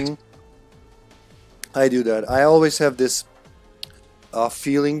 Hmm I do that. I always have this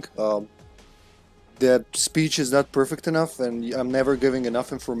feeling that speech is not perfect enough, and I'm never giving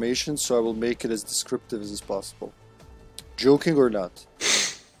enough information, so I will make it as descriptive as possible. Joking or not.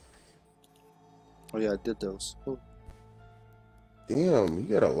 Oh yeah, I did those. Oh. Damn, you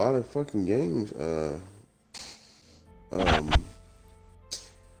got a lot of fucking games.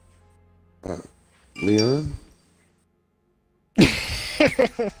 Leon?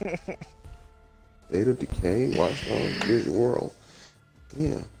 State of Decay, Watch Dogs, Digital World.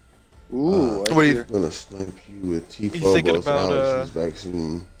 Yeah. Ooh, I What do you- hear. I'm gonna snipe you with You thinking T-Phobos about, Alex's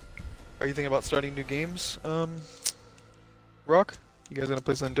vaccine. Are you thinking about starting new games, Rock? You guys gonna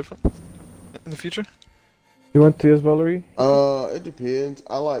play something different in the future? You want to use Valerie? It depends.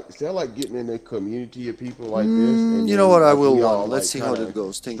 I like getting in a community of people like this. And You then, know what? I like, will we all, want. Let's see how kinda that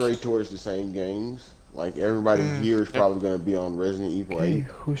goes. Thank you. Straight towards the same games. Like everybody here is probably gonna be on Resident Evil Okay, 8.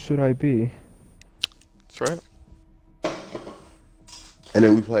 who should I be? That's right. And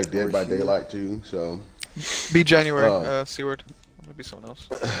then we play Dead Over by here. Daylight too, so Be January, Oh. Seaward. I'm gonna be someone else.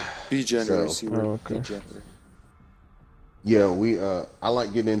 Be January, So- see where okay. be January. yeah, I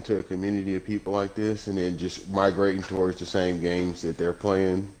like getting into a community of people like this and then just migrating towards the same games that they're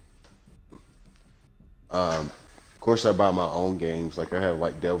playing. Of course I buy my own games, like I have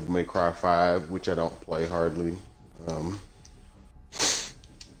like Devil May Cry 5, which I don't play hardly.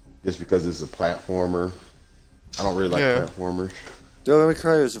 Just because it's a platformer. I don't really like Yeah. platformers. Devil May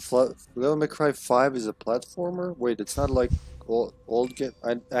Cry is Devil May Cry 5 is a platformer? Wait, it's not like old game.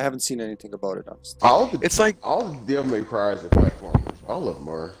 I haven't seen anything about it, honestly. It's like, All of Devil May Cry is a platformers. All of them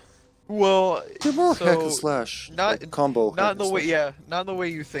are. well, They're more hack so and slash. not like combo. not hack in the and way, slash. yeah, not in the way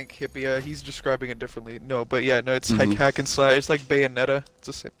you think, Hippie. He's describing it differently. No, but yeah, no, it's like hack and slash. It's like Bayonetta. It's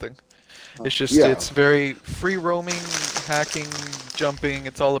the same thing. It's just Yeah. it's very free roaming, hacking, jumping.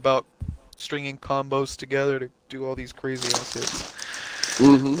 It's all about stringing combos together to do all these crazy ass hits.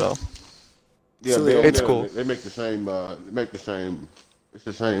 Mm-hmm. So Yeah, So Bayonetta, it's cool. They make the same. It's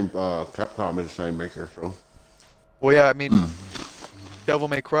the same. Capcom is the same maker. So. well, yeah, I mean, Devil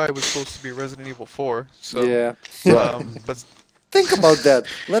May Cry was supposed to be Resident Evil 4. So Yeah. but Think about that.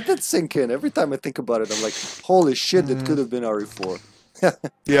 Let that sink in. Every time I think about it, I'm like, holy shit, that could have been RE4.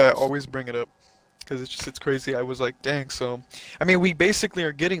 yeah, I always bring it up because it's crazy. I was like, dang. So, I mean, we basically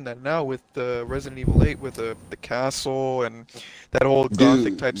are getting that now with the Resident Evil 8 with the castle and that whole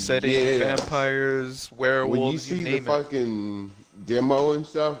gothic type setting, yeah. vampires, When you werewolves, you see the name it. fucking demo and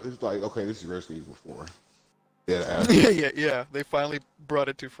stuff, it's like, okay, this is Resident Evil 4. Yeah. Yeah. They finally brought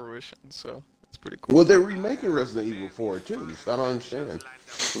it to fruition. So it's pretty cool. Well, they're remaking Resident Evil 4 too. So I don't understand.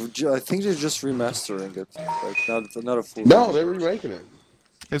 I think they're just remastering it. Like, not a full. No, they're remaking it.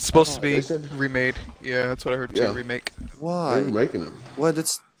 It's supposed to They be said- remade. Yeah, that's what I heard too. Yeah. Remake. Why? They're making them. What?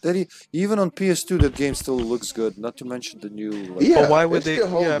 Even on PS2, that game still looks good. Not to mention the new. Like, Yeah, why would it they- still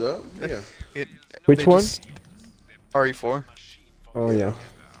holds yeah. up. Yeah. It. Which they one? just- RE4. Oh yeah.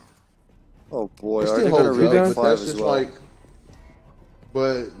 oh boy, It are still they gonna holds remake up, but 5 that's as just well? like.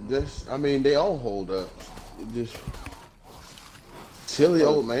 But this, I mean, they all hold up. It just silly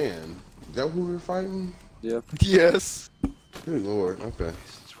old man. Is that who we're fighting? Yep. Yes. Good lord. Okay.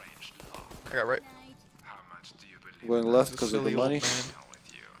 I got right. Going left This is because of the silly old money. man.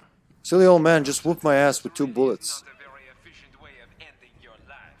 Silly old man just whooped my ass with 2 bullets.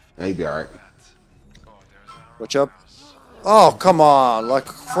 He be alright. Watch up. Oh, come on. Like,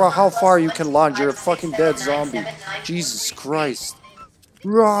 for how far you can launch? You're a fucking dead zombie. Jesus Christ.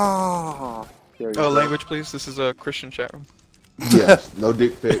 Rah! There you Oh, go. language, please. This is a Christian chat room. Yes. No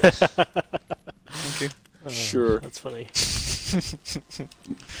dick pics. Thank you. Sure. That's funny.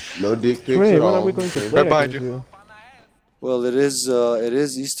 No dick pics Wait, at when are all. we going to Okay. play Right behind against you. you? Well, it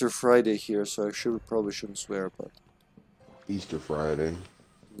is Easter Friday here, so I probably shouldn't swear, but Easter Friday.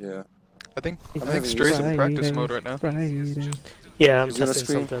 yeah. I think having Stray's in practice Friday, mode right now. Friday. Yeah, I'm Is it on testing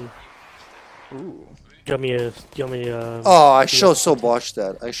screen? something. Ooh. Do you want me Oh, I so botched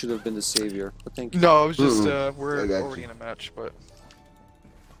that. I should have been the savior, but thank you. No, it was just I we're got already you. in a match, but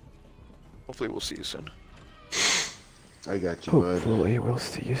hopefully we'll see you soon. I got you, bud. Hopefully we'll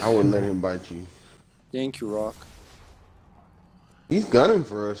see you I wouldn't let soon. him bite you. Thank you, Rock. He's gunning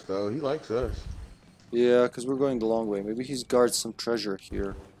for us, though. He likes us. Yeah, because we're going the long way. Maybe he's guards some treasure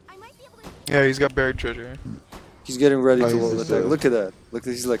here. Yeah, he's got buried treasure. He's getting ready Oh, to he's load just attack. a- Look at that. Look,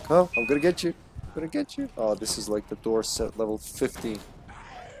 he's like, oh, I'm gonna get you. I'm gonna get you. Oh, this is like the door set level 15.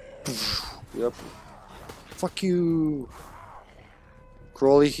 Yep. Fuck you.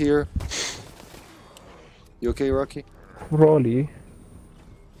 Crawley here. You okay, Rocky? Rolly.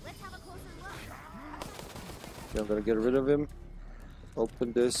 Yeah, I'm gonna get rid of him.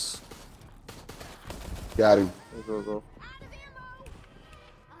 Open this. Got him. Go, go.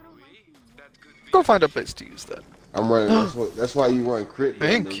 Go find a place to use that. I'm running. That's why you run crit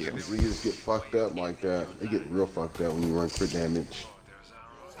Thank damage. you. 'Cause you just get fucked up like that. They get real fucked up when you run crit damage.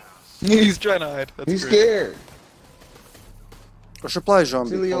 He's trying to hide. That's He's great. scared. I should apply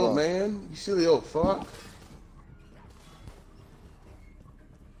zombie. Silly Hold old on. man. You silly old fuck.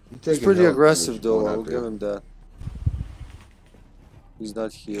 You He's taking pretty health aggressive damage though, going I will out give there. him that. He's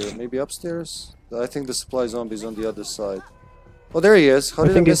not here. Maybe upstairs? I think the supply zombie's on the other side. Oh, there he is. How I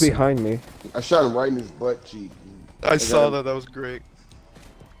did I think miss he's him? behind me. I shot him right in his butt cheek. I saw him. that. That was great.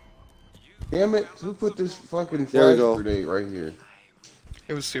 Damn it! Who put this fucking There we flash go. grenade right here?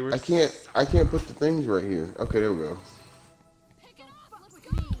 It was Seward. I can't put the things right here. Okay, there we go.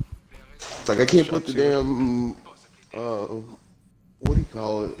 It's like I can't put the damn what do you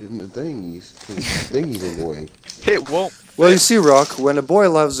call it in the thingies? 'Cause the thingies in the way. It won't. Well, you see, Rock, when a boy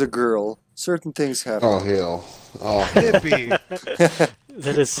loves a girl, certain things happen. Oh hell! Oh, Hippie.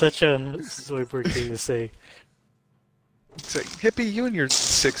 That is such a Zoidberg thing to say. It's like, hippie, you and your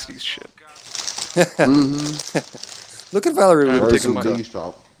 60s shit. Look at Valerie with a I'm where's taking the my- bazooka. beast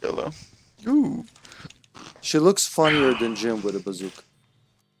off? Yellow. Ooh. She looks funnier than Jim with a bazooka.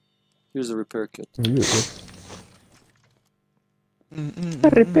 Here's a repair kit.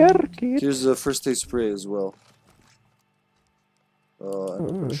 Repair kit. Here's a first aid spray as well. And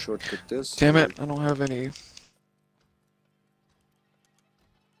I'm gonna shortcut this. Damn it, I don't have any.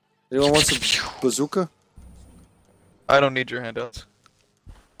 Anyone wants a bazooka? I don't need your handouts.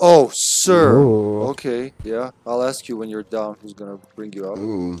 Oh, sir. Ooh. Okay, yeah. I'll ask you when you're down who's gonna bring you up.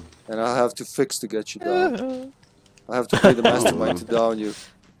 Ooh, And I'll have to fix to get you down. I'll have to pay the mastermind to down you.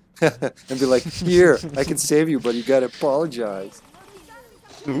 And be like, here, I can save you, but you gotta apologize.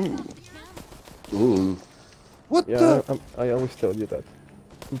 ooh. What Yeah, the? I always tell you that.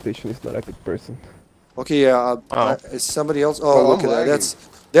 Temptation is not a good person. Okay, yeah. Oh. Is somebody else? Oh, Oh, look I'm at that. lagging.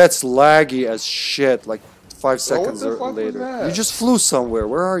 That's laggy as shit. Like 5 what seconds the fuck was later. that? You just flew somewhere.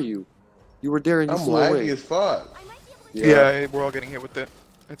 Where are you? You were there and you I'm flew laggy away. as fuck. Yeah. We're all getting hit with it.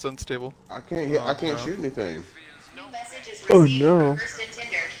 It's unstable. I can't hit. I Oh, can't no. shoot anything. Oh no.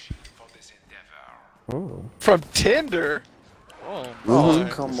 Oh. From Tinder? Oh, Oh, my.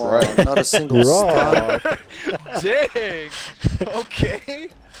 come That's on. right. Not a single spot. Rock. Dang! Okay.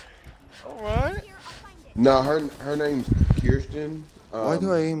 Alright. No, her name's Kirsten. Why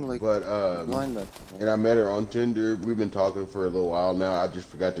do I aim like But lineman? and I met her on Tinder. We've been talking for a little while now. I just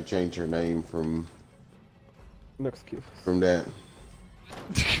forgot to change her name from No excuse. that.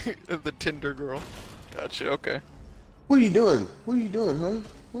 The Tinder girl. Gotcha, okay. What are you doing? What are you doing, huh?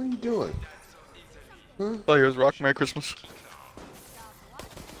 What are you doing? Oh, here's Rock Merry Christmas.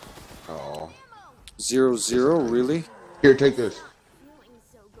 Oh. 0-0, really? Here, take this.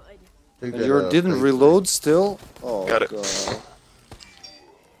 Take And that, you didn't thing. reload still? Oh, Got it. God.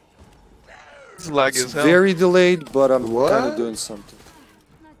 It's laggy It's as hell. very delayed, but I'm kind What? of doing something.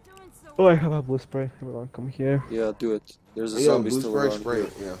 Oh, I have a blue spray. Everyone, come here. Yeah, do it. There's a Yeah, zombie blue still spray, around spray here.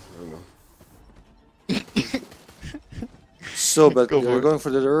 it. Yeah, there we go. So, but Go for you're it. going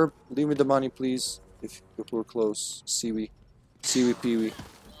for the herb? Leave me the money, please. If we're close. Seaweed. Seaweed peewee.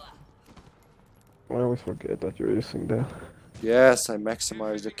 I always forget that you're using that. Yes, I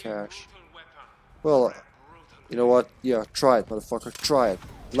maximize the cash. Well, you know what? Yeah, try it, motherfucker. Try it.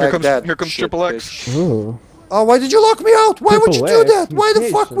 Like that. Here comes shit, Triple X. bitch. Ooh. Oh, why did you lock me out? Why would you do Triple X, that? Why the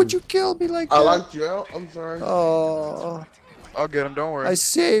fuck mutation. would you kill me like I that? locked you out. I'm sorry. Oh, I'll get him, don't worry. I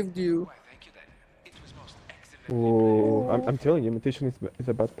saved you. Ooh. I'm telling you, mutation is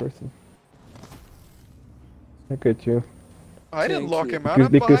a bad person. I get you. I didn't Thank lock you. him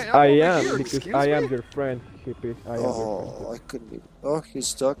out. Because I'm over here, because excuse I am me? your friend, Hippie. I am your Oh, friend. I couldn't even. Oh, he's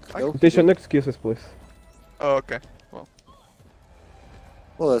stuck. Nope. Mutation, no excuses, please. Oh, okay.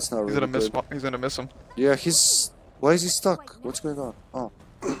 Well, that's not He's really gonna miss. good. He's gonna miss him. Yeah, he's. Why is he stuck? What's going on? Oh,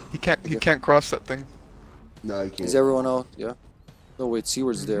 He can't. He can't cross that thing. No, you can't. is everyone out? Yeah. No, wait.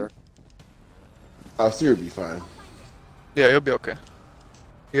 Seaward's there. I'll still be fine. Yeah, he'll be okay.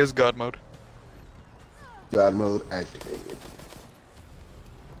 He has God mode. God mode activated.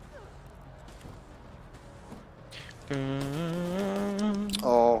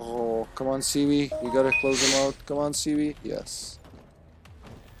 Oh, come on, Seaweed. You gotta close him out. Come on, Seaweed. Yes.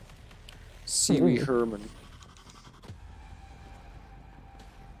 Seaweed Herman.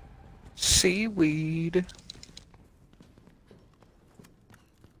 Seaweed.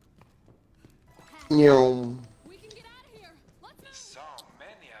 Yo.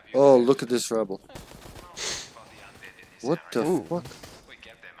 Oh, look at this rebel. What the fuck?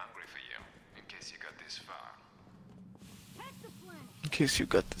 In case you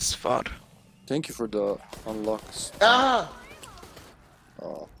got this far. Thank you for the unlocks. Ah!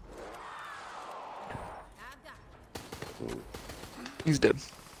 Oh, He's dead.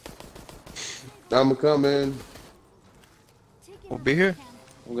 I'm coming. We'll be here.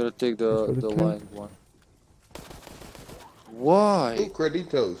 I'm gonna take the That's what it line one. Why? Ooh,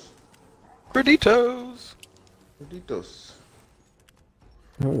 creditos. Creditos. Creditos.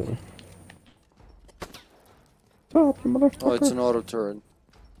 Oh. Stop, you motherfucker. Oh, it's an auto turn.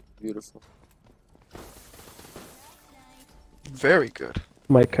 Beautiful. Very good.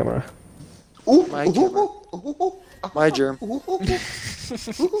 My camera. Ooh, My ooh, camera. ooh, ooh, ooh, My germ. ooh, ooh,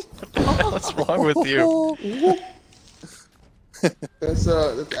 What's wrong with you? ooh. That's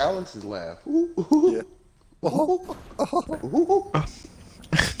Alex's laugh. Ooh, ooh, Yeah. ooh, ooh.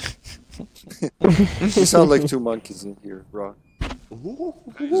 You sound like two monkeys in here, Rock. Ooh,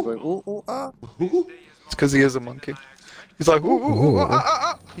 He's going, ooh, ooh, ah. ooh. It's because he is a monkey. He's like, ooh, ooh, ooh, ah, ah,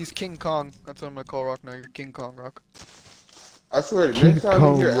 ah. He's King Kong. That's what I'm gonna call Rock now. You're King Kong, Rock. I swear, the next time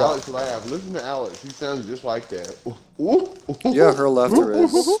you hear Alex laugh, listen to Alex. He sounds just like that. Ooh, ooh, ooh. Yeah, her laughter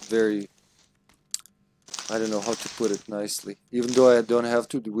is very. I don't know how to put it nicely. Even though I don't have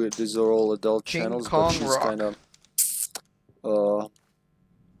to, these are all adult King channels, Kong but she's Rock. kind of.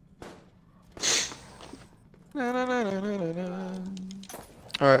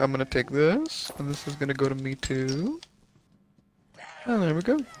 Alright, I'm gonna take this, and this is gonna go to me too. And there we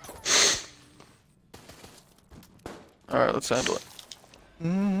go. Alright, let's handle it.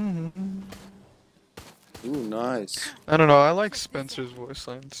 Ooh, nice. I don't know, I like Spencer's voice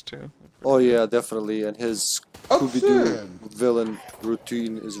lines too. Oh yeah, definitely. And his Scooby-Doo Upson. villain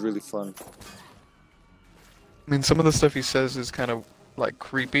routine is really fun. I mean, some of the stuff he says is kind of, like,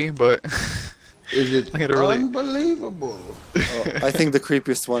 creepy, but... Is it I gotta really- unbelievable? I think the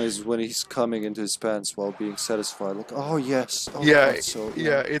creepiest one is when he's coming into his pants while being satisfied. Like, oh yes. Oh, yeah, that's so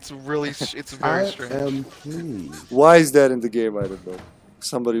yeah, it's really, it's very I strange. am pleased. Why is that in the game? I don't know.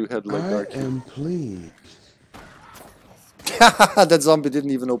 Somebody who had like I dark. am pleased. That zombie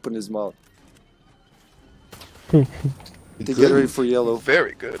didn't even open his mouth. They get ready for yellow.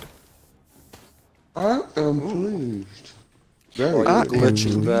 Very good. I am pleased. Very Oh, you're good.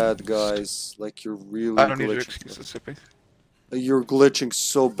 glitching bad, guys. Like you're really I don't need your glitching. excuses, Hippie. You're glitching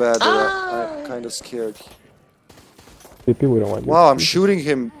so bad that I'm kind of scared. Hippie, we don't want you. Wow, I'm shooting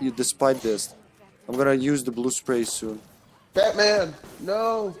him despite this. I'm gonna use the blue spray soon. Batman,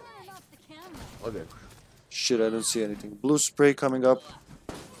 no. Okay. Shit, I don't see anything. Blue spray coming up.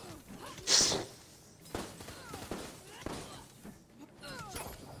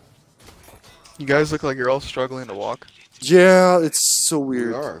 You guys look like you're all struggling to walk. Yeah, it's so We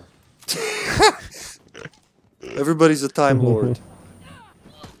weird. are. Everybody's a time lord.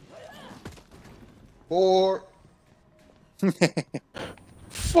 4.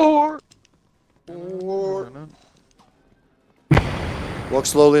 4. Walk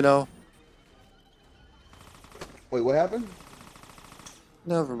slowly now. Wait, what happened?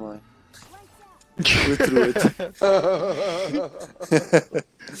 Never mind. We're through it.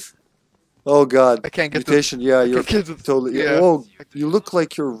 Oh god. I can't get Mutation, yeah, you're get the- totally. yeah. Oh, you look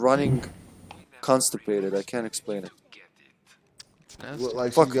like you're running constipated. I can't explain it. It's nasty. Look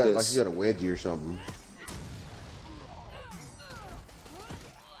like Fuck she got this. a wedgie or something.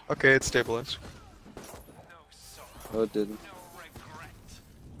 Okay, it's stabilized. Oh, it didn't.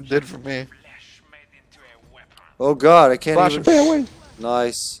 It did for me. Oh god, I can't Flash even. him. Stay away.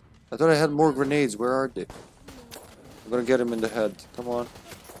 Nice. I thought I had more grenades. Where are they? I'm gonna get him in the head. Come on.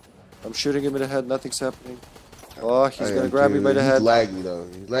 I'm shooting him in the head. Nothing's happening. Oh, he's I gonna am grab me too. by the He's head. laggy though.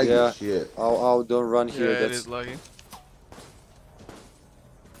 He's laggy Yeah. as shit. Oh, don't run Yeah, here. it That's. is laggy.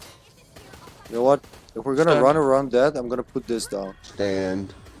 You know what? If we're gonna Stand. run around that, I'm gonna put this down.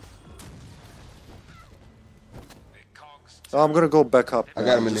 Stand. Oh, I'm gonna go back up. I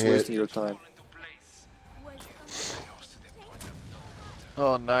got him I'm in the just head. wasting your time.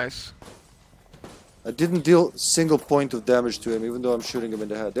 Oh, nice. I didn't deal single point of damage to him, even though I'm shooting him in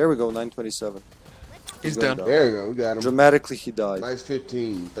the head. There we go, 927. He's going down. There you go. We got him. Dramatically, he died. Nice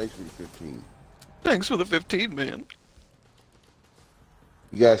 15. Thanks for the 15. Thanks for the 15, man.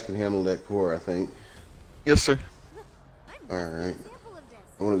 You guys can handle that core, I think. Yes, sir. All right.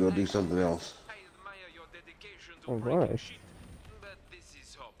 I want to go do something else. Alright.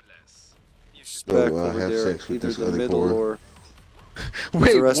 He's Go, back over have there, sex with either this the other middle core. or...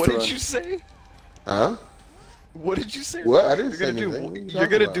 Wait, what restaurant. did you say? Huh? What did you say? What? I didn't You're say gonna do. anything. What are you You're talking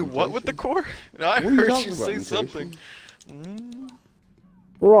gonna about, do what with the Mutation? core? I What are you heard talking you about, say Mutation? something. Mm,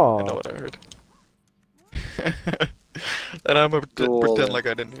 Raw. I know what I heard. And I'm gonna Go all pretend in. like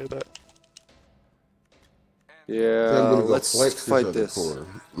I didn't hear that. Yeah, So I'm gonna go let's flex fight other this. core.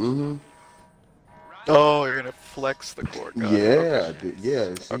 Mm-hmm. Oh, you're gonna flex the core. Got it. Yeah,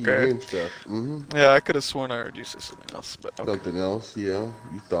 yeah. See Okay. game stuff. Mm-hmm. Yeah, I could have sworn I heard you say something else, but okay. Something else. Yeah.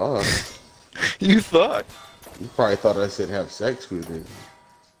 You thought. You thought. You probably thought I said have sex with it.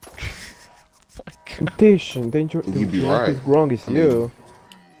 My God. Mutation. Danger. You'd be the right. is wrong is I mean- you.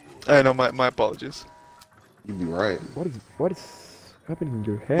 I know. My apologies. You'd be right. What is happening in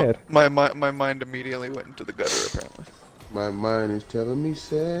your head? My mind immediately went into the gutter. Apparently. My mind is telling me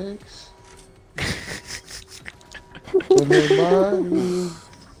sex. And my body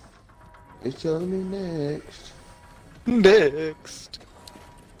is telling me next. Next.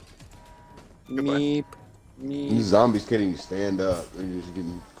 Meep. These Meep. zombies can't even stand up. They're just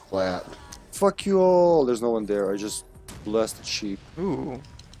getting clapped. Fuck you all. There's no one there. I just blasted sheep. Ooh.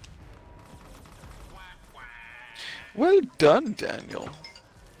 Well done, Daniel.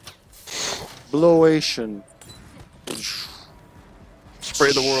 Blowation.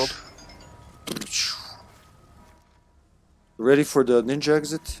 Spray the world. Ready for the ninja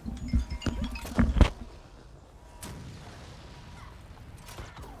exit?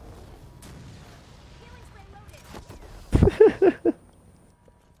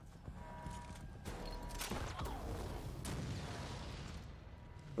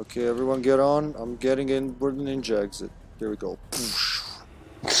 Okay, everyone get on. I'm getting in for the ninja exit. There we go.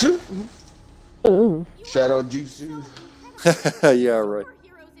 Shadow Jutsu. Yeah, right.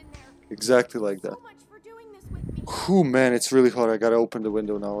 Exactly like that. Whew, man, it's really hot. I gotta open the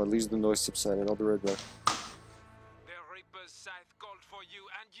window now. At least the noise subsided. I'll be right back. The Reaper's scythe called for you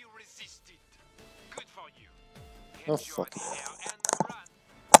and you resisted. Good for you. Oh, Get your fuck it. hair and run.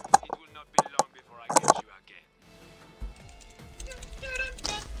 It will not be long before I catch you again.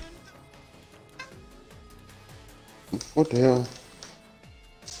 What the hell?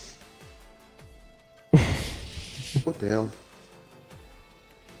 What the hell?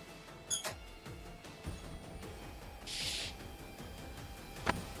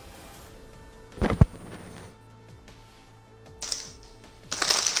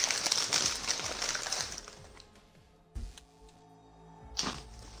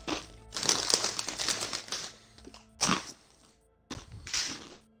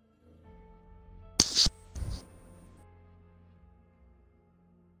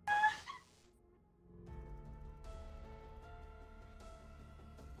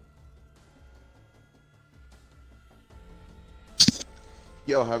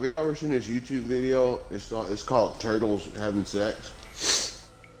 Yo, have you ever seen this YouTube video? It's called Turtles Having Sex.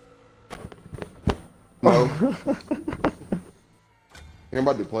 No. I'm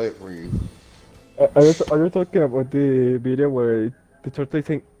about to play it for you. Are you talking about the video where the turtle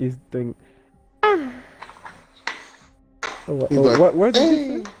thing is doing? He's like, What did you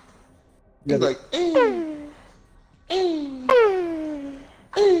 "Hey." say? He's like,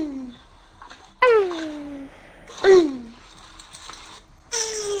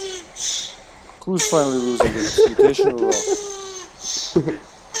 Who's finally losing this? Mutation or Rock?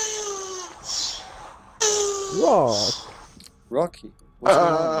 Rock. Rocky. What's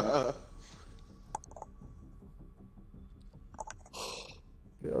going on, man?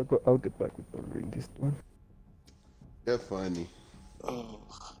 Yeah, I'll get back with ordering this one. that's funny.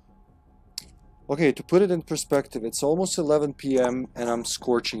 Okay, to put it in perspective, it's almost 11 p.m. and I'm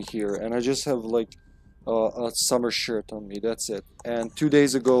scorching here, and I just have like a summer shirt on me. That's it. And 2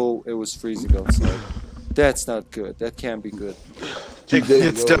 days ago, it was freezing outside. That's not good. That can't be good.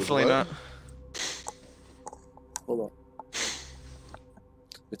 It's definitely not. Hold on.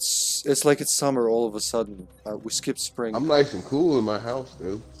 It's like it's summer all of a sudden. We skipped spring. I'm nice and cool in my house,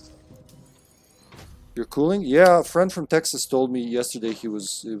 dude. You're cooling? Yeah, a friend from Texas told me yesterday he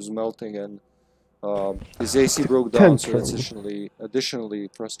was melting and his AC broke down, so it's additionally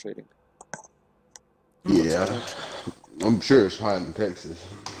frustrating. Yeah, I'm sure it's hot in Texas.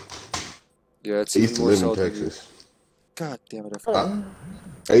 Yeah, it's I used to even more live in south than you. Texas. God damn it! I forgot.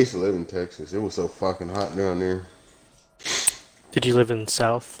 I used to live in Texas. It was so fucking hot down there. Did you live in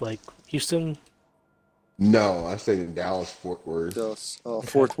South, like Houston? No, I stayed in Dallas, Fort Worth.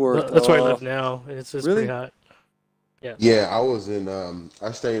 Fort Worth. That's where I live now. It's really? pretty hot. Yeah. Yeah, I was in.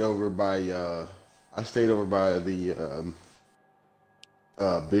 I stayed over by the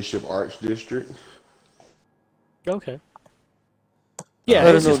Bishop Arts District. Okay. Yeah, I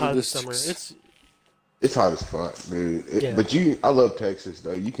don't it's know just the hot in summer. districts. It's hot as fuck, dude. Yeah. But I love Texas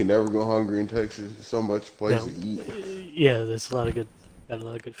though. You can never go hungry in Texas. There's so much place to eat. Yeah, there's got a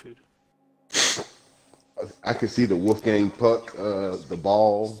lot of good food. I can see the Wolfgang Puck, the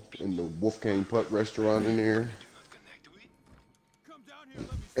ball in the Wolfgang Puck restaurant in there.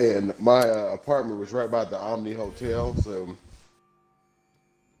 And my apartment was right by the Omni Hotel, so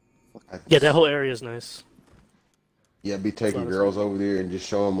Yeah, that whole area is nice. yeah, I'd be taking girls over there and just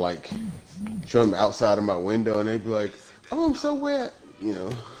show them outside of my window, and they'd be like, "Oh, I'm so wet," you know.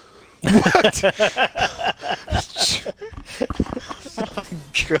 What? Oh,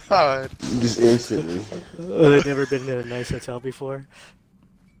 God. Just instantly. They've never been in a nice hotel before.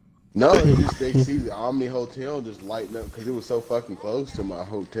 No, they see the Omni Hotel just lighting up because it was so fucking close to my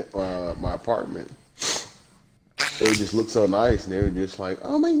hotel, my apartment. It just looked so nice, and they were just like,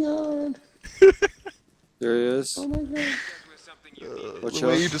 "Oh my god." There he is. Oh my god. The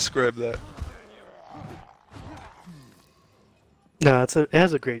way you describe that. No, it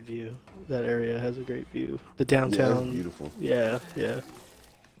has a great view. That area has a great view. The downtown. Yeah, it's beautiful. Yeah, yeah.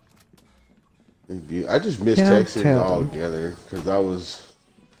 I just miss Texas altogether because that was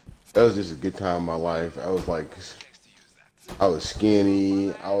just a good time in my life. I was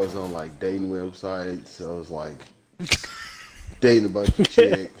skinny. I was on like dating websites. I was like dating a bunch of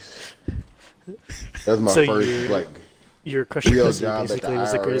chicks. That was my first your crushing real pussy job basically at the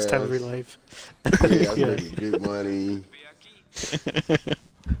was the greatest time of IRS. your life. Yeah, I was making good money.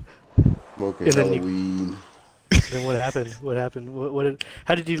 Smoking And then hella weed. Then what happened? What happened?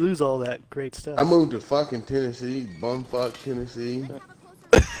 How did you lose all that great stuff? I moved to fucking Tennessee, bumfuck Tennessee.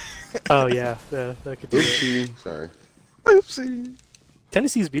 Oh yeah, that could do it. Oopsie. Sorry. Oopsie.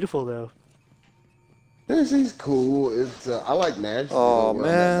 Tennessee's beautiful though. Tennessee's cool. It's I like Nashville. Oh where I'm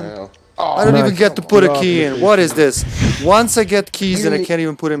at man. now. I don't even get to put a key in. What is this? Once I get keys and I You can't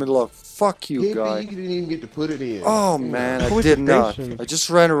even put them in the lock. Fuck you, Hippie, guy. you didn't even get to put it in. Oh man, I did not. I just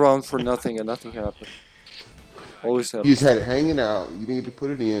ran around for nothing and nothing happened. Always You happens. just had it hanging out. You didn't get to put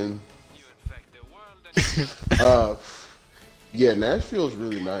it in. Yeah, Nashville's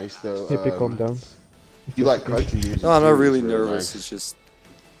really nice though. Hippie, calm down. You like country music? No, I'm not too, really it's nervous. nice. It's just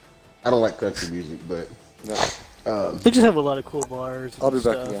I don't like country music, but no. They just have a lot of cool bars and I'll be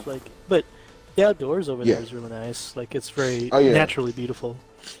back, stuff. yeah. But the outdoors over Yeah. there is really nice. Like it's very Oh, yeah. naturally beautiful.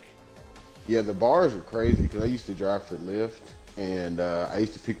 yeah, the bars are crazy because I used to drive for Lyft, and I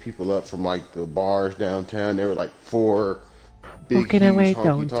used to pick people up from like the bars downtown. There were like 4 big, Walking huge away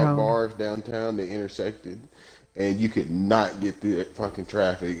honky-tonk downtown. bars downtown. They intersected, and you could not get through that fucking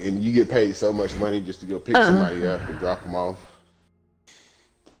traffic. And you get paid so much money just to go pick somebody up and drop them off.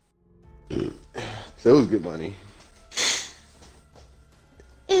 So it was good money.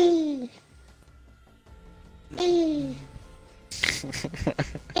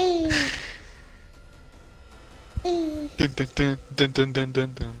 Dun, dun, dun, dun, dun, dun,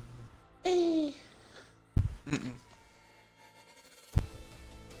 dun, dun. Mm-mm.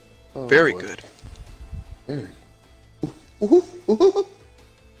 Oh, Very boy. good. Very.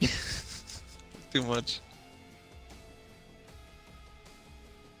 Too much.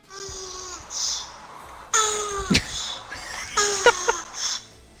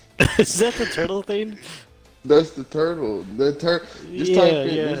 Is that the turtle thing? That's the turtle. Just Yeah, type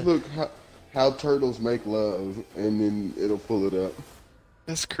in. yeah. Just look how turtles make love, and then it'll pull it up.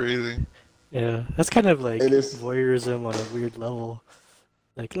 That's crazy. Yeah, that's kind of like And it's- voyeurism on a weird level.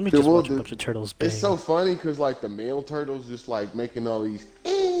 Like, let me The- just well, watch a the- bunch of turtles bang. It's so funny because like the male turtle's just like making all these,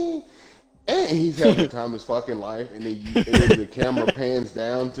 and he's having the time of his fucking life, and then the camera pans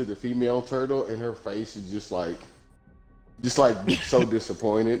down to the female turtle, and her face is just like so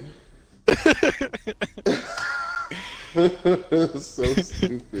disappointed. So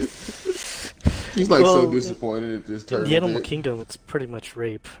stupid. He's like so Well, disappointed at this turtle. In the animal bit. kingdom, it's pretty much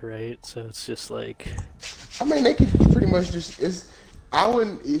rape, right? So it's just like, I mean, they could pretty much just it's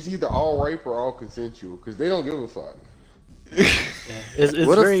either all rape or all consensual because they don't give a fuck. yeah, it's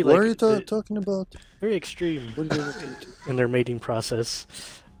What very what like are you talking about? very extreme What are you looking at? in their mating process.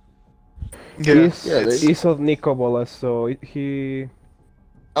 Yeah. He's of Nico Bolas, so he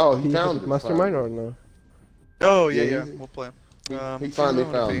Oh, he he found has it. Mastermind finally. or no? Oh yeah, Yeah, yeah. he's- We'll play. He finally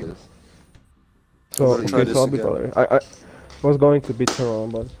found it. this. So I'm gonna try good this zombie again. brother. I was going to beat her on,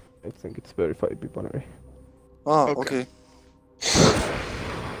 but I think it's very 5 people anyway. Oh, Okay. okay.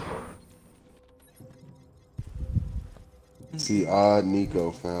 See, odd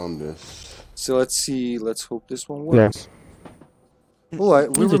Nico found this. So let's see. Let's hope this one Yeah. works. Oh,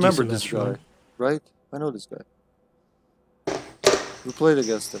 we He's a remember decent this astronaut. guy, right? I know this guy. We played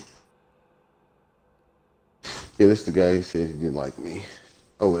against him. Yeah, this the guy who said he didn't like me.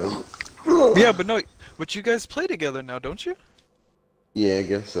 Oh well. Yeah, but no, but you guys play together now, don't you? Yeah, I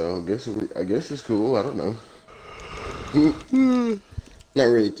guess so. I guess it's cool. I don't know. Not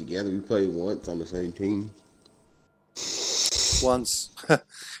really together. We played once on the same team. Once,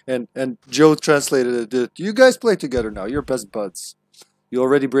 and Joe translated it. You guys play together now. You're best buds. You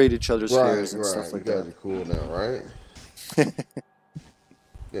already braid each other's hairs and stuff like you guys that. are cool now, right?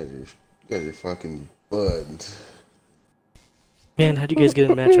 you guys are fucking buds. Man, how'd you guys get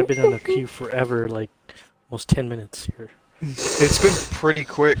in a match? I've been on the queue forever, like almost 10 minutes here. It's been pretty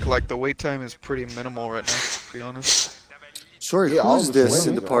quick. Like the wait time is pretty minimal right now, to be honest. Sorry, Yeah, all who's the this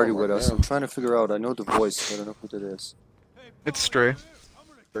in women the are party all with right us? now. I'm trying to figure out. I know the voice, but I don't know who that is. It's Stray.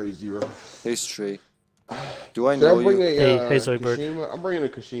 30. Hey, Stray. Do I Should I know bring you? a Hey, Zoidberg. Kashima? I'm bringing a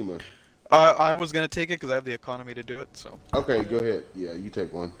Kashima. I was gonna take it because I have the economy to do it, so Okay, go ahead. Yeah, you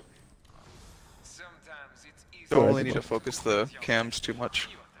take one. Sometimes it's easy. don't really need to focus the cams too much.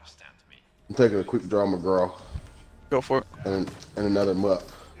 You understand me. I'm taking a quick draw McGraw Go for it. and another muck.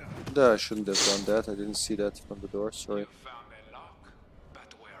 I shouldn't have done that. I didn't see that from the door. Sorry. You found a lock, but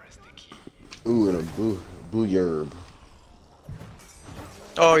where is the key? Ooh, and a blue yerb.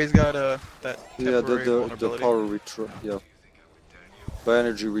 Oh, he's got that Yeah, temporary the vulnerability. power yeah.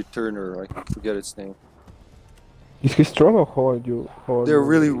 Bioenergy returner. I forget its name. Is he strong or hard? They're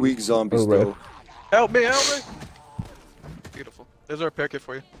really weak zombies, Alright. though. Help me! Help me! Beautiful. There's our repair kit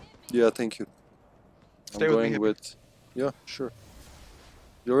for you. Yeah, thank you. Stay I'm with me, going Hippie. with. Yeah, sure.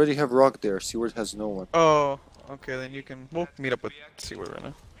 You already have Rock there. Seward has no one. Oh, okay. Then you can. We'll meet up with Seaward right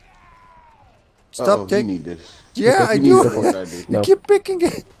now. Stop you taking. need this. Yeah, I You do. need what I do. You No. keep picking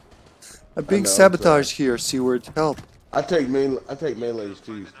it. I'm being know, I'm sabotaged here, Seward. Help. I take melees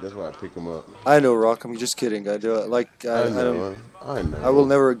too. That's why I pick them up. I know, Rock. I'm just kidding. I do. Like, I don't. I know. I will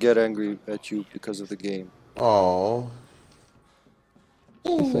never get angry at you because of the game. Aw.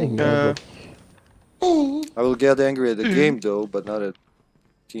 saying Uh, I will get angry at the game though, but not at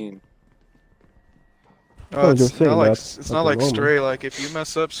team. Oh, you're it's saying not like that it's at not the like moment. Stray. Like if you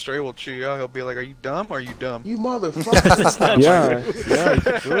mess up, Stray will chew you out. He'll be like, "Are you dumb? Are you dumb?" You motherfucker. That's not Yeah, true. yeah,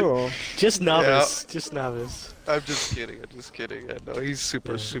 it's true. Just novice. Just novice. I'm just kidding. I'm just kidding. I know he's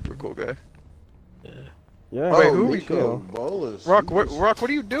super cool guy. Yeah. Wait, Oh, who- Nico Bolas. Rock, Rock, what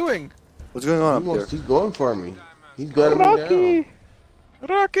are you doing? What's going on up there? He's going for me. He's gunning me down. Rocky!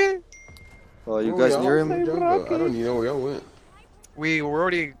 Rocky. You Where guys y'all near in him? the jungle? I don't even know where y'all went. We were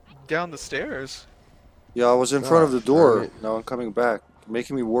already down the stairs. Yeah, I was in front of the door. Alright. Now I'm coming back,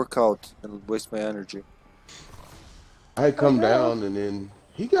 making me work out and waste my energy. I had come down and then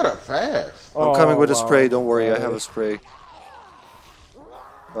he got up fast. I'm coming with a wow. spray. Don't worry, I have a Nice. spray.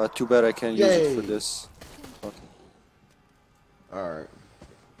 Too bad I can't use it for Yay. this. Okay. All right.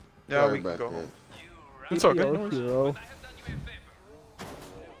 Yeah, Sorry we can about go that. home. It's okay. Hero, No worries. hero.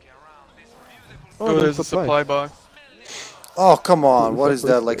 Oh, there's a supply. supply box. Oh come on! What is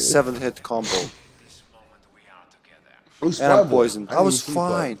Supply that? Like spray. 7-hit combo. Who's And I'm Flyboy? poisoned. I didn't was see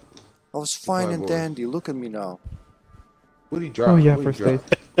fine. I was fine and Flyboy. dandy. Look at me now. What he drop? Oh, yeah, What'd he first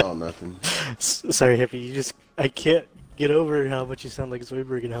drop? Oh, nothing. Sorry, Hippie. I can't get over how much you sound like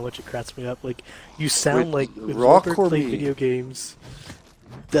Zoidberg and how much it cracks me up. Like, you sound Wait, like when Rock Zoidberg or played me? video games.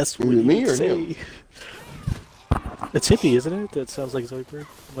 That's what Is it you me would or say. him? It's Hippie, isn't it? That sounds like Zoidberg.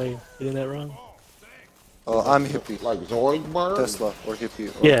 Am I getting that wrong? Oh, I'm hippie. Like Zoidberg? Tesla or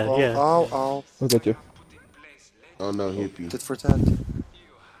hippie. Oh, Yeah, oh, yeah. Ow, ow. Look at you. Oh no, hippie. Tit for tat.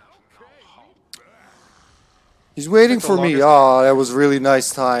 He's waiting Took the for me. longest- Ah, that was really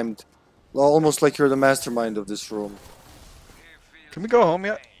nice timed. Almost like you're the mastermind of this room. Can we go home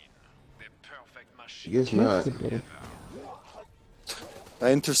yet? I guess not.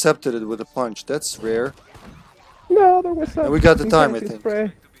 I intercepted it with a punch. That's rare. No, there was some. And we got the time, I intensity think.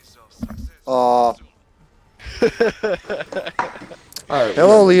 spray. Aw. Alright.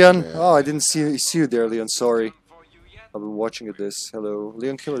 Hello, yeah, Leon. yeah. Oh, I didn't see you there, Leon. Sorry. I've been watching at this. Hello.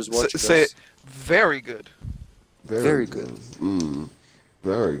 Leon Killer's watching Say us. it. Very good. Very good.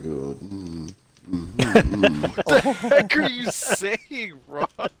 Very good. What the heck are you saying,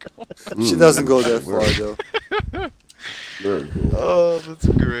 Rock? She doesn't go that far, though. Very good. Oh, that's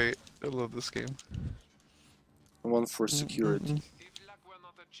great. I love this game. One for security.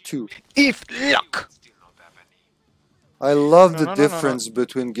 Two. If luck. I love No, the no, no, no, no. difference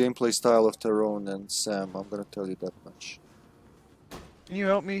between gameplay style of Tyrone and Sam. I'm gonna tell you that much. Can you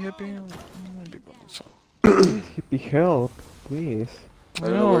help me, Hippie? Hippie, help, please. I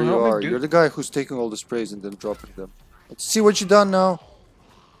don't know where you are. You're the guy who's taking all the sprays and then dropping them. Let's see what you done now.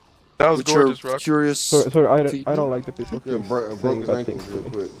 That was With your gorgeous, Rock. curious. Sorry, I don't like the people Yeah, who broke saying his bad ankles things real to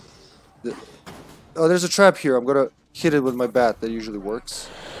me. quick. Oh, there's a trap here. I'm gonna hit it with my bat. That usually works.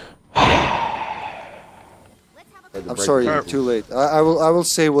 Had to I'm break sorry, his you're ankles. too late. I will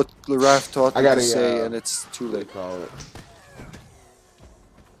say what Raph taught I me to gotta, say, and it's too What do late. they call it?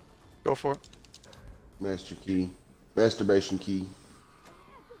 Go for it. Master key. Masturbation key.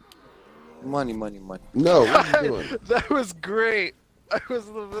 Money, money, money. No, what are you doing? That was great. I was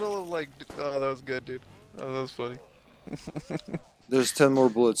in the middle of like, oh, that was good, dude. Oh, that was funny. There's 10 more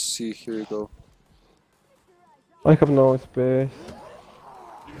bullets. See, here you go. I have no space.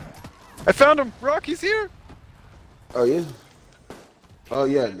 I found him. Rocky's here. Oh yeah. Oh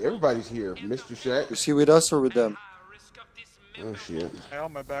yeah, everybody's here. Mr. Shack. Is he with us or with them? Oh shit. Ow,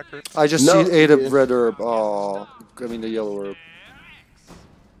 my back hurts. I just No, ate a yeah. red herb. Oh, I mean the yellow herb.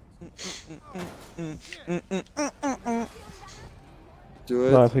 Do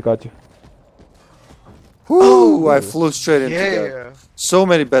it. Nice, I got you. Whoo! I flew straight into that. Yeah. So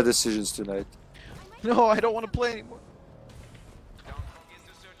many bad decisions tonight. No, I don't want to play anymore.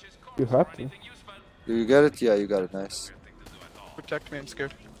 You have to. Do you get it? Yeah, you got it. Nice. Protect me. I'm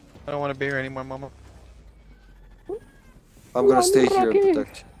scared. I don't want to be here anymore, Mama. I'm gonna stay here and Rocky.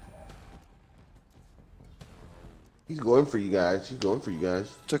 protect you. He's going for you guys. He's going for you guys.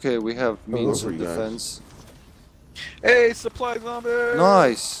 It's okay. We have means for of you guys. defense. Hey, supply zombie.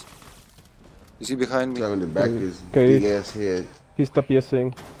 Nice. Is he behind me? Having to back his Okay. big ass head. He stopped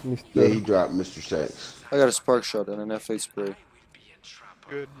yesing. Yeah, he dropped Mr. Sachs. I got a spark shot and an F8 spray.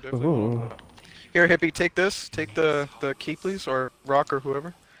 Good. Definitely. Ooh. Here, Hippie, take this. Take the key, please, or Rock or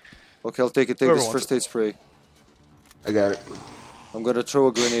whoever. Okay, I'll take it. Take Whoever this wants first aid spray. I got it. I'm gonna throw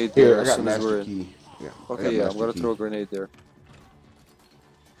a grenade Here, there I as got soon as we're master in. key. Yeah. I Okay, got yeah, I'm master gonna key. throw a grenade there.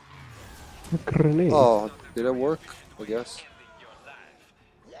 Grenade. Oh, did it work? I guess.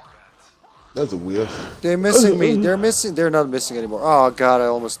 That's a whiff. They're missing me. They're missing. They're not missing anymore. Oh god, I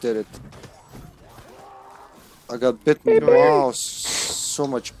almost did it. I got bitten. Wow, so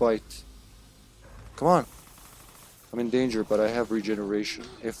much bite. Come on. I'm in danger, but I have regeneration.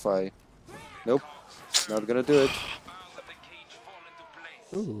 If I... Nope. Not gonna do it.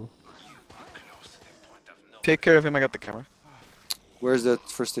 Ooh. Take care of him. I got the camera. Where's that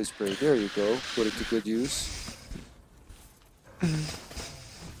first aid spray? There you go. Put it to good use.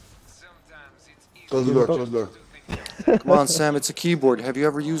 Close the door, close the door. Come on, Sam, it's a keyboard. Have you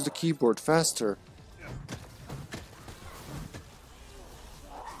ever used a keyboard? Faster.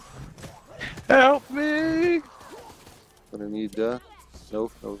 Help me! Gonna need that.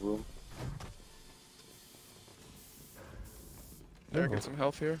 Nope, no room. There, get some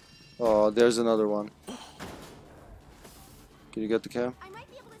health here. Oh, there's another one. Can you get the cam?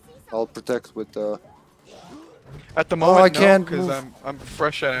 I'll protect with At the moment, I no, can't because move. I'm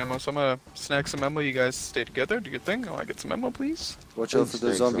fresh at ammo, so I'm gonna snag some ammo. You guys stay together. Do your thing. Oh, I get some ammo, please. Watch out for the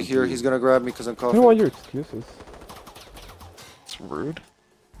Thanks, zombie I'm here. too. He's gonna grab me because I'm I don't want coughing. your excuses. It's rude.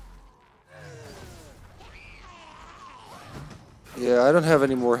 Yeah, I don't have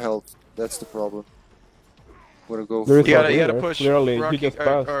any more health. That's the problem. I'm gonna go. There is You gotta there. push. Clearly, Rocky, he just or,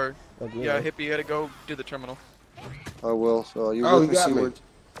 passed. or That's yeah, it. Hippie, you gotta go do the terminal. I will. So you Oh, with you me, got me. Seaward?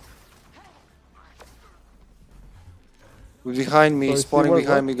 Behind me, Sorry, spawning Seaward,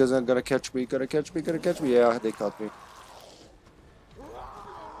 behind what? me, because I'm gonna catch me. Gonna catch me. Gonna catch me. Yeah, they caught me.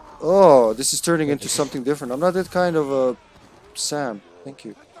 Oh, this is turning into something different. I'm not that kind of a Sam. Thank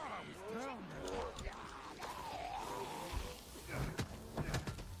you.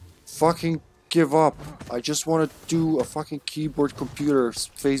 Fucking give up. I just want to do a fucking keyboard computer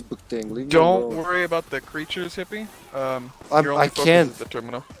Facebook thing. Leave me Don't alone. worry about the creatures, Hippie. Your only I focus can't. is the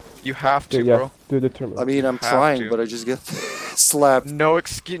terminal. You have to, Yeah, bro. do the terminal. I mean, I'm Have trying, to. but I just get slapped. No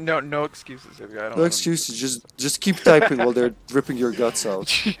excuses, Hippie. I don't. No excuses. Just keep typing while they're ripping your guts out.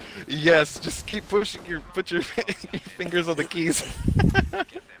 Yes, just keep pushing put your fingers on the keys.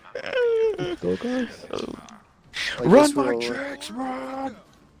 Let's go, guys. I Run, guess we're my all- tracks, run!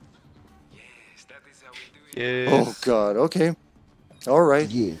 Yes, that is how we do it. Oh Yes. god. Okay. All right.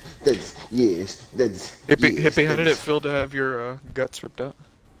 Yeah, that's that's. Hippie, yes, Hippie, how did it that's- feel to have your guts ripped out?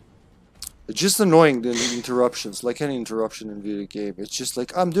 It's just annoying the interruptions, like any interruption in video game. It's just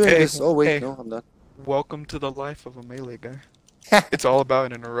like I'm doing Hey, this. Oh wait, hey. no, I'm not. Welcome to the life of a melee guy. It's all about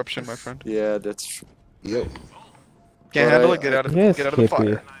an interruption, my friend. Yeah, that's true. Yep. Can't But handle I- it? Get out of Yes, get out of the Hippie.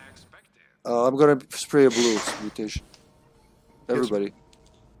 fire. I'm gonna spray a blue mutation. Everybody.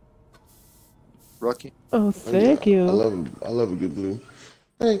 Rocky. Oh, thank you. I love a good blue.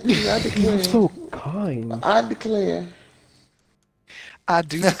 Thank you. I declare. You're so kind. I declare. I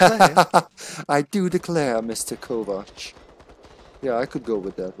do declare. I do declare, Mr. Kovac. Yeah, I could go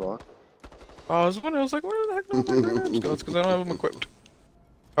with that, Rock. I was wondering, I was like, where the heck did my grenades go? It's because I don't have them equipped.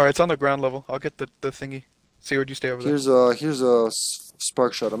 Alright, it's on the ground level. I'll get the thingy. See, where'd you stay over there? Here's a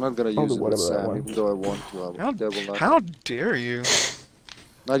spark shot. I'm not gonna I'll use do it with whatever I Sam, want. even though I want to. How, That will not. how dare you?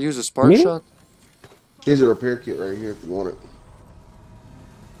 Not use a spark Me? shot? Here's a repair kit right here if you want it.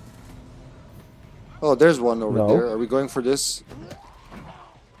 Oh, there's one over No. there. Are we going for this?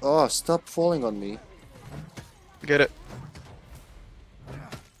 Oh, stop falling on me. Get it.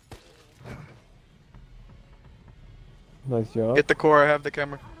 Nice job. Get the core, I have the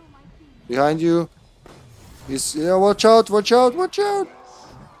camera. Behind you. Yeah, watch out, watch out, watch out!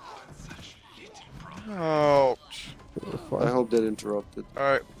 Oh. I hope that interrupted.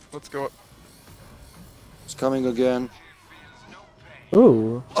 Alright, let's go. It's coming again.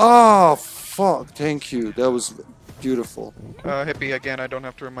 Ooh. Oh, fuck. Thank you. That was beautiful. Hippie, again, I don't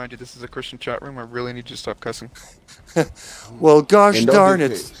have to remind you this is a Christian chat room. I really need you to stop cussing. Well, gosh And don't darn do it.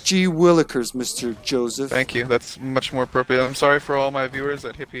 pics. Gee willikers, Mr. Joseph. Thank you, that's much more appropriate. I'm sorry for all my viewers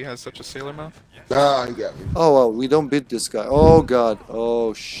that Hippie has such a sailor mouth. Ah, he got me. Oh, well, we don't beat this guy. Oh, God.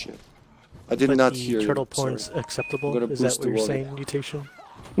 Oh, shit. I did But not the hear turtle you. Sorry. porn's acceptable? I'm gonna Is that boost what the you're volume. saying, mutation?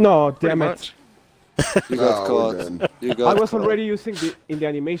 No, Pretty damn it. much. You got Oh, we're caught. done. You got I was caught. already using in the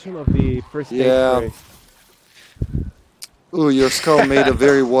animation of the first stage Yeah. spray. Ooh, your skull made a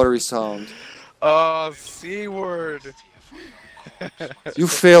very watery sound. Oh, C word. You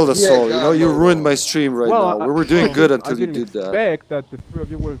failed us Yeah, all. You God, know, you no, ruined no. my stream right Well, now. We were doing good I until you didn't did that. expect that the three of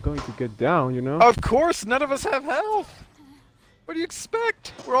you were going to get down, you know? Of course, none of us have health. What do you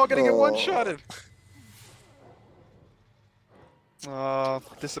expect? We're all gonna get Oh. one-shotted.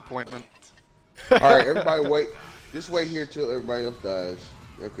 Disappointment. All right, everybody wait. Just wait here till everybody else dies.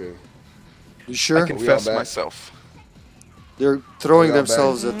 Okay. You I sure? confess back? myself. They're throwing We all back?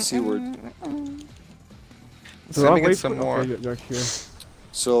 themselves at Seaward. So let me wait get some for- more. okay, you're here.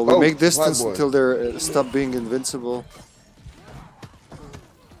 So we Oh, make distance Flyboy. until they're stop being invincible.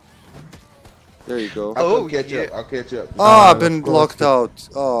 There you go. I'll Oh, come catch yeah. up. I'll catch up. Ah, I've let's been go. blocked out.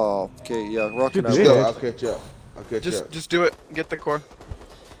 Oh, okay, yeah, Rock and I. You Let's did go. it. I'll catch up. I'll catch up. Just do it. Get the core.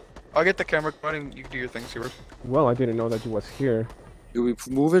 I'll get the camera running. You do your thing, Seaward. Well, I didn't know that you was here. Do we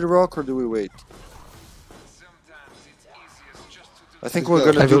move it, Rock, or do we wait? Sometimes it's easiest just to do I think Let's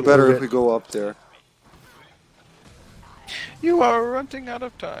we're go. gonna do Move better it. if we go up there. You are running out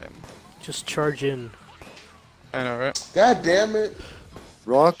of time. Just charge in. I know, right? God damn it.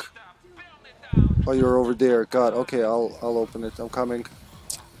 Rock? Oh, you're over there. God, okay, I'll open it. I'm coming.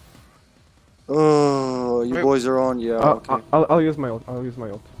 Oh, you Wait. boys are on. Yeah, okay. I'll use my ult. I'll use my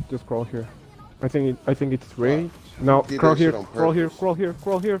ult. Just crawl here. I think it's ready. No, Did crawl that shit here, on crawl here, purpose. crawl here,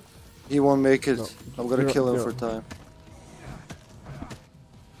 crawl here. He won't make it. No. I'm gonna You're- kill him you're- for time.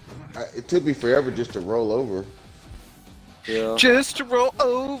 It took me forever just to roll over. Yeah, Just to roll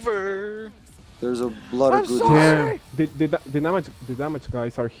over. there's a lot I'm of good. sorry. Yeah, the damage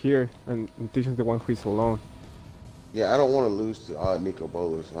guys are here, and Tishan's the one who is alone. Yeah, I don't want to lose to Nico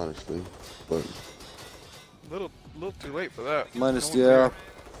Bolas, honestly. But Little too late for that. Minus, No one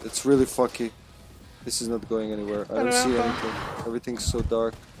yeah, it's really fucky. This is not going anywhere. I don't see anything. Everything's so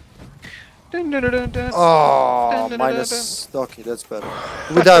dark. Dun, dun, dun, dun, dun. Oh, Dun, dun, dun, minus. Okay, that's better.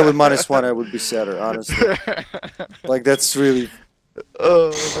 If we die with -1, I would be sadder, honestly. Like, that's really.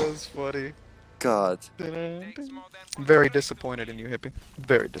 Oh, that was funny. God. Very disappointed in you, Hippie.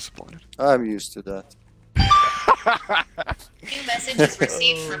 Very disappointed. I'm used to that. New messages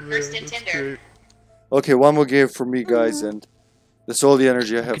received from Kirsten Tinder. Okay, one more game for me, guys, and that's all the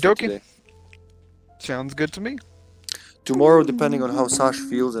energy I have for Okie dokie. today. Sounds good to me. Tomorrow, depending on how Sash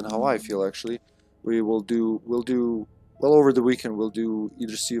feels and how I feel, actually, we'll do, well, over the weekend, we'll do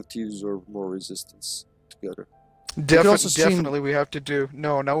either Sea of Thieves or more Resistance together. Definitely we have to do.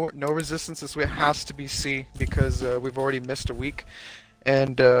 No Resistance this week. It has to be C because we've already missed a week.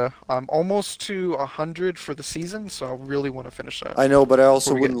 And I'm almost to 100 for the season, so I really want to finish that. I know, but I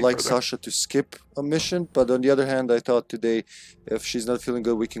also before we get wouldn't any like further. Sasha to skip a mission. But on the other hand, I thought today, if she's not feeling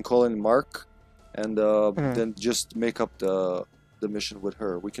good, we can call in Mark, and then just make up the mission with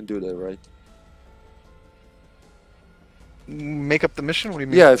her. We can do that, right? Make up the mission? What do you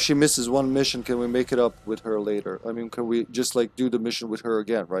mean? Yeah, if she misses one mission, can we make it up with her later? I mean, can we just like do the mission with her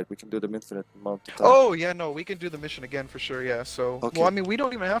again, right? We can do them infinite amount of time. Oh yeah, no, we can do the mission again for sure. Yeah. So Okay. well, I mean, we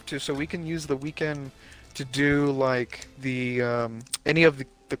don't even have to. So we can use the weekend to do like the any of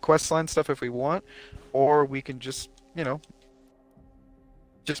the quest line stuff if we want, or we can just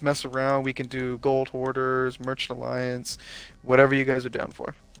just mess around. We can do Gold Hoarders, Merchant Alliance, whatever you guys are down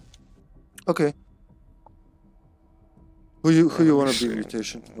for. Okay. Who you let want me to be see.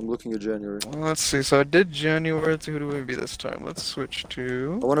 mutation? I'm looking at January. Let's see. So I did January. Who do we be this time? Let's switch I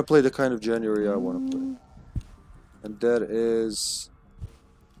to. want to play the kind of January I want to play, and that is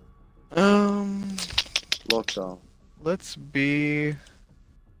Lockdown. Let's be.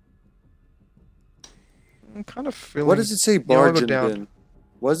 I'm kind of feeling. What does it say, You know, I'll go bargain down. bin?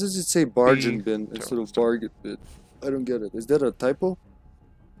 Why does it say bargain B. bin instead of bargain bin? I don't get it. Is that a typo?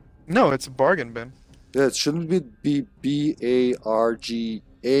 No, it's a bargain bin. Yeah, it shouldn't be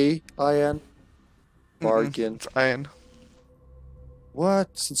bargain. Bargain. It's iron. What?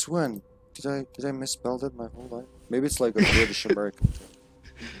 Since when? Did I misspell that my whole life? Maybe it's like a British American thing.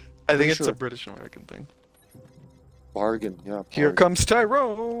 I think Pretty it's a sure. British American thing. Bargain, yeah. Here bargain. comes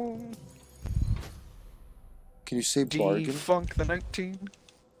Tyrone. Can you say bargain? Defunk the 19.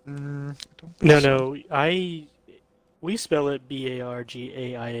 I don't think No, so. no, we spell it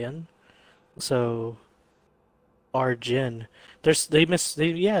BARGAIN. So, Bargain.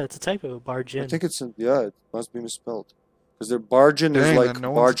 Yeah, it's a typo. Bargain. I think it's yeah, it must be misspelled. Because their bargain is Dang, like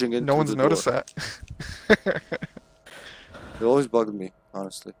man, barging into no one's the noticed door. that. It always bugged me,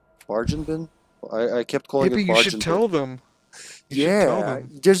 honestly. Bargain bin? I kept calling Maybe it you bargain should bin. tell them. You should tell Yeah,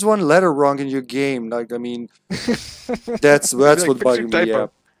 them. there's one letter wrong in your game. Like, I mean, that's Like, what fix your bugged me. Yeah,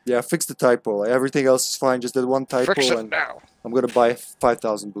 typo. yeah, fix the typo. Everything else is fine. Just that one typo, Fix it and now. I'm gonna buy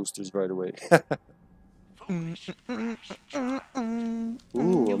 5,000 boosters right away.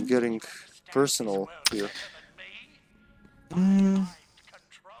 Ooh, I'm getting personal here.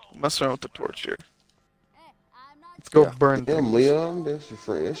 Mess around with the torch here. Let's go Yeah. burn Damn, things. Leon, that's your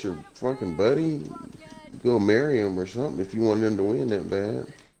friend. That's your fucking buddy. Go marry him or something if you want him to win that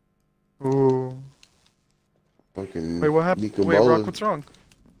bad. Ooh. Fucking Wait, what happened? Nico Wait, Rock, Bola- what's wrong?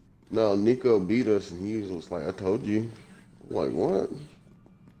 No, Nico beat us and he was like, I told you. I'm like, what?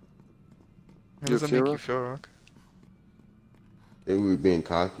 How does that okay, make you Rock? feel, Rock? They were being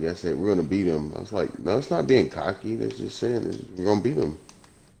cocky. I said, we're going to beat him. I was like, no, it's not being cocky. That's just saying we're going to beat him.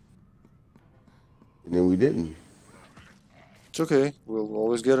 And then we didn't. It's okay. We'll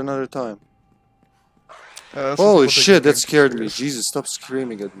always get another time. Some Holy people take shit, that this game scared me. serious. Jesus, stop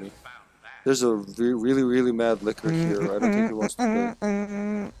screaming at me. There's a really, really mad liquor here. I don't think he wants to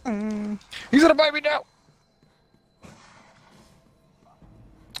play. He's gonna bite me now.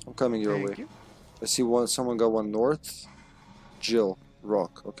 I'm coming your Thank way. you. I see someone got one north. Jill,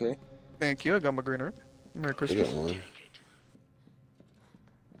 Rock, okay? Thank you. I got my green herb. Merry I Christmas. got one.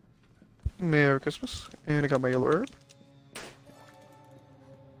 Merry Christmas. And I got my yellow herb.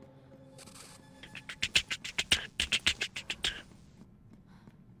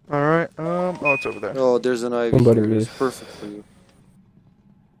 Alright, oh, it's over there. Oh, there's an ivy Somebody here. It's is. perfect for you.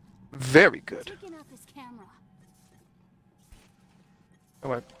 Very good. Taking out this camera. Oh,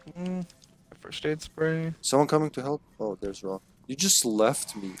 my first aid spray. Someone coming to help? Oh, there's Rock. You just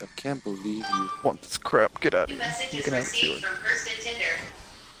left me. I can't believe you. Want this crap. Get out of New here. You messages can have it, received Sheila. from Kirsten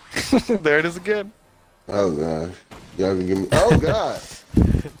Tinder. There it is again. Oh, gosh. Y'all can give me... Oh, God.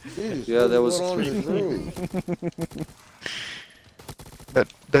 Jesus, Yeah, that what's was going on in this room?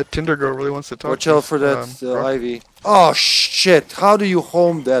 That Tinder girl really wants to talk Watch to out us. for that Rock. ivy. Oh, shit. How do you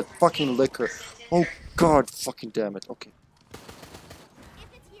home that fucking liquor? Oh, God. Fucking damn it. Okay.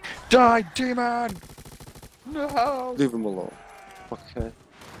 Die, demon! No! Leave him alone. Okay.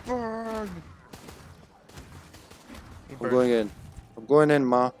 Burn! I'm going in. I'm going in,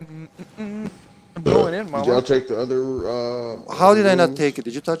 Ma. I'm going in, Did mama. y'all take the other? How did I not rooms? take it?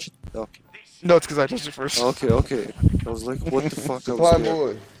 Did you touch it? Okay. No, it's because I touched it first. Okay. I was like, what the fuck? I was Supply scared.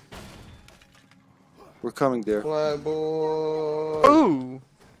 boy. We're coming there. Supply boy. Ooh.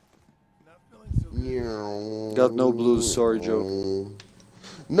 Got no blues, sorry, Joe.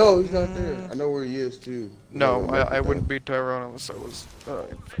 No, he's not there. I know where he is too. No, I wouldn't be Tyrone unless I was.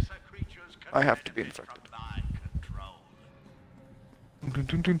 I have to be infected.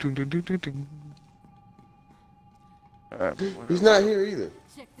 He's not here either.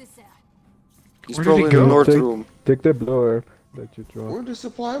 Check this out. He's Where did probably he in the go? north room. Take the blower that you dropped. Where did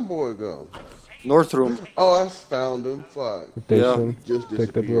Supply Boy go? North room. Oh, I found him. Fuck. Station. Just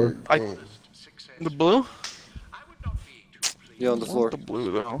Take the blower. disappeared. Damn. The blue? Yeah, on the floor. The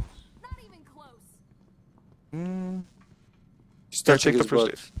blue though. Not even close. He's Here, touching take the his first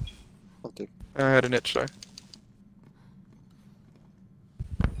butt. aid. I'll take. I had an itch there.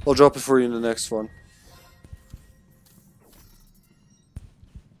 I'll drop it for you in the next one.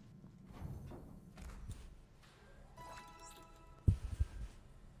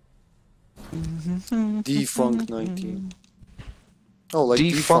 Defunk 19. Oh, like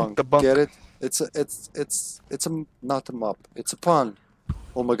Defunct defunct. the bunk. Get it? It's a not a mop. It's a pun.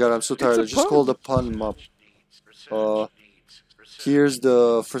 Oh my god, I'm so tired. a I just pun. called a pun mop. Here's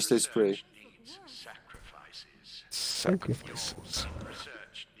the first aid spray. Sacrifices.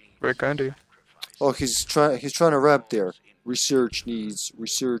 Very kind of you. Oh, he's trying to rap there. Research needs,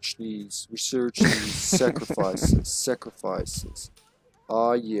 sacrifices.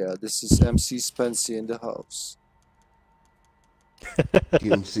 Ah yeah, this is MC Spencer in the house.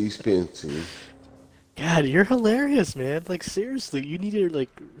 MC Spencer. God, you're hilarious, man. Like seriously, you need to like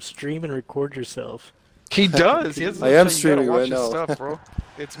stream and record yourself. He does. He has I am you gotta streaming watch right his now. Stuff, bro.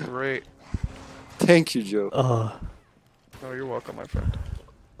 It's great. Thank you, Joe. Oh, Oh, you're welcome, my friend.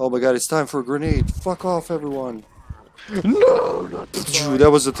 Oh my god, it's time for a grenade. Fuck off, everyone. No, not Phew, that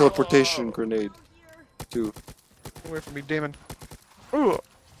was a teleportation grenade. Too. away from me, demon. Ooh.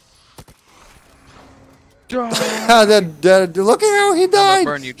 that look at how he died.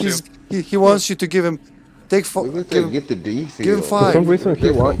 burn you, He's, he wants you to give him take Look at give that. him, Get the D field. give him For five. some reason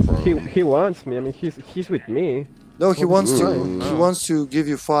he Where'd that come from? he wants me. I mean he's with me. No, he wants to Mm. he wants to give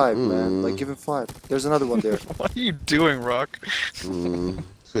you five, man. Like give him five. There's another one there. What are you doing, Rock?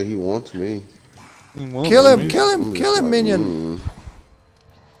 So he wants me. Kill him, minion.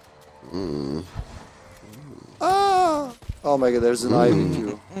 Ah! Oh my god, there's an ivy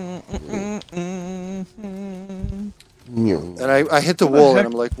too. And I hit the wall and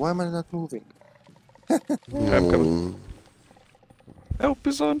I'm like, why am I not moving? I'm coming. Help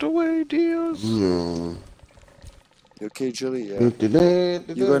is on the way, dears. You okay, Jilly? Yeah.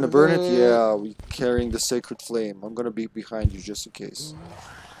 You gonna burn it? Yeah, we carrying the sacred flame. I'm gonna be behind you just in case.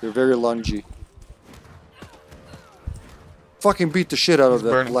 You're very lungy. Fucking beat the shit out of that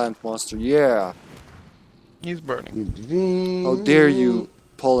burning. plant monster. Yeah. He's burning. How dare you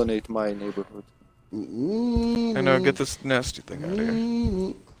pollinate my neighborhood? I know, get this nasty thing out of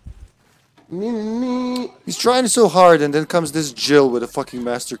here. He's trying so hard and then comes this Jill with a fucking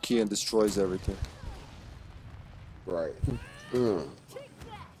master key and destroys everything. Right.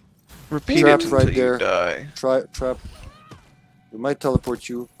 Repeat Trap it right until there. you die. Trap. We might teleport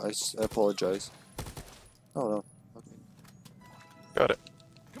you. I apologize. Oh no. Got it.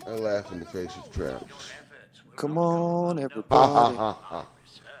 I laugh in the face of traps. Come on, Ha everybody. ha ha ha.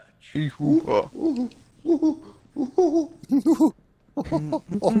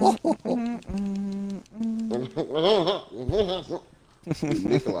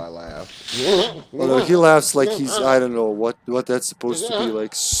 Nikolai laughs. Oh no, he laughs like he's, I don't know what that's supposed to be,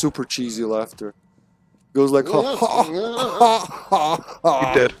 like super cheesy laughter. Goes like ha ha ha ha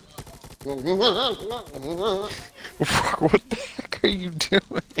ha. You dead. What the heck are you doing?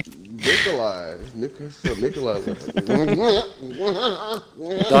 Nikolai. Nikolai.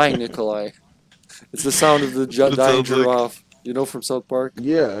 Dying Nikolai. It's the sound of the dying sounds like- giraffe. You know from South Park?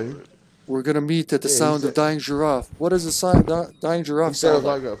 Yeah. We're gonna meet at the Yeah, he sound of said- dying giraffe. What does the sound dying He giraffe sounds sound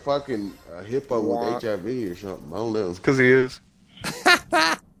like? like a fucking hippo Wah. with HIV or something. I don't know. Because he is.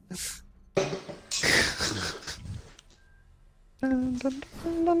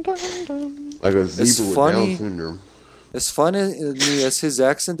 Like a zebra with funny. Down syndrome. As funny as his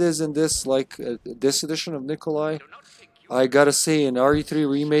accent is in this, like this edition of Nikolai, I gotta say in RE3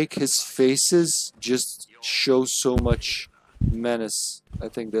 remake, his faces just show so much menace. I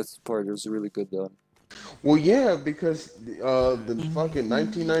think that part was really good done. Well, yeah, because the fucking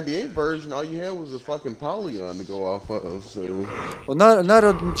 1998 version, all you had was a fucking polygon to go off of. So Well, not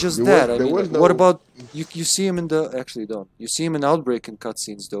just There that. was- I there mean, was what no- about you? You see him in the actually don't. You see him in Outbreak in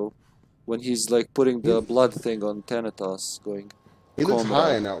cutscenes though. when he's like putting the blood thing on Thanatos, going. He looks calm high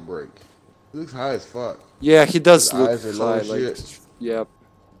down. in Outbreak. He looks high as fuck. Yeah, he does His look eyes are low high. as Like, shit. yeah,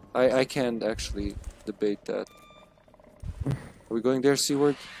 I can't actually debate that. Are we going there,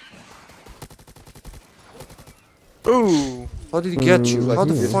 Seaward? Ooh. How did he get you? Like How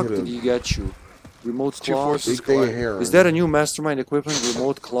the he just fuck hit did him. he get you? Remote Two claws? forces Big thing of collide. heroin. Is that a new Mastermind equipment?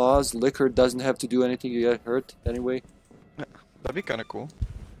 Remote claws? Liquor doesn't have to do anything, you get hurt anyway? That'd be kind of cool.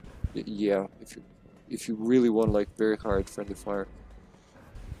 Yeah, if you really want like very hard friendly fire.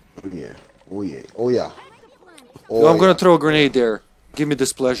 Oh yeah. Oh yeah. Oh yeah. Oh, I'm gonna yeah. throw a grenade there. Give me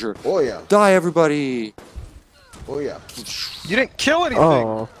displeasure. Oh yeah. Die, everybody! Oh yeah. You didn't kill anything.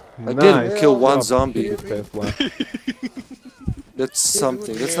 Oh, I nice. didn't kill one Job, zombie. HippyTesla. That's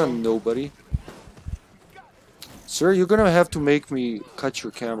something. That's not nobody. Sir, you're gonna have to make me cut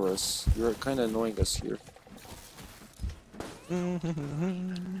your cameras. You're kind of annoying us here.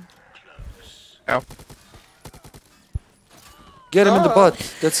 Ow. Get him in the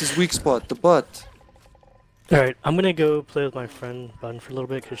butt. That's his weak spot. The butt. Alright, I'm gonna go play with my friend Bun for a little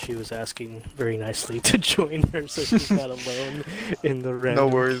bit because she was asking very nicely to join her, so she's not alone in the random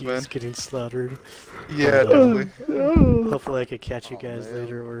worries, queues man. getting slaughtered. Yeah, But, definitely. hopefully I could catch you guys man.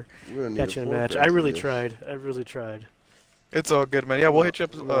 later or We're gonna need catch you in a match. forecast I for really this. tried. I really tried. It's all good, man. Yeah, we'll hit you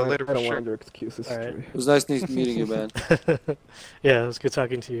up later I for don't sure. want your excuses. Alright. It was nice meeting you, man. Yeah, it was good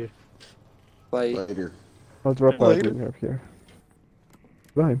talking to you. Bye. Later. I'll drop out Later. in here.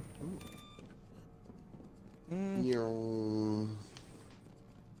 Bye.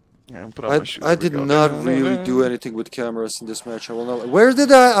 Yeah, put on my shoes. I did not really do anything with cameras in this match. I will not. Where did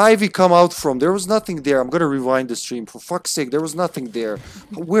that Ivy come out from? There was nothing there. I'm gonna rewind the stream. For fuck's sake, there was nothing there.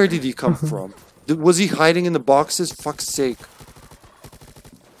 Where did he come from? Was he hiding in the boxes? Fuck's sake.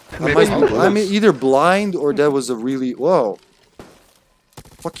 I'm either blind or that was a really... Whoa.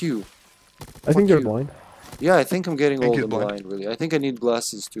 Fuck you. I think you're you. blind. Yeah, I think I'm getting Think old he's and blind. blind, really. I think I need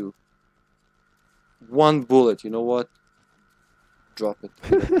glasses, too. One bullet, you know what? Drop it.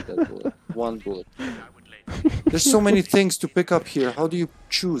 That bullet. One bullet. There's so many things to pick up here. How do you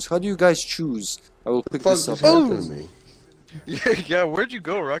choose? How do you guys choose? I will pick Fuck this up. just happened to me. Yeah, where'd you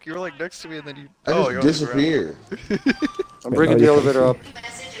go, Rock? You were like next to me and then you... I oh, just you're on the ground. disappeared. I'm bringing the elevator up.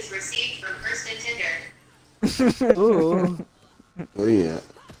 Messages received from First and Tinder. Oh. Where you at?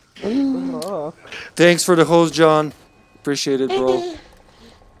 Oh. Thanks for the hose, John. Appreciate it, bro.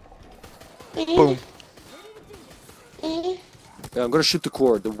 Boom. Yeah, I'm gonna shoot the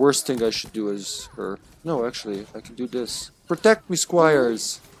cord. The worst thing I should do is her. No, actually, I can do this. Protect me,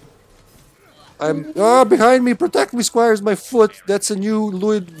 Squires. I'm behind me. Protect me, Squires. My foot. That's a new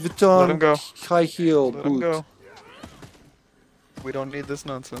Louis Let him Vuitton go. high heel Let him boot. go. We don't need this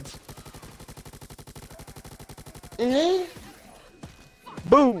nonsense.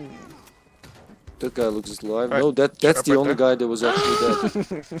 Boom! That guy looks alive. Alright, No, that's up the right only there. guy that was actually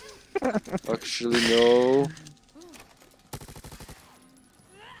dead. Actually, no.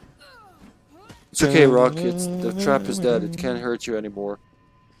 It's okay, Rock. The trap is dead. It can't hurt you anymore.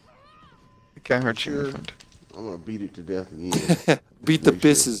 It can't hurt you, my Sure. friend. I'm gonna beat it to death again. Beat the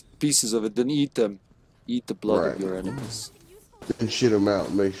Pretty sure. pieces of it, then eat them. Eat the blood of Right. your enemies. Then shit them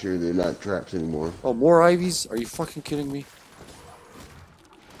out. Make sure they're not traps anymore. Oh, more Ivies? Are you fucking kidding me?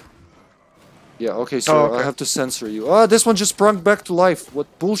 Yeah, okay, sir. Oh, okay. I have to censor you. Ah, this one just sprung back to life. What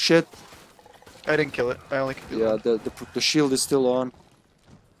bullshit. I didn't kill it. I only killed Yeah, it. the shield is still on.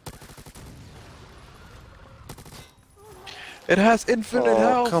 It has infinite Oh,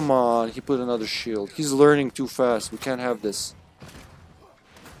 health! come on. He put another shield. He's learning too fast. We can't have this.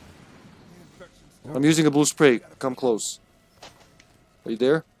 I'm using a blue spray. Come close. Are you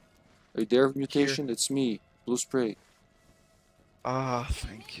there? Are you there, Mutation? It's me. Blue spray. Ah,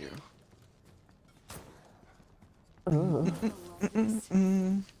 thank you. Alright,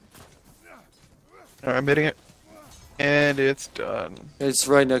 I'm hitting it. And it's done. It's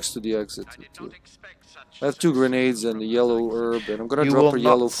right next to the exit. Too. I have 2 grenades and a yellow herb, and I'm gonna You drop will a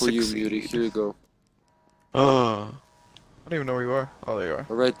yellow not for you, Muty. succeed. Here you go. I don't even know where you are. Oh, there you are.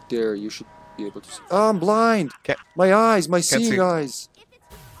 Right there. You should be able to see. Oh, I'm blind! Can't- My eyes! My Can't seeing see. eyes!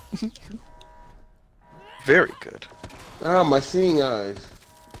 Very good. Ah, my seeing eyes.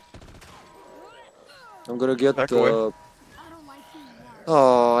 I'm gonna get Back away. I don't like being watched.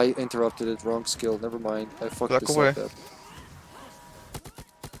 Oh, I interrupted it. Wrong skill. Never mind. I fucked Back this away. up. Bad.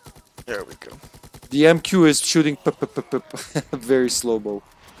 There we go. The MQ is shooting very slow-mo.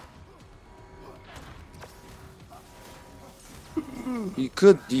 He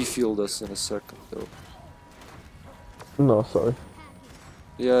could defield us in a second, though. No, sorry.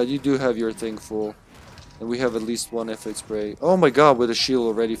 Yeah, you do have your thing full. And we have at least one F8 spray. Oh my god, with a shield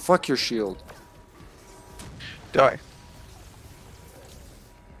already. Fuck your shield. Die.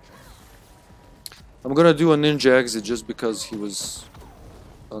 I'm gonna do a ninja exit just because he was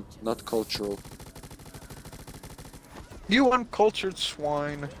not cultural. You uncultured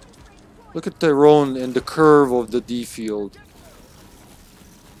swine. Look at Tyrone in the curve of the D field.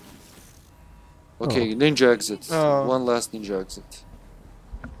 Okay, ninja exit. Oh. One last ninja exit.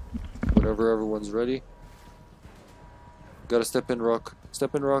 Whenever everyone's ready. Gotta step in rock.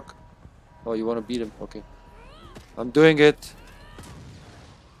 Step in rock. Oh, you wanna beat him? Okay. I'm doing it.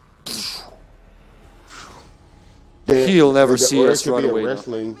 He'll never see us run away now.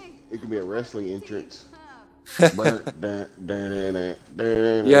 It could be a wrestling entrance. Yeah,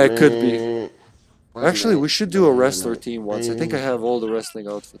 it could be. Actually, we should do a wrestler team once. I think I have all the wrestling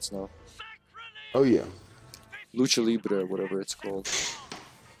outfits now. Oh yeah. Lucha Libre, whatever it's called.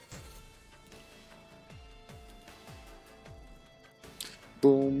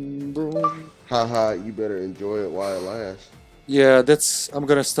 Boom, boom. Haha, you better enjoy it while it lasts. Yeah, I'm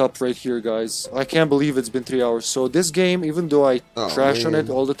gonna stop right here, guys. I can't believe it's been 3 hours. So this game, even though I trash on it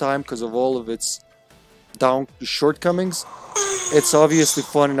all the time because of all of its shortcomings, it's obviously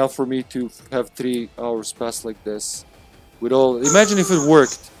fun enough for me to have 3 hours pass like this. Imagine if it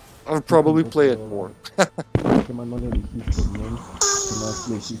worked. I would probably play it more.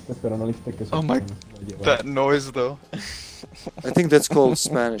 Oh my, that noise though. I think that's called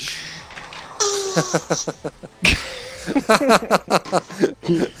Spanish.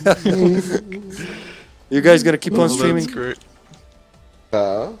 You guys gonna keep on streaming? That's great.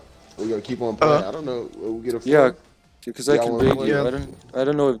 We're gonna keep on playing. I don't know. We'll get a phone. Yeah, because I can read you. Yeah. I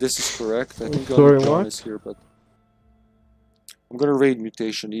don't know if this is correct. I think only John is here, but I'm gonna raid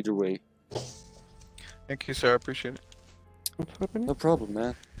mutation either way. Thank you, sir. I appreciate it. No problem,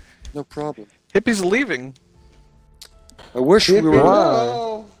 man. No problem. Hippie's leaving. I wish we were.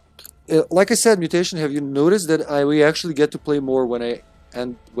 Wow. Like I said, mutation. Have you noticed that we actually get to play more when I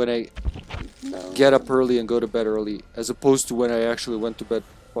get up early and go to bed early, as opposed to when I actually went to bed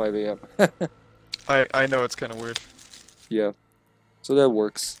 5 a.m. I know it's kind of weird. Yeah, so that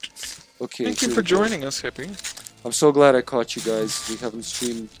works. Okay. Thank you for joining us, Hippie. I'm so glad I caught you guys. We haven't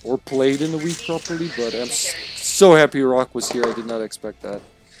streamed or played in the week properly, but I'm so happy Rock was here. I did not expect that.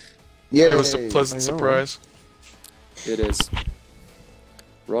 Yeah, It was a pleasant surprise. It is.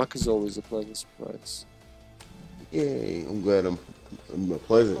 Rock is always a pleasant surprise. Yay! I'm glad I'm a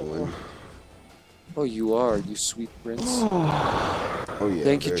pleasant one. Oh, you are, you sweet prince. Oh yeah.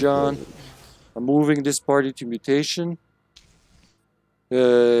 Thank you, very John. pleasant. I'm moving this party to mutation.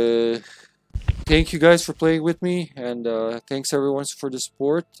 Thank you guys for playing with me, and thanks everyone for the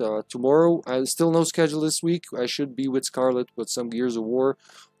support. Tomorrow, I still no schedule this week. I should be with Scarlet with some Gears of War,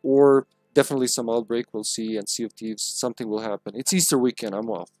 or definitely some Outbreak. We'll see, and Sea of Thieves. Something will happen. It's Easter weekend. I'm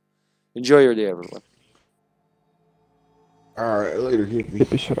off. Enjoy your day, everyone. All right, later, Hippie.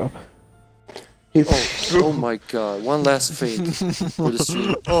 Hippie, shut up. Oh my god, one last feint for the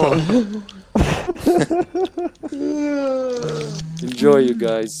stream. Oh. Enjoy, you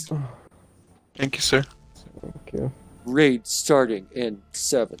guys. Thank you, sir. Thank you. Raid starting in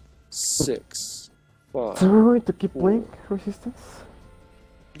 7, 6, 5. So we're going to keep playing Resistance?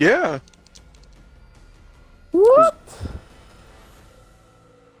 Yeah. What?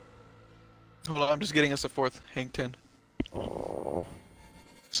 Hold on, I'm just getting us a 4th Hank 10. Oh,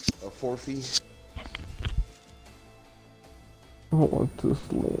 A forfeit. I want to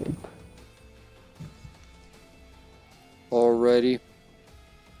sleep. Alrighty.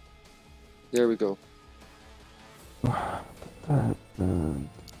 There we go.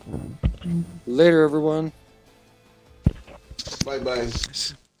 Later, everyone. Bye bye.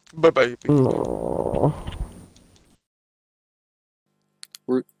 Bye-bye. No.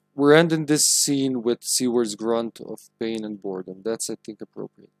 We're ending this scene with Seaward's grunt of pain and boredom. That's, I think,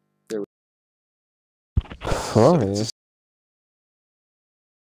 appropriate. Sorry.